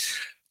everything.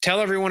 Tell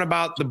everyone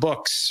about the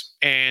books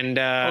and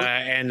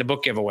the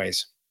book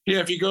giveaways. Yeah,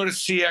 if you go to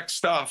CX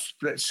Stuff,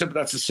 that's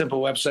a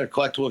simple website,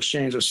 collectible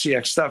exchange of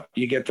CX Stuff.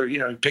 You get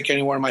pick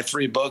any one of my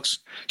 3 books,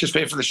 just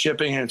pay for the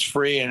shipping and it's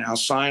free, and I'll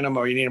sign them,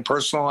 or you need them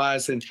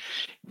personalized. And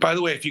by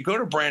the way, if you go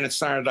to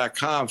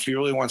BrandonSteiner.com, if you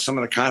really want some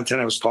of the content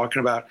I was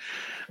talking about,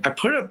 I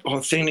put a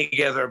whole thing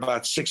together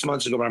about 6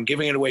 months ago, but I'm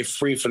giving it away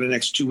free for the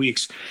next 2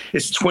 weeks.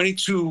 It's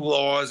 22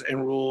 laws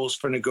and rules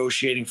for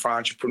negotiating for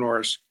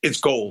entrepreneurs. It's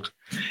gold.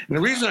 And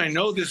the reason I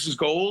know this is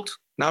gold,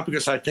 not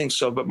because I think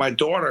so, but my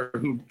daughter,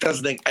 who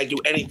doesn't think I do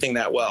anything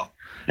that well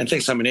and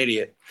thinks I'm an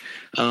idiot,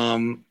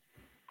 and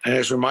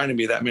has reminded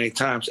me that many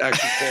times,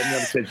 actually called me up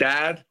and said,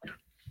 "Dad,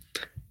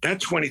 that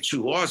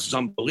 22 laws is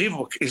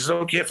unbelievable. Is it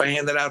okay if I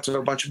hand that out to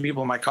a bunch of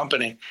people in my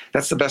company?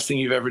 That's the best thing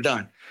you've ever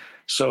done."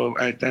 So,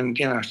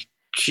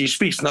 she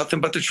speaks nothing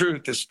but the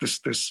truth,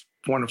 this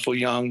wonderful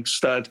young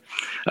stud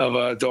of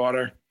a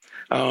daughter.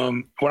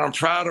 What I'm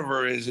proud of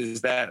her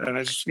is that, and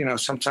I just,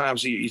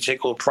 sometimes you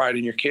take a little pride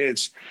in your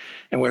kids.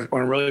 And what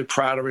I'm really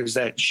proud of her is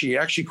that she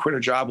actually quit her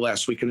job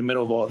last week in the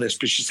middle of all this,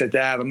 but she said,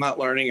 "Dad, I'm not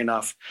learning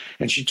enough."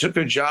 And she took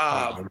a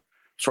job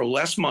for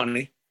less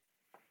money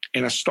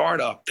in a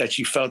startup that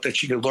she felt that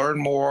she could learn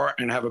more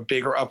and have a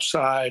bigger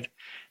upside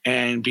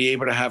and be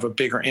able to have a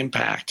bigger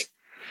impact.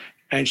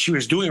 And she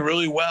was doing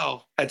really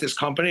well at this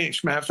company. As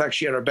a matter of fact,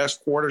 she had her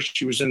best quarter.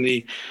 She was in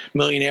the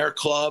Millionaire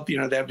Club. They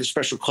have this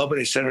special club, but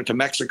they sent her to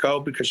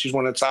Mexico because she's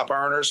one of the top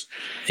earners.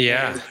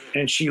 Yeah.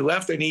 And she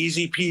left an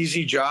easy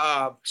peasy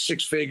job,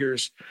 6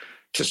 figures,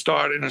 to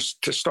start in a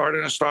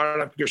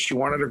startup because she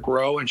wanted to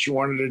grow and she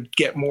wanted to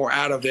get more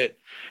out of it,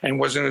 and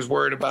wasn't as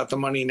worried about the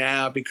money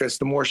now, because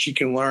the more she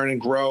can learn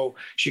and grow,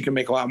 she can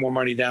make a lot more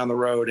money down the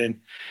road. And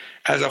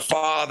as a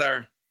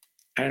father,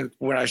 and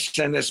when I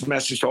send this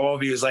message to all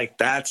of you, is like,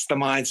 that's the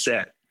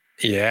mindset.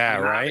 Yeah,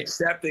 I'm right. not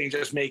accepting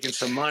just making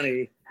some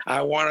money.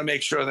 I want to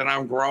make sure that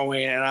I'm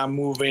growing and I'm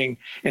moving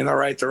in the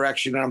right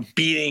direction. And I'm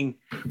beating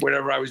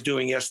whatever I was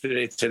doing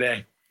yesterday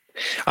today.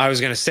 I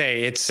was going to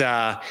say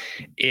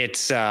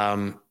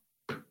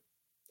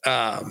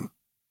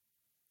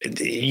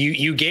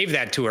you gave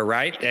that to her,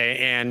 right?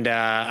 And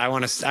I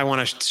want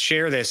to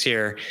share this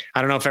here. I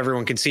don't know if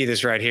everyone can see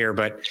this right here,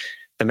 but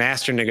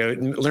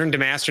learn to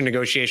master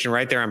negotiation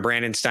right there on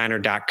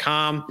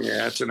BrandonSteiner.com. Yeah,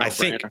 that's a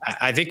no-brainer.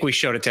 I think we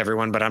showed it to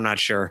everyone, but I'm not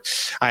sure.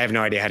 I have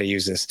no idea how to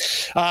use this.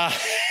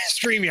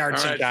 StreamYard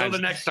sometimes. All right, so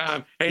the next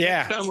time.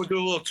 Next time we'll do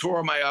a little tour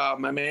of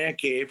my man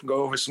cave and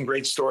go over some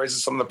great stories of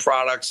some of the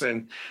products,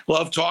 and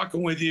love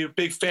talking with you.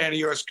 Big fan of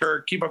yours,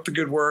 Kurt. Keep up the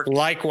good work.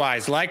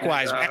 Likewise. And,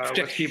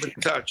 let's keep in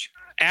touch.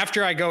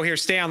 After I go here,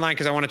 stay online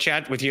because I want to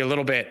chat with you a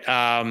little bit.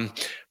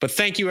 But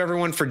thank you,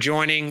 everyone, for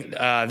joining.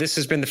 This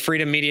has been the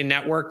Freedom Media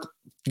Network.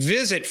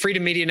 Visit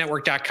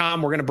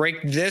freedommedianetwork.com. We're going to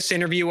break this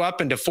interview up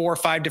into 4 or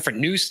 5 different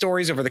news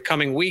stories over the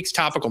coming weeks,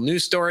 topical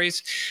news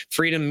stories.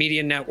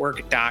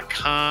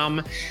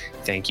 freedommedianetwork.com.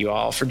 Thank you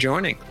all for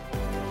joining.